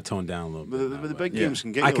 I kind of toned down a little But bit. the, now, but the but big yeah. games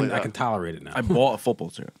can get I you can like that. I can tolerate it now. I bought a football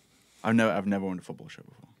shirt. I've never owned a football shirt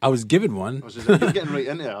before. I was given one. I was just like, you're getting right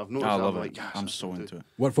into it. I've noticed. I that. love I'm it. like, yes, I'm so into it.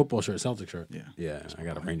 What football shirt? Celtic shirt. Yeah. Yeah, I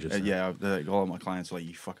got a Rangers. Yeah, like, all of my clients are like,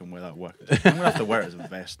 you fucking wear that work. I'm gonna have to wear it as a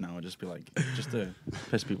vest now. I'll just be like, just to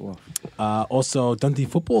piss people off. Also, Dundee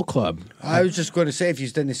Football Club. I was just going to say, if you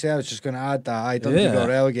didn't say, I was just going to add that. I Dundee Yeah. got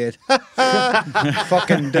relegated.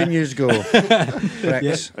 Fucking down yous go.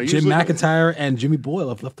 Pricks. Are you Jim looking- McIntyre and Jimmy Boyle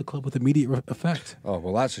have left the club with immediate effect. Oh,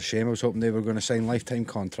 well, that's a shame. I was hoping they were going to sign lifetime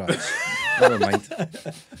contracts. Never mind.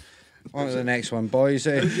 On to the next one, boys.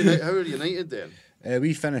 How are United then?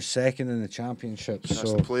 We finished second in the championship. That's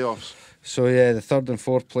So, the playoffs. yeah, the third and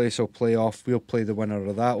fourth place will play off. We'll play the winner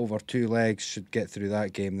of that over 2 legs. Should get through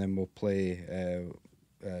that game. Then we'll play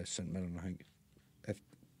St Mirren, I think,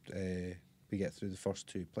 if we get through the first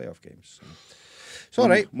 2 playoff games. So. It's all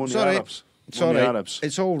right. Money It's all right. Arabs. It's Money all right. Arabs.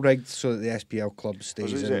 It's all rigged so that the SPL club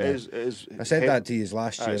stays in there. It is, I said that to you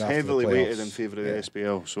last year. It's after heavily the weighted playoffs. in favour of the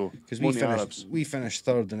SPL. So Because Money Arabs. we finished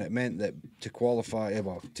third, and it meant that to qualify,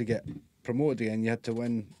 to get promoted again, you had to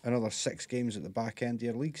win another 6 games at the back end of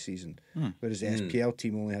your league season. Whereas the SPL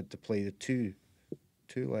team only had to play the two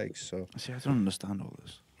legs. So See, I don't understand all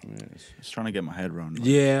this. It's trying to get my head around. Like,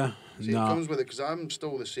 Yeah. See, it comes with it because I'm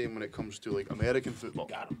still the same when it comes to like American football.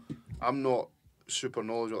 I'm not super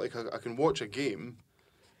knowledgeable. Like I can watch a game,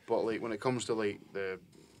 but like when it comes to like the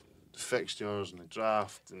fixtures and the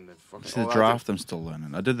draft and the fucking See, all the that, draft, I'm still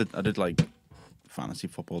learning. I did like fantasy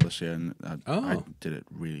football this year, and I did it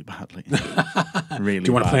really badly. Really. Do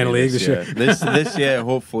you want to play in a league this year? This year,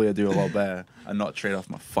 hopefully, I do a lot better and not trade off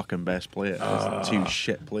my fucking best player. There's 2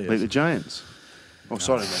 shit players. like the Giants. Oh,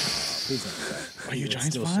 sorry, man. Are you a It's Giants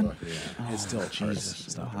still fan? sore. Yeah. It's still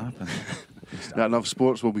Jesus, what happened? Got enough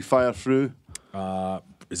sports. We'll be fire through.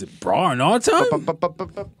 Is it Braw or not time?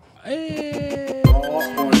 Ba-ba-ba-ba-ba. Hey.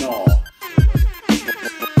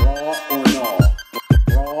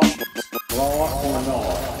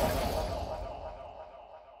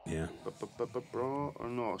 Yeah. Braw or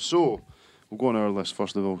not? So, we'll go on our list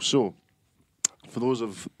first of all. So, for those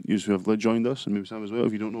of you who have joined us, and maybe Sam as well,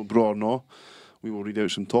 if you don't know Braw or not, we will read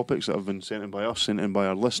out some topics that have been sent in by us, sent in by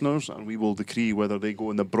our listeners, and we will decree whether they go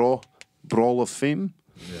in the Brawl of Fame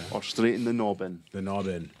or straight in the knob in. The knob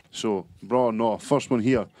in. So, Braw or not? First one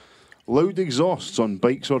here. Loud exhausts on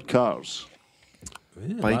bikes or cars.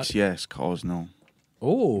 Yeah, Bikes, yes. Cars, no.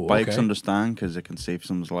 Oh, Bikes, okay. understand because it can save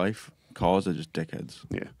someone's life. Cars are just dickheads.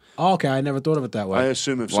 Yeah. Oh, okay, I never thought of it that I way.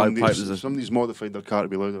 assume if Loud pipes somebody's, is a- somebody's modified their car to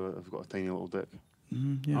be louder, I've got a tiny little dick.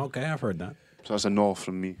 Yeah. Okay, I've heard that. So that's a no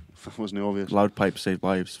from me. If it wasn't obvious. Loud pipes save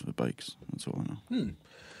lives with bikes. That's all I know.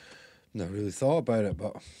 never really thought about it,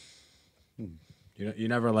 but You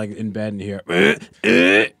never like in bed and you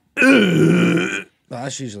hear.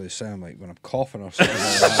 that's usually a sound like when I'm coughing or something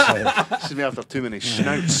like that. This is me after too many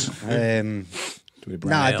snouts. Too many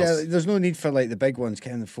brown nails. there's no need for like the big ones.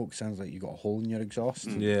 Kind of folk sounds like you got a hole in your exhaust.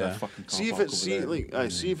 Yeah. See if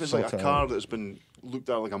it's like a car that's been looked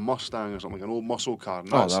at like a Mustang or something, like an old muscle car. And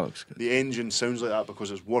Oh, that looks good. The engine sounds like that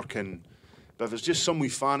because it's working. But if it's just some wee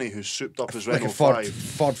fanny who's souped up his Like a Renault 5,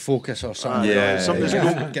 Ford Focus or something. something that's Spoiler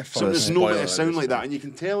no meant to alert, sound like so. that, and you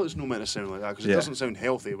can tell it's no meant to sound like that because it Yeah. doesn't sound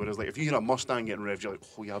healthy. Whereas like if you hear a Mustang getting revved, you're like,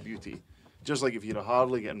 oh yeah, beauty. Just like if you hear a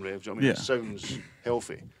Harley getting revved, I mean, Yeah. it sounds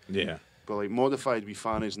healthy. Yeah. But like modified wee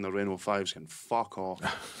fannies in the Renault 5s can fuck off.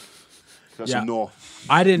 That's Yeah. a no.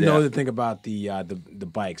 I didn't know Yeah. the thing about the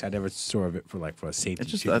bikes. I never saw of it for a safety.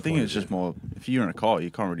 It's just, shooting I think point it's of just view. more, if you're in a car,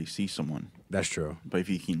 you can't really see someone. That's true. But if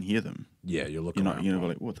you can hear them, Yeah, you're looking. you're not, around. you're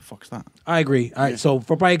like, what the fuck's that? I agree. All right, so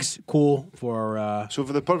for bikes, cool. For So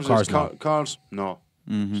for the purposes Cars, of cars, no.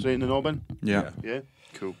 Straight in the knobbin? Yeah. Yeah?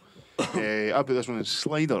 Cool. I put this one in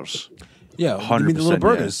sliders. yeah, you mean the little 100%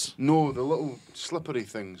 burgers? No, the little slippery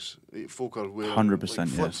things that folk are wearing. 100% like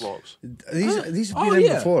yes. flip-flops. These have Oh, been in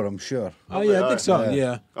yeah. before, I'm sure. Oh yeah, I think so. Yeah.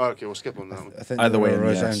 Yeah. Oh, okay, we'll skip on that one. I think Either they way,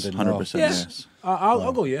 were yes, resounding 100% no. yes.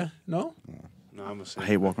 I'll go. Yeah. No. No, I'm a I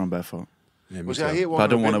hate walking on barefoot. Yeah, me Well, see, I too. hate But I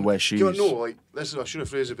don't walking wanna about- wear Do you know, shoes. no, like, this is, I should have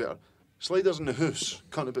phrased it better. Sliders in the house,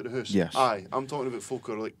 cutting about the house. Yes. Aye, I'm talking about folk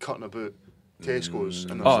who are like cutting about Tesco's.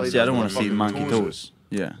 And their Oh, sliders see, I don't with want to their see fucking manky toes out. toes.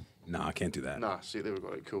 Yeah. No, I can't do that. Nah, see, there we go,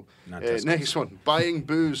 right, cool. Not Tesco's. Next one, buying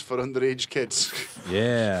booze for underage kids.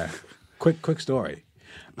 Yeah. Quick story.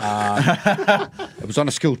 It was on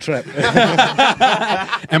a school trip.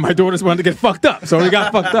 And my daughters wanted to get fucked up, so we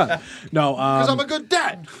got fucked up. No, Because I'm a good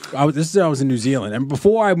dad. I was in New Zealand, and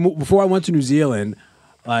before I went to New Zealand,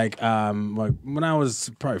 like when I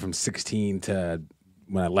was probably from 16 to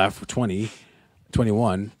when I left for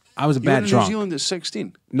 21, I was a You were bad in drunk. New Zealand at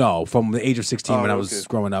 16. No, from the age of 16 Oh, when I was okay.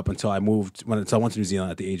 growing up until I moved until I went to New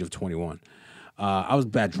Zealand at the age of 21. I was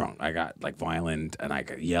bad drunk. I got like violent and I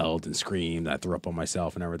got yelled and screamed. I threw up on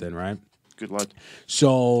myself and everything, right? Good lad.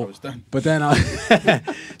 So, but then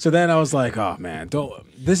I was like, oh man,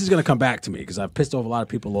 this is gonna come back to me because I've pissed off a lot of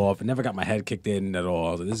people off and never got my head kicked in at all.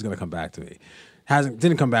 I was like, this is gonna come back to me.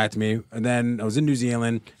 Didn't come back to me. And then I was in New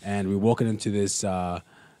Zealand and we were walking into this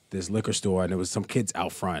liquor store and there was some kids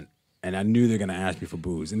out front and I knew they were gonna ask me for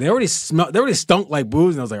booze and they already stunk like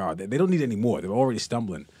booze and I was like, oh, they don't need any more. They were already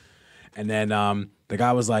stumbling. And then the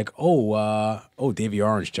guy was like, oh, Davey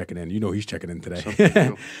Orange checking in. You know he's checking in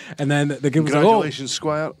today. And then the kid was like, Congratulations,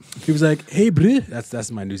 Squire. he was like, hey, bro.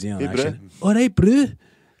 That's my New Zealand Hey, bro. accent. All right, bro.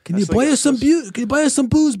 Can you That's buy like us some Can you buy us some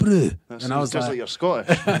booze, bro? And I was just like like, you're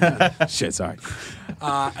Scottish. shit, sorry.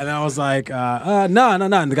 And I was like, no.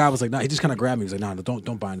 And the guy was like, no. He just kind of grabbed me. He was like, no,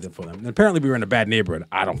 don't buy anything for them. And apparently we were in a bad neighborhood.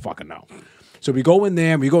 I don't fucking know. So we go in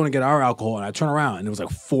there and we go in and get our alcohol. And I turn around and there was like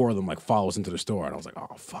 4 of them like follow us into the store. And I was like,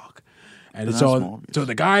 oh fuck. And That's so more obvious. so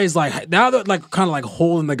the guy is like, now they're like kind of like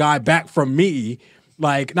holding the guy back from me.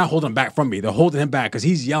 Like, not holding him back from me. They're holding him back because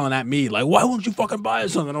he's yelling at me, like, why won't you fucking buy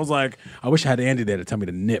us something? I was like, I wish I had Andy there to tell me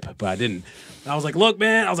to nip, but I didn't. And I was like, look,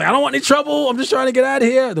 man. I was like, I don't want any trouble. I'm just trying to get out of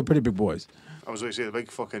here. They're pretty big boys. I was going to say the big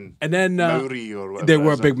fucking And then Maori or whatever. they it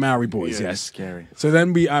were is, big Maori boys, Yeah. yes. Scary. So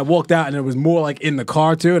then I walked out and it was more like in the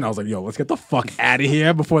car too. And I was like, yo, let's get the fuck out of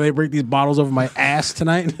here before they break these bottles over my ass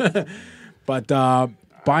tonight. But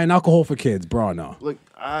buying alcohol for kids, bro, no. Look,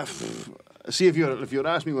 see if you were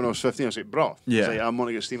asking me when I was 15, I'd say, bro, Yeah. like, I'm going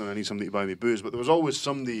to get steaming. I need somebody to buy me booze. But there was always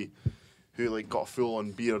somebody who like got a full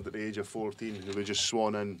on beard at the age of 14 who would just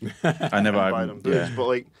swan in I never. and buy them booze. Yeah. But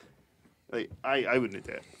like I wouldn't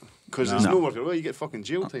do it because there's no work. Well, you get fucking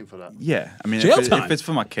jail time for that. Yeah, I mean, Jail if time. it's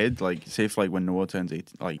for my kid, like, say if like when Noah turns 18,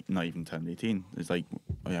 like not even turned 18, it's like,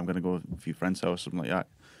 oh yeah, I'm gonna go to a few friends' house, something like that.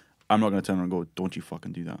 I'm not gonna turn around and go, don't you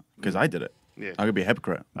fucking do that, because I did it. Yeah. I'm gonna be a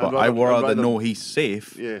hypocrite, I'd but rather- I would I'd rather rather- know he's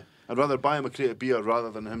safe. Yeah. I'd rather buy him a crate of beer rather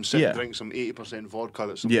than him sit Yeah. and drink some 80% vodka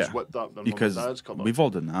that someone's Yeah, whipped up than because mum and dad's cupboard. we've all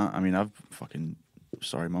done that. I mean, I've fucking,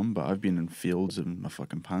 sorry mum, but I've been in fields in my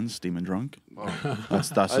fucking pants, steaming drunk. That's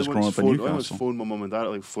just growing up in I once Newcastle. phoned my mum and dad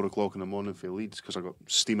at like 4 o'clock in the morning for Leeds because I got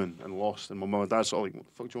steaming and lost. And my mum and dad sort of like, what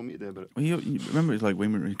the fuck do you want me to do about it? Well, you remember like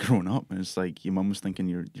when we were growing up, and it's like your mum was thinking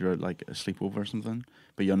you're at like a sleepover or something,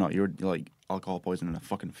 but you're not. You're like alcohol poisoning in a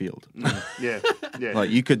fucking field. Yeah, yeah. Like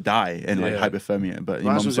you could die in like Yeah. hypothermia, but your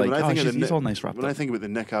Well, that's mum's what like, I'm saying, oh, of the he's nick- all nice wrapped when I up. think about the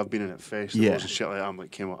nick I've been in at festivals Yeah. and shit like that, I'm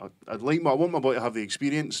like, I want my boy to have the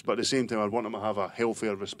experience, but at the same time, I'd want him to have a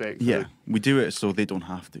healthier respect. For Yeah, we do it so they don't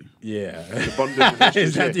have to. Yeah. the burn down the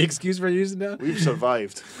Is that history. the excuse for using that? We've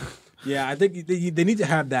survived. Yeah, I think they need to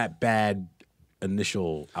have that bad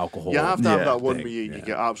initial alcohol. You have to have Yeah, that one thing, where you yeah.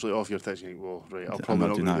 get absolutely off your tits and you think, well, right, I'll I'm probably not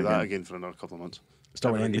not doing going to do that that again. again for another couple of months.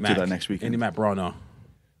 Start with Andy We do Mac. that next weekend. Andy Mac, bro, no.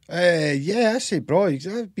 Yeah, I say, bro,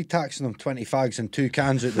 I'd be taxing them 20 fags and 2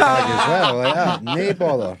 cans out the bag as well. Like that, no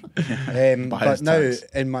bother. But now, tax.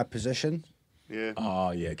 in my position, Yeah.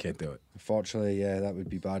 Oh yeah, can't do it. unfortunately, yeah, that would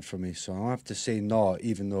be bad for me. So I'll have to say no,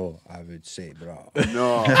 even though I would say bro.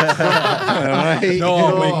 No. Right?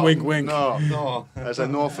 No, wink, wink, wink. No. No. That's a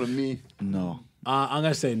no from me. No. I'm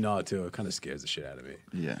gonna say no too. It kind of scares the shit out of me.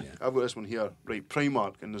 Yeah. I've got this one here, right?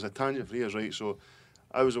 Primark, and there's a tangent for years, right? So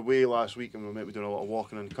I was away last week and we were meant to be doing a lot of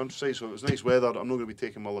walking in the countryside, so it was nice weather. I'm not going to be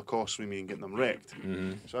taking my Lacoste with me and getting them wrecked.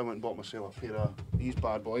 So I went and bought myself a pair of these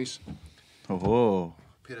bad boys, Oh.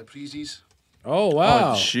 pair of Preezies. Oh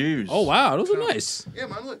wow. Oh, shoes. Oh wow, those are nice. Yeah,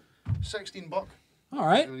 man, look, $16. All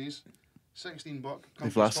right. You know these? $16.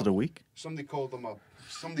 They've lasted a week. Somebody called them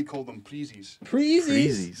Preezies. Preezies.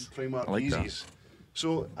 Easies. Primark I like that. Preezies.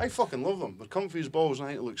 So I fucking love them. They're comfy as balls and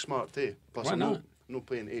I think they look smart too. Plus Why I'm not? not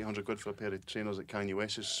paying £800 for a pair of trainers that Kanye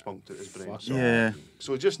West has spunked at his brain. Fuck So, Yeah.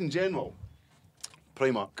 so just in general,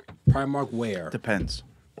 Primark. Primark wear. Depends.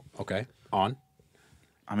 Okay. On.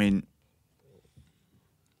 I mean,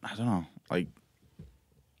 I don't know. Like,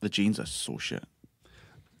 the jeans are so shit.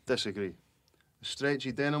 Disagree.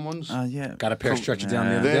 Stretchy denim ones. Yeah. Got a pair stretched down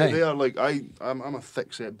the Yeah. other They day. are like I'm a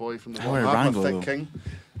thick set boy from the I bottom. wear I'm a Wrangler, thick though. king,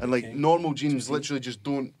 and like normal jeans literally just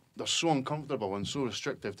don't. They're so uncomfortable and so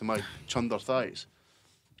restrictive to my chunder thighs.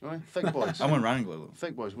 Right? Thick boys. I went Wrangler though.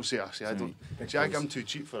 Thick boys. We'll see. I don't. See, I'm too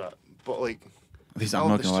cheap for that. But like, At least all I'm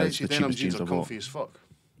not the gonna lie. It's stretchy the denim cheapest jeans jeans are I've bought. comfy as fuck.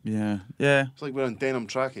 Yeah. Yeah. It's like wearing denim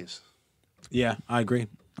trackies. Yeah, I agree.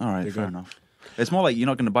 All right. They're Fair good. enough. It's more like you're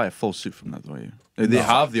not going to buy a full suit from that, though. Are you? They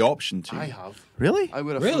have the option to. I have. Really? I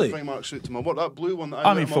wear a Really? full Primark suit to my work. That blue one that I I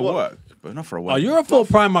wear mean, to my for work, but not for a Oh, wedding. you're a full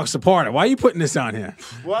Primark supporter. Why are you putting this on here?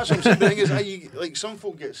 Well, that's what I'm saying. The thing is, like some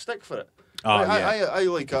folk get stick for it. Oh, Like, yeah. I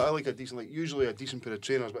like a decent, like usually a decent pair of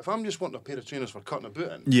trainers. But if I'm just wanting a pair of trainers for cutting a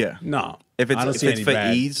boot in, Yeah. No. If I don't it's see if it's any for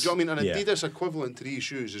bad. ease, do you know what I mean? An Yeah. Adidas equivalent to these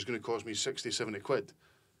shoes is going to cost me 60, 70 quid.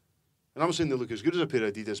 And I'm saying they look as good as a pair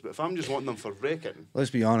of Adidas, but if I'm just wanting them for wrecking, Let's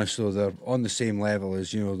be honest though, they're on the same level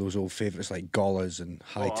as, you know, those old favourites like Gollas and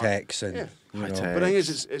High Techs and yeah. you know, High-tech. but the thing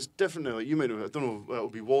is, it's different now. Like you might know, I don't know, it'll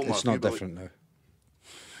be Walmart. it's for you, not but, different now.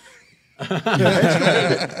 Like,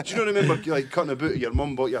 do you not remember like cutting a boot? Your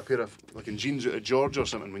mum bought you a pair of like in jeans out of George or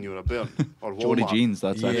something when you were a bairn or Walmart. Geordie jeans.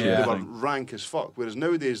 That's actually Yeah. They a were thing. rank as fuck. Whereas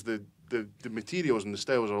nowadays the materials and the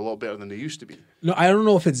styles are a lot better than they used to be. No, I don't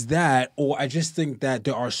know if it's that, or I just think that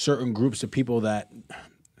there are certain groups of people that.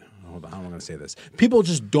 Hold on, how am I going to say this? People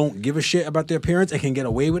just don't give a shit about their appearance and can get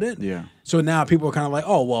away with it. Yeah. So now people are kind of like,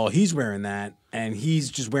 oh, well, he's wearing that and he's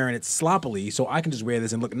just wearing it sloppily, so I can just wear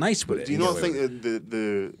this and look nice with it. Do you and not get away think with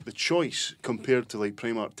that the choice compared to like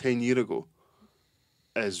Primark 10 years ago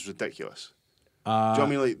is ridiculous? Do you know what I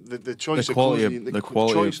mean? Like the choice The of quality, clothing, the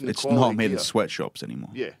quality choice of and the it's quality not made in gear. sweatshops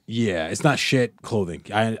anymore. Yeah, it? Yeah, it's not shit clothing.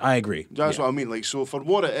 I agree. that's Yeah. what I mean. Like, so for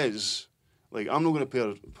what it is, like I'm not going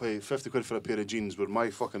to pay 50 quid for a pair of jeans where my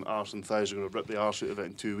fucking arse and thighs are going to rip the arse out of it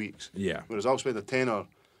in 2 weeks. Yeah. Whereas I'll spend a tenner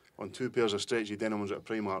on 2 pairs of stretchy denim ones at a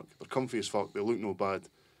Primark. They're comfy as fuck. They look no bad.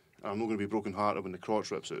 And I'm not going to be broken hearted when the crotch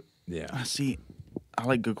rips out. Yeah. I see. I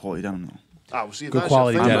like good quality denim though. Ah, well, see, if Good that's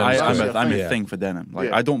quality your thing, denim. that's I'm your a thing. thing for denim. Like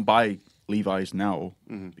Yeah. I don't buy Levi's now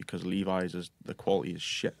because Levi's is the quality is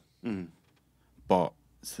shit. But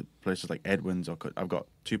places like Edwin's, I've got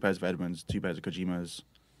 2 pairs of Edwin's, 2 pairs of Kojimas,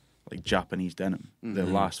 like Japanese denim. They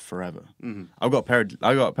last forever. I got a pair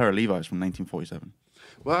of Levi's from 1947.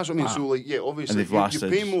 Well, that's what I mean. So, like, yeah, obviously, they've if you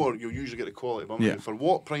lasted- pay more, you'll usually get the quality. But I mean, Yeah. for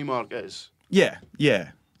what Primark is, Yeah,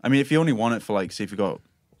 yeah. I mean, if you only want it for like, say, if you got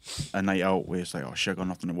a night out where it's like, oh shit, I got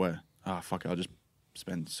nothing to wear. Ah, fuck it, I'll just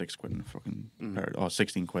spend 6 quid in a fucking pair, or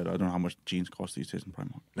 16 quid. I don't know how much jeans cost these days in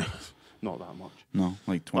Primark. not that much. No,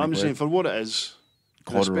 like 20 I'm just quid. saying, for what it is, and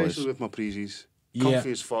Corduroys. especially with my Preezies, Yeah.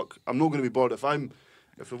 comfy as fuck. I'm not going to be bored.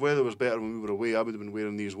 If the weather was better when we were away, I would have been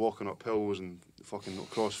wearing these walking up hills and fucking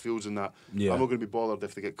across fields and that. Yeah. I'm not going to be bothered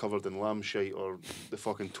if they get covered in lamb shite or the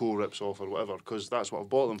fucking toe rips off or whatever, because that's what I've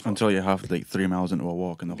bought them for. Until you have like 3 miles into a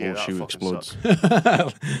walk and the Yeah, whole that shoe fucking explodes.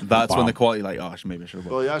 sucks. That's when the quality, like, oh, maybe I should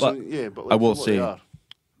have Well, bought. yeah, But yeah, but I like, will for what they say, are.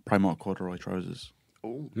 Primark corduroy trousers,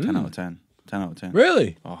 Oh. 10 out of 10. 10 out of 10.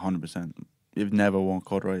 Really? Oh, 100%. You've never worn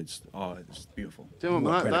corduroy. It's beautiful. Do you know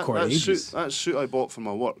What what, credit card that ages? suit I bought for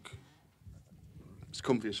my work, it's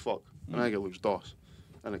comfy as fuck. And I think it looks DOS.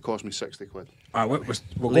 And it cost me 60 quid. All right, we're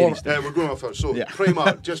going. Ladies. Yeah, we're going off it. So, Yeah.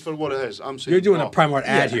 Primark, just for what it is, I'm saying. You're doing a Braw. Primark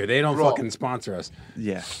ad here. They don't Braw. fucking sponsor us.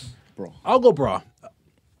 Yeah, bro. I'll go Braw.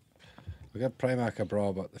 We got Primark a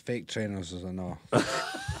bra, but the fake trainers is a no.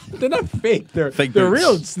 They're not fake. They're Fake they're boots.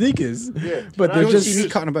 real sneakers. Yeah, but but they're I You don't just. see me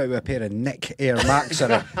cutting about with a pair of Nick Air Max or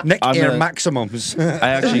a Nick I'm Air gonna- Maximums.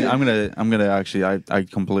 I actually, I'm gonna actually, I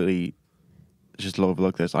completely just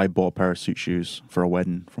overlook this. I bought a pair of suit shoes for a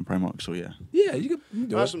wedding from Primark, so yeah. Yeah, you can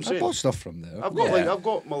do That's it. what I'm I saying. bought stuff from there. I've got Yeah. I've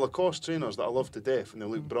got my Lacoste trainers that I love to death and they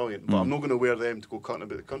look brilliant, but I'm not going to wear them to go cutting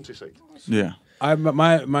about the countryside. Yeah.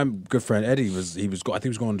 My good friend Eddie I think he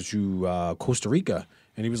was going to Costa Rica,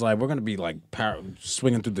 and he was like, we're gonna be like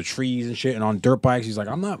swinging through the trees and shit, and on dirt bikes. He's like,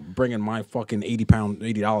 I'm not bringing my fucking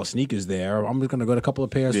 $80 sneakers there. I'm just gonna get a couple of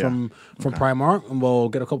pairs from Primark, and we'll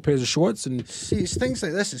get a couple pairs of shorts. And See, it's things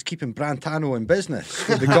like this is keeping Brantano in business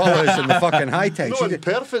with the collars and the fucking high techs. No, and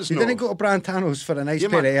perfect's You no. didn't go to Brantano's for a nice Yeah,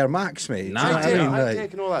 pair man. of Air Max, mate. Nah, Do you know what I mean? I'm Like,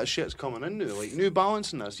 taking all that shit's coming in now. Like New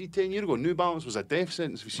Balance and that. See, 10 years ago, New Balance was a death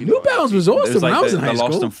sentence. Have you seen New it? Balance was It awesome was when like I was in the high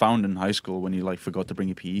lost school. and found in high school when you like forgot to bring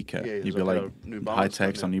your PE kit. Yeah, You'd there's be like like a New high Balance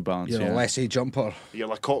techs down on there. New Balance. you're a Yeah. Lessie jumper. You're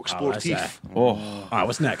like Cock Sportif. Oh, All right,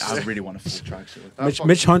 what's next? I really want a full tracksuit.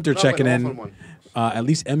 Mitch Hunter That went checking off on in. one. At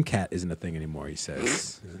least MCAT isn't a thing anymore. He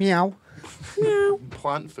says. Meow.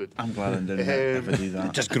 Plant food. I'm glad I didn't ever do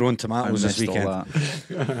that. Just growing I tomatoes this missed all weekend.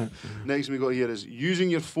 that. Next we got here is using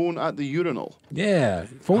your phone at the urinal. Yeah,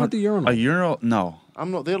 phone at the urinal. A urinal? No.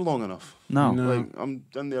 I'm not there long enough. No. Like I'm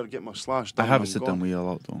in there getting my slash I done. have a I'm sit down gone. wheel a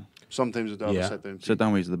lot though. Sometimes I do have Yeah. a sit down. Sit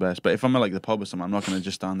down wheels are the best. But if I'm at like the pub or something, I'm not going to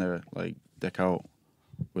just stand there like dick out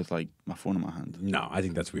with like my phone in my hand. No, I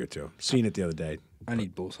think that's weird too. Seen it the other day. I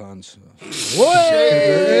need both hands. You're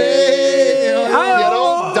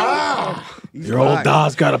all down. Your old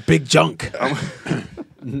dog's got a big junk.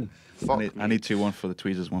 Fuck I need two, one for the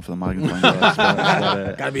tweezers, one for the magnifying glass.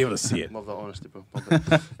 but, Gotta be able to see it. Love that honesty, bro.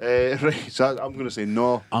 Love it. Right, so I'm going to say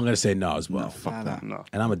no. I'm gonna say no as well. fuck that. No.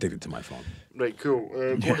 And I'm addicted to my phone. Right, cool.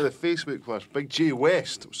 Go to the Facebook first. Big J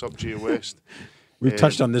West. What's up, J West? We've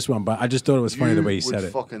touched on this one, but I just thought it was funny the way he said would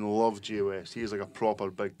it. fucking love J West. He's like a proper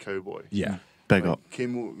big cowboy. Yeah. Big up.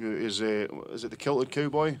 Is it the Kilted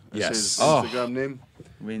Cowboy? Yes. It's his Oh. Instagram name.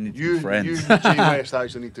 We need to You, be friends. you J West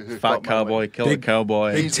actually need to hook Fat up. cowboy, killer Big-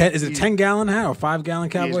 cowboy. Big is it a 10-gallon hat or 5-gallon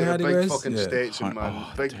He's cowboy got hat a he big wears? fucking Yeah. Stetson, man.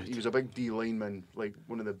 Oh, Big. dude. He was a big D lineman, like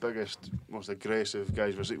one of the biggest, most aggressive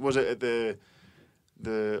guys. Was it at the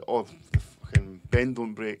fucking Bend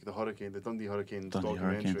Don't Break, the Hurricane, the Dundee Hurricanes Dundee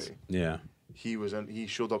documentary? Hurricanes. Yeah. He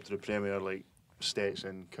showed up to the premiere like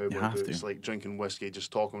Stetson, cowboy You have boots, to. like drinking whiskey,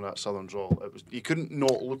 just talking that southern drawl. It was you couldn't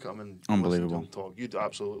not look at him and Unbelievable. listen to him talk. You'd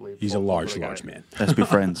absolutely. He's a fall large, for the guy. large man. Let's be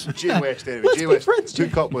friends. Jay West, anyway. Jay West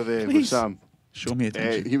took up with Sam. Show me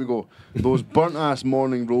attention. Here we go. Those burnt ass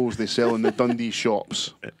morning rolls they sell in the Dundee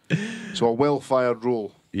shops. So a well fired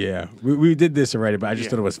roll. Yeah. We did this already, but I just Yeah.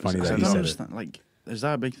 thought it was funny I that I he don't said it. understand. Like, is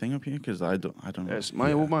that a big thing up here? Because I don't know. It's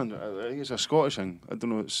my old man. I think it's a Scottish thing. I don't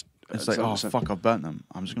know. It's like, oh fuck, I've burnt them.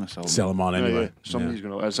 I'm just gonna sell them. Sell them on Yeah, anyway. yeah. Somebody's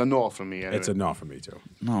gonna. It's a no from me. Anyway. It's a no for me too.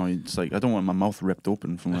 No, it's like I don't want my mouth ripped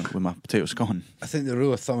open from like, with my potatoes gone. I think the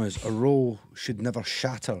rule of thumb is a roll should never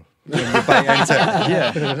shatter when you bite into it.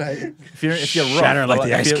 Yeah. Right. If you're rough, Shatter like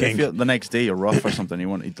the if Ice you're- King. if you're- the next day you're rough or something,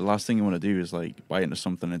 the last thing you want to do is like bite into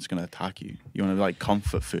something that's gonna attack you. You want to like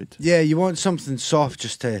comfort food. Yeah, you want something soft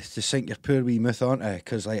just to sink your poor wee mouth onto,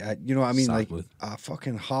 because like you know what I mean, Soft like mouth. a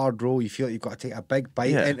fucking hard roll. You feel like you've got to take a big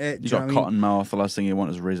bite Yeah, into it. you do got know what I mean? cotton mouth. The last thing you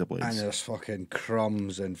want is razor blades. And there's fucking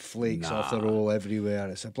crumbs and flakes off the roll everywhere.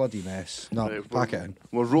 It's a bloody mess. No, Right, pack it in.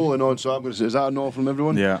 We're rolling on, so I'm going to say, is that a no from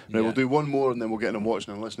everyone? Yeah. Right, Yeah. we'll do one more and then we'll get them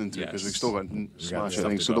watching and listening to because Yes. we've still got smash stuff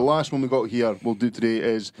things. to So go. the last one we got here we'll do today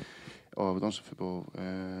is, we've done some football.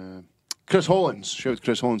 Chris Hollins, shout out to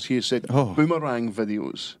Chris Hollins. He has said boomerang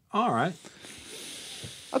videos. All right.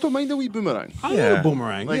 I don't mind a wee boomerang. I Yeah. love a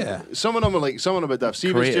boomerang. Like, yeah. some of them are like, some of them are daft. See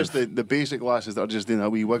if it's just Creative. the basic glasses that are just doing a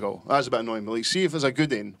wee wiggle. That's a bit annoying, but like, see if there's a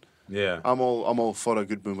good in. Yeah. I'm all for a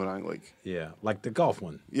good boomerang. Like, Yeah. Like the golf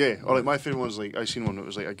one. yeah, or like my favourite one's like, I seen one that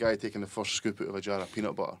was like a guy taking the first scoop out of a jar of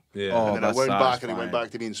peanut butter. Yeah. Oh, And then I that's went back and it satisfying. went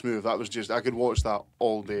back to being smooth. That was just, I could watch that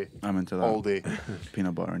all day. I'm into that. All day.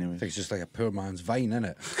 Peanut butter, anyway. I think it's just like a poor man's Vine,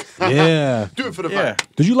 innit? Yeah. Do it for the Yeah.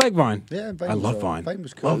 fact. Did you like Vine? Yeah, Vine I was love all- Vine. Vine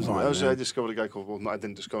was cool. Love Vine. I man. discovered a guy called, well, no, I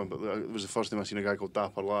didn't discover him, but it was the first time I seen a guy called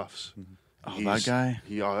Dapper Laughs. Oh, that guy?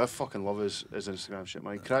 I fucking love his Instagram shit,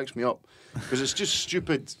 man. He cracks me up because it's just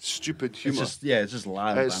stupid humour. It's just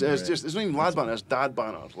lad. It's not even lad banter, it's dad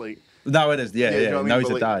banter. Like, No, it is. Yeah, you know what I mean? Now he's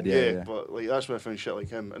But a like, dad. Yeah. But like that's where I found shit like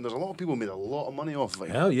him. And there's a lot of people made a lot of money off of it.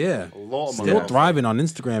 Hell yeah. A lot of money. Still off of it. thriving on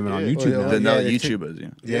Instagram and on Yeah. YouTube Oh, now. The yeah, other they took- YouTubers. Yeah.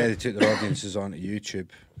 Yeah, they took their audiences onto YouTube.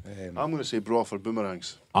 I'm going to say Braw for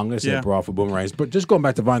boomerangs. I'm going to say Yeah. Braw for boomerangs. But just going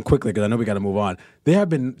back to Vine quickly, because I know we got to move on. There have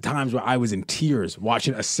been times where I was in tears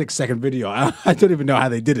watching a 6-second video. I don't even know how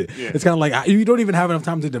they did it. Yeah. It's kind of like you don't even have enough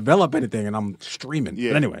time to develop anything, and I'm streaming. Yeah.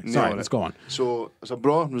 But anyway, No, sorry, no. let's go on. So, is it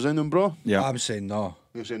Braw? Resounding Braw? Yeah. I'm saying no.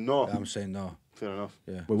 You're saying no? I'm saying no. Fair enough.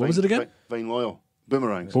 Yeah. Wait, what was it again? Vine Loyal.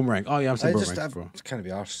 Boomerangs. Boomerang. Oh yeah, I'm saying I boomerang. just, bro. it's kind of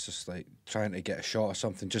be arse, just like trying to get a shot or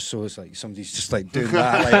something, just so it's like somebody's just like doing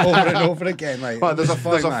that like over and over again. Like, Well, there's a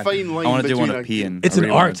fine, fine man. line I want to do between one at peeing. It's I an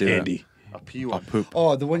really wanna art, do that. Andy. a pee A one. poop.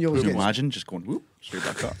 Oh, the one you always Can you get. imagine just going whoop straight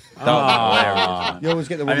back up? That would be hilarious. You always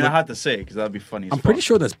get the I one. mean, I with- had to say because that'd be funny. I'm pretty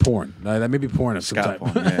sure that's porn. That may be porn of some Scat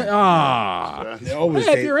type. porn, yeah. Ah. they always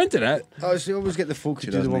Hey, if get. you're into that. Oh, so you always get the folk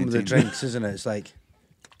who do the one with the 2018. drinks, isn't it? It's like,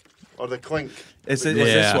 Or the clink. It's Yeah.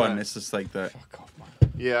 this one. It's just like the.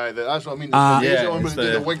 Yeah, that's what I mean. Ah. It's the Yeah, one it's where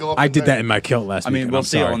they do the- the wiggle up I and did down. that in my kilt last I week. mean, and we'll I'm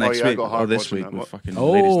see it sorry. on next Oh, yeah, I week got or hard this watching week that. with fucking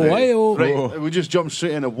Oh, Ladies' Day. hey-oh. Right, we just jump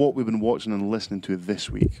straight into what we've been watching and listening to this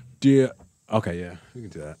week. Okay, yeah, we can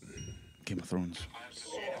do that. Game of Thrones.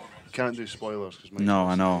 Can't do spoilers because No,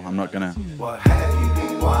 I know. I'm not gonna. What have you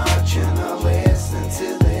been watching or listening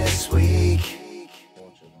to this week?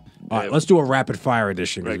 All right, let's do a rapid fire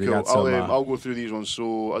edition. 'Cause Right, we cool. got some, I'll go through these ones.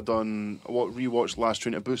 So I done rewatched Last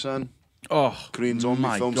Train to Busan. Oh, Korean zombie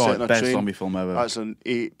my film set God, in a best train. zombie film ever. That's an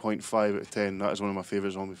 8.5 out of 10. That is one of my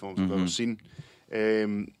favourite zombie films I've ever seen.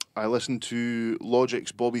 I listened to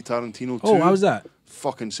Logic's Bobby Tarantino 2. Oh, how was that?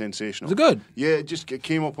 Fucking sensational. Was it good? Yeah, it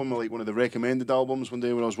came up on my, like one of the recommended albums one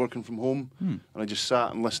day when I was working from home, and I just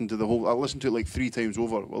sat and listened to the whole. I listened to it like 3 times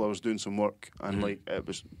over while I was doing some work, and like it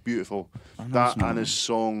was beautiful. That and his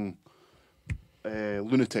song,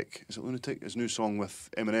 "Lunatic." Is it "Lunatic"? His new song with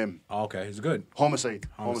Eminem. Oh, okay, it's good. Homicide.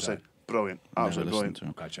 Homicide. Brilliant. Never Absolutely listened brilliant. to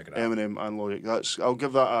it. Gotta check it out. Eminem and Logic. I'll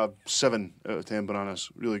give that a 7 out of 10 bananas.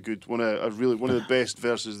 Really good. One of the best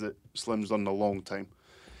verses that Slim's done in a long time.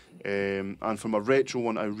 And from a retro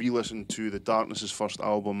one, I re-listened to the Darkness's first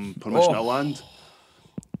album, Permission to Land.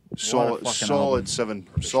 Solid album. 7.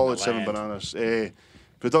 Permission Solid to 7 Land. bananas.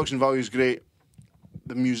 Production value is great.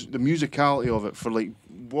 The musicality of it for like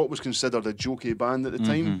what was considered a jokey band at the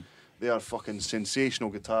time. They are fucking sensational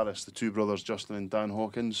guitarists, the two brothers, Justin and Dan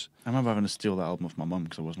Hawkins. I remember having to steal that album off my mum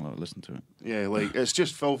because I wasn't allowed to listen to it. Yeah, like it's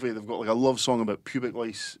just filthy. They've got like a love song about pubic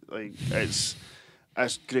lice. Like it's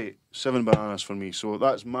great. 7 bananas for me. So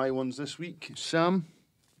that's my ones this week. Sam,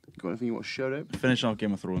 got anything you want to shout out? Finishing off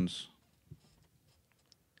Game of Thrones.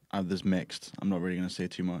 There's mixed. I'm not really going to say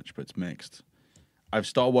too much, but it's mixed. I've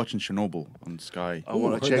started watching Chernobyl on Sky. I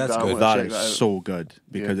want heard to check that's that. I good. wanna That check is that out. so good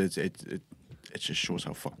because it just shows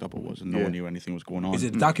how fucked up it was and no Yeah. one knew anything was going on. Is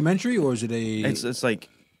it a documentary or is it a? It's like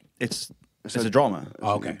it's a drama.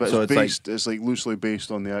 Oh, okay. But So it's it's like- based. It's like loosely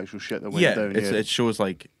based on the actual shit that went Yeah, down. it shows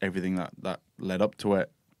like everything that led up to it.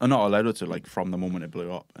 Or not led up to, like from the moment it blew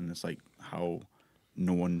up, and it's like how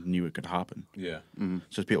no one knew it could happen. Yeah.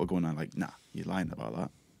 So people going on like, nah, you're lying about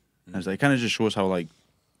that. And it's like kind of just shows how like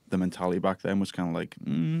the mentality back then was kind of like,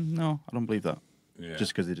 no, I don't believe that. Yeah.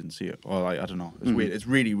 Just because they didn't see it, or like I don't know. It's weird. It's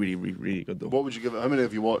really, really, really, really good though. What would you give it? How many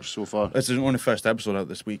have you watched so far? It's only the first episode out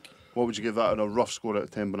this week. What would you give that on a rough score out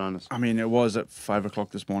of 10 bananas? I mean, it was at 5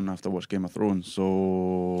 o'clock this morning after I watched Game of Thrones,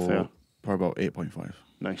 so Fair. probably about 8.5.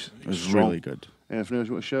 Nice. It was Strong. really good. Anything else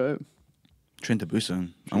you want to shout out? Train to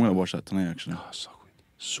Busan. I'm going to watch that tonight, actually. Oh, so good.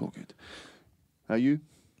 So good. Are you?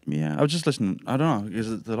 Yeah, I was just listening. I don't know, because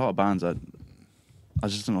there's a lot of bands that I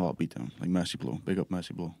was just in a lot of beatdown, like Mercy Blow. Big up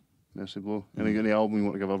Mercy Blow. Mercy Blow. Any album you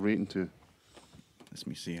want to give a rating to? Let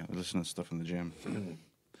me see. I listen to stuff in the gym.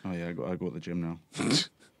 Oh yeah, I go to the gym now.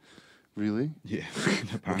 Really? Yeah,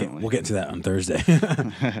 apparently. We'll get to that on Thursday.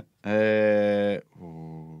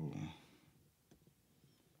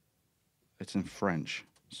 It's in French.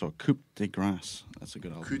 So Coupe de Grace. That's a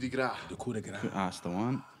good album. Coup de grace. That's the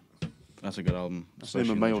one. That's a good album. That's the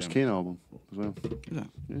name of especially in the Miles gym. Kane album as well. Is it?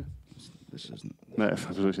 Yeah. This isn't. No, I was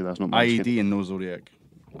going to say that's not Miles IED Kane. and No Zodiac.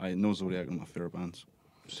 No Zodiac are my favourite bands.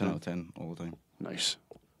 10 out of 10 all the time. Nice.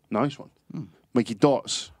 Nice one. Mikey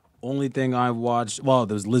Dots. Only thing I watched, well,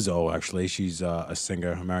 there's Lizzo, actually. She's a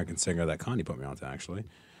singer, American singer that Connie put me onto, actually.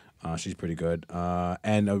 She's pretty good.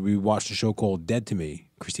 And we watched a show called Dead to Me.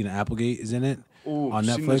 Christina Applegate is in it Oh, on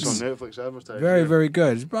I've seen this Netflix. on Netflix advertising. Very, yeah. very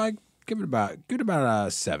good. It's probably, give it about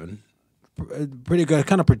a 7. Pretty good.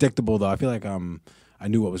 Kind of predictable, though. I feel like I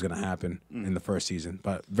knew what was going to happen in the first season.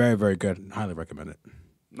 But very, very good. Highly recommend it.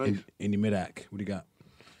 Nice. Indy Midak, what do you got?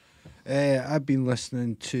 I've been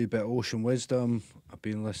listening to a bit of Ocean Wisdom. I've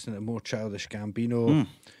been listening to more Childish Gambino.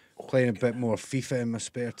 Playing a bit more FIFA in my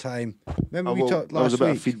spare time. Remember we talked That was last a bit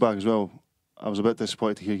week? of feedback as well. I was a bit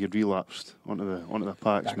disappointed to hear you relapsed onto the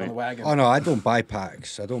packs, mate. wagon. Oh no, I don't buy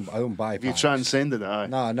packs. I don't buy Have you packs. transcended it?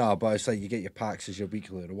 Aye. No, but it's like you get your packs as your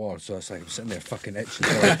weekly reward. So it's like I'm sitting there fucking itching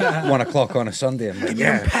till like 1 o'clock on a Sunday. I'm like,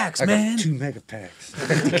 yeah, packs, I man. got 2 mega packs,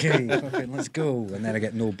 50k, fucking let's go. And then I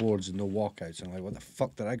get no boards and no walkouts. And I'm like, what the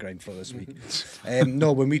fuck did I grind for this week?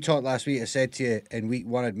 No, when we talked last week, I said to you in week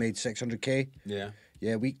 1 I'd made 600k. Yeah.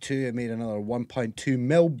 Yeah, week 2, I made another 1.2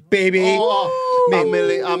 mil, baby. I'm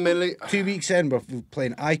Mate, Millie. 2 weeks in, we're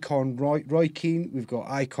playing Icon Roy Keane. We've got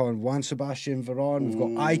Icon Juan Sebastian Veron.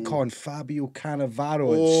 We've got Icon Fabio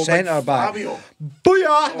Cannavaro at centre back. Fabio.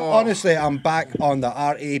 Booyah! Honestly, I'm back on the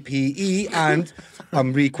RAPE and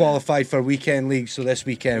I'm requalified for weekend league. So this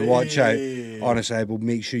weekend, watch out. Honestly, I will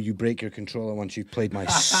make sure you break your controller once you've played my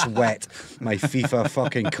sweat, my FIFA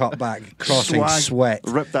fucking cutback crossing Swag. sweat.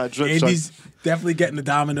 Rip that drip, son. Andy's definitely getting the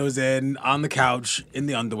dominoes in on the couch in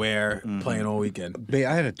the underwear, playing all weekend. Mate,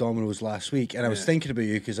 I had a Domino's last week, and I was thinking about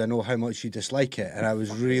you because I know how much you dislike it, and I was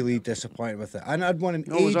really disappointed with it. And I'd won in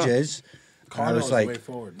was that? ages. And I was like,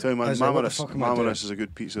 Tell you, man, I was like, what the fuck am I doing? Mamoris is a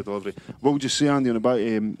good pizza delivery. What would you say, Andy, on about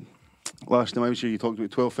last time I was here? You talked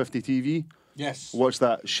about 1250 TV. yes. What's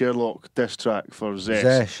that Sherlock diss track for Zesh?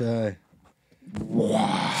 Zesh, aye.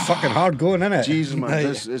 Fucking hard going, innit? Jesus, man, Aye.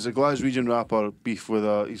 this is a Glaswegian rapper beef with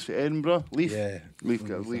he's from Edinburgh, Leaf. Yeah. Leaf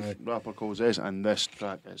rapper called Zesh, and this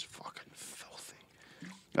track is fucking filthy.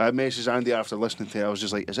 I messaged Andy after listening to it. I was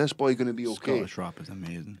just like, is this boy going to be okay? Scottish rap is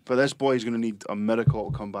amazing. But this boy's going to need a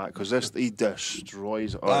miracle to come back because he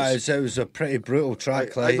destroys us. It was a pretty brutal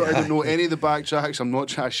track. I Like, don't know any of the back tracks. I'm not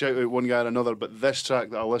trying to shout out one guy or another, but this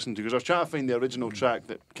track that I listened to, because I was trying to find the original track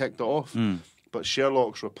that kicked it off, but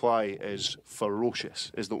Sherlock's reply is ferocious,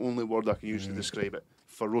 is the only word I can use to describe it.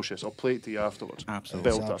 Ferocious. I'll play it to you afterwards. Absolutely.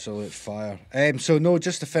 It's Belter. absolute fire. So no,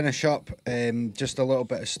 just to finish up, just a little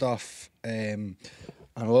bit of stuff, and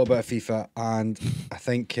a little bit of FIFA, and I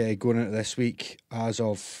think going into this week, as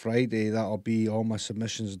of Friday, that'll be all my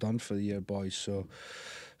submissions done for the year, boys. So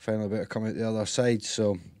finally about to come out the other side.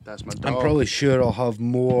 So That's my I'm dog. probably sure I'll have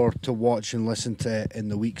more to watch and listen to in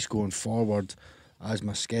the weeks going forward, as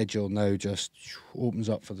my schedule now just opens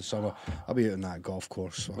up for the summer. I'll be out on that golf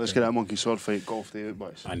course. Let's get that monkey sword fight golf day out,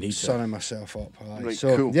 boys. I need to. sunning myself up. Aye. Right,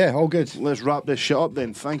 So cool. yeah, all good. Let's wrap this shit up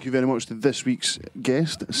then. Thank you very much to this week's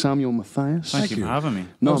guest, Samuel Mathias. Thank you for having me.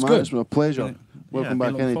 No, was man, good. it's been a pleasure. Welcome been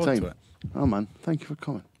back looking forward to anytime. it. Oh, man, thank you for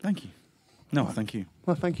coming. Thank you. No, thank you.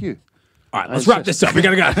 Well, thank you. All right, let's wrap this up. We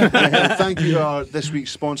gotta go. Thank you to our this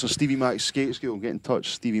week's sponsor, Stevie Mac's Skate School. Get in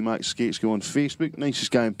touch, Stevie Mac's Skate School on Facebook.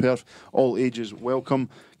 Nicest guy in Perth. All ages welcome.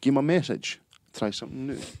 Give him a message. Try something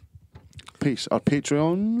new. Peace. Our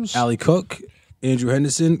Patreons. Ali Cook, Andrew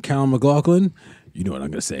Henderson, Callum McLaughlin. You know what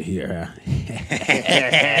I'm gonna say here, huh?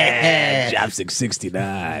 Chopstick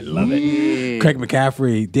 69, love it. Craig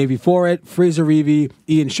McCaffrey, Davey Forrett, Fraser Reevy,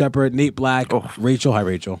 Ian Shepard, Nate Black, Rachel. Hi,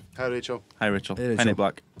 Rachel. Hi, Rachel. Hi, Rachel. Hey, Hi, Rachel. Nate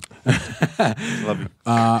Black. Love you.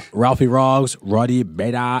 Ralphie Roggs, Roddy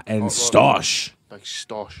Beda, and Stosh. Big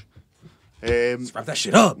Stosh. Wrap that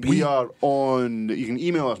shit up. We are on, you can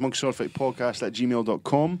email us,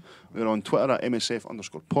 monkeyswordfightpodcast@gmail.com. We're on Twitter at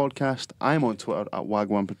MSF_podcast. I'm on Twitter at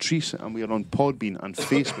Wagwan Patrice, and we are on Podbean and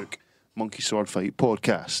Facebook, Monkey Sword Fight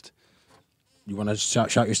Podcast. You want to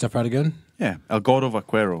shout your stuff out again? Yeah, El Gordo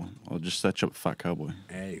Vaquero. I'll just search up Fat Cowboy.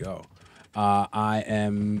 There you go. I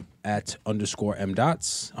am at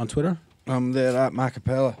 _M_dots on Twitter. I'm there at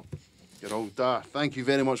Macapella. You're all there. Thank you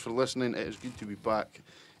very much for listening. It is good to be back.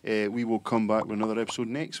 We will come back with another episode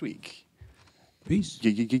next week. Peace.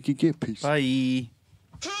 Yeah. Peace. Bye.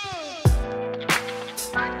 Two.